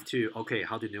you have to,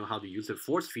 how to know how to use the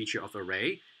force feature of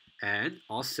array. And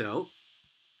also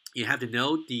you have to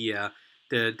know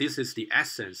this is the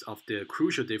essence of the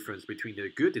crucial difference between the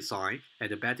good design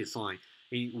and the bad design.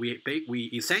 We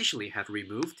essentially have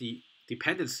removed the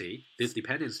dependency, this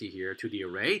dependency here, to the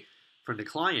array from the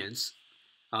clients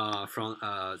from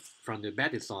the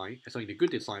bad design. So in the good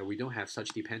design, we don't have such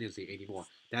dependency anymore.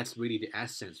 That's really the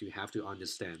essence you have to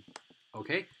understand.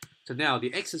 Okay, so now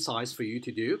the exercise for you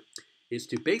to do is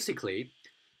to basically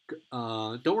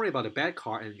don't worry about the bad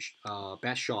card and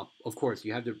bad shop. Of course,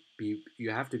 you have to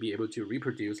be able to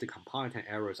reproduce the compile time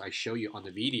errors I show you on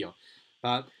the video,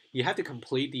 but you have to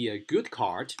complete the good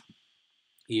card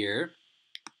here,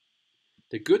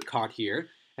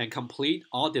 and complete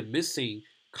all the missing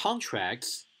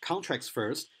contracts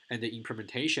first, and the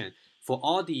implementation for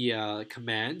all the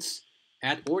commands: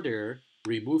 add order,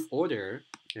 remove order,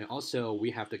 and also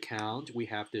we have the count, we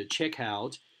have the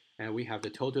checkout, and we have the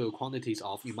total quantities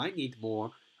of. You might need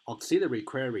more auxiliary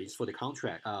queries for the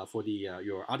contract, for the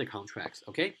your other contracts.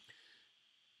 Okay,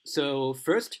 so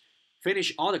first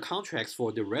finish all the contracts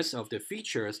for the rest of the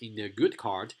features in the good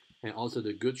card and also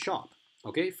the good shop.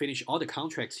 Okay, finish all the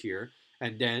contracts here,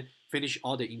 and then finish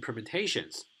all the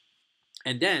implementations,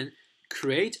 and then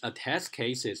create a test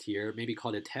cases here, maybe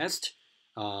call it test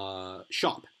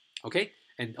shop. Okay,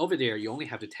 and over there you only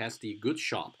have to test the good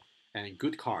shop and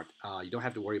good card. You don't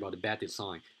have to worry about the bad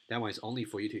design. That one is only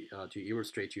for you to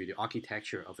illustrate to you the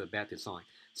architecture of the bad design.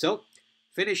 So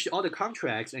finish all the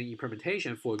contracts and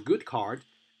implementation for good card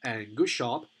and good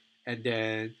shop, and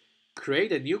then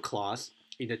create a new class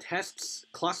in the tests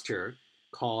cluster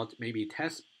called maybe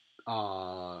test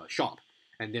shop,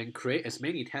 and then create as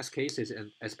many test cases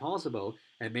as possible,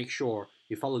 and make sure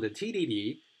you follow the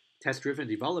TDD, test-driven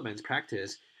development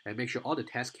practice, and make sure all the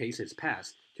test cases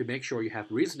pass, to make sure you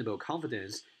have reasonable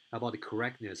confidence about the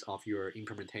correctness of your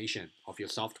implementation of your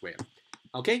software.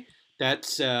 Okay,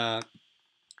 that's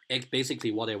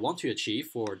basically what I want to achieve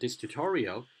for this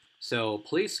tutorial. So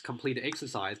please complete the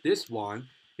exercise. This one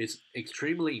is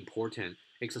extremely important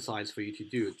exercise for you to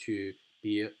do to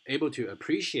be able to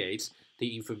appreciate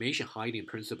the information hiding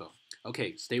principle.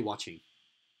 Okay, stay watching.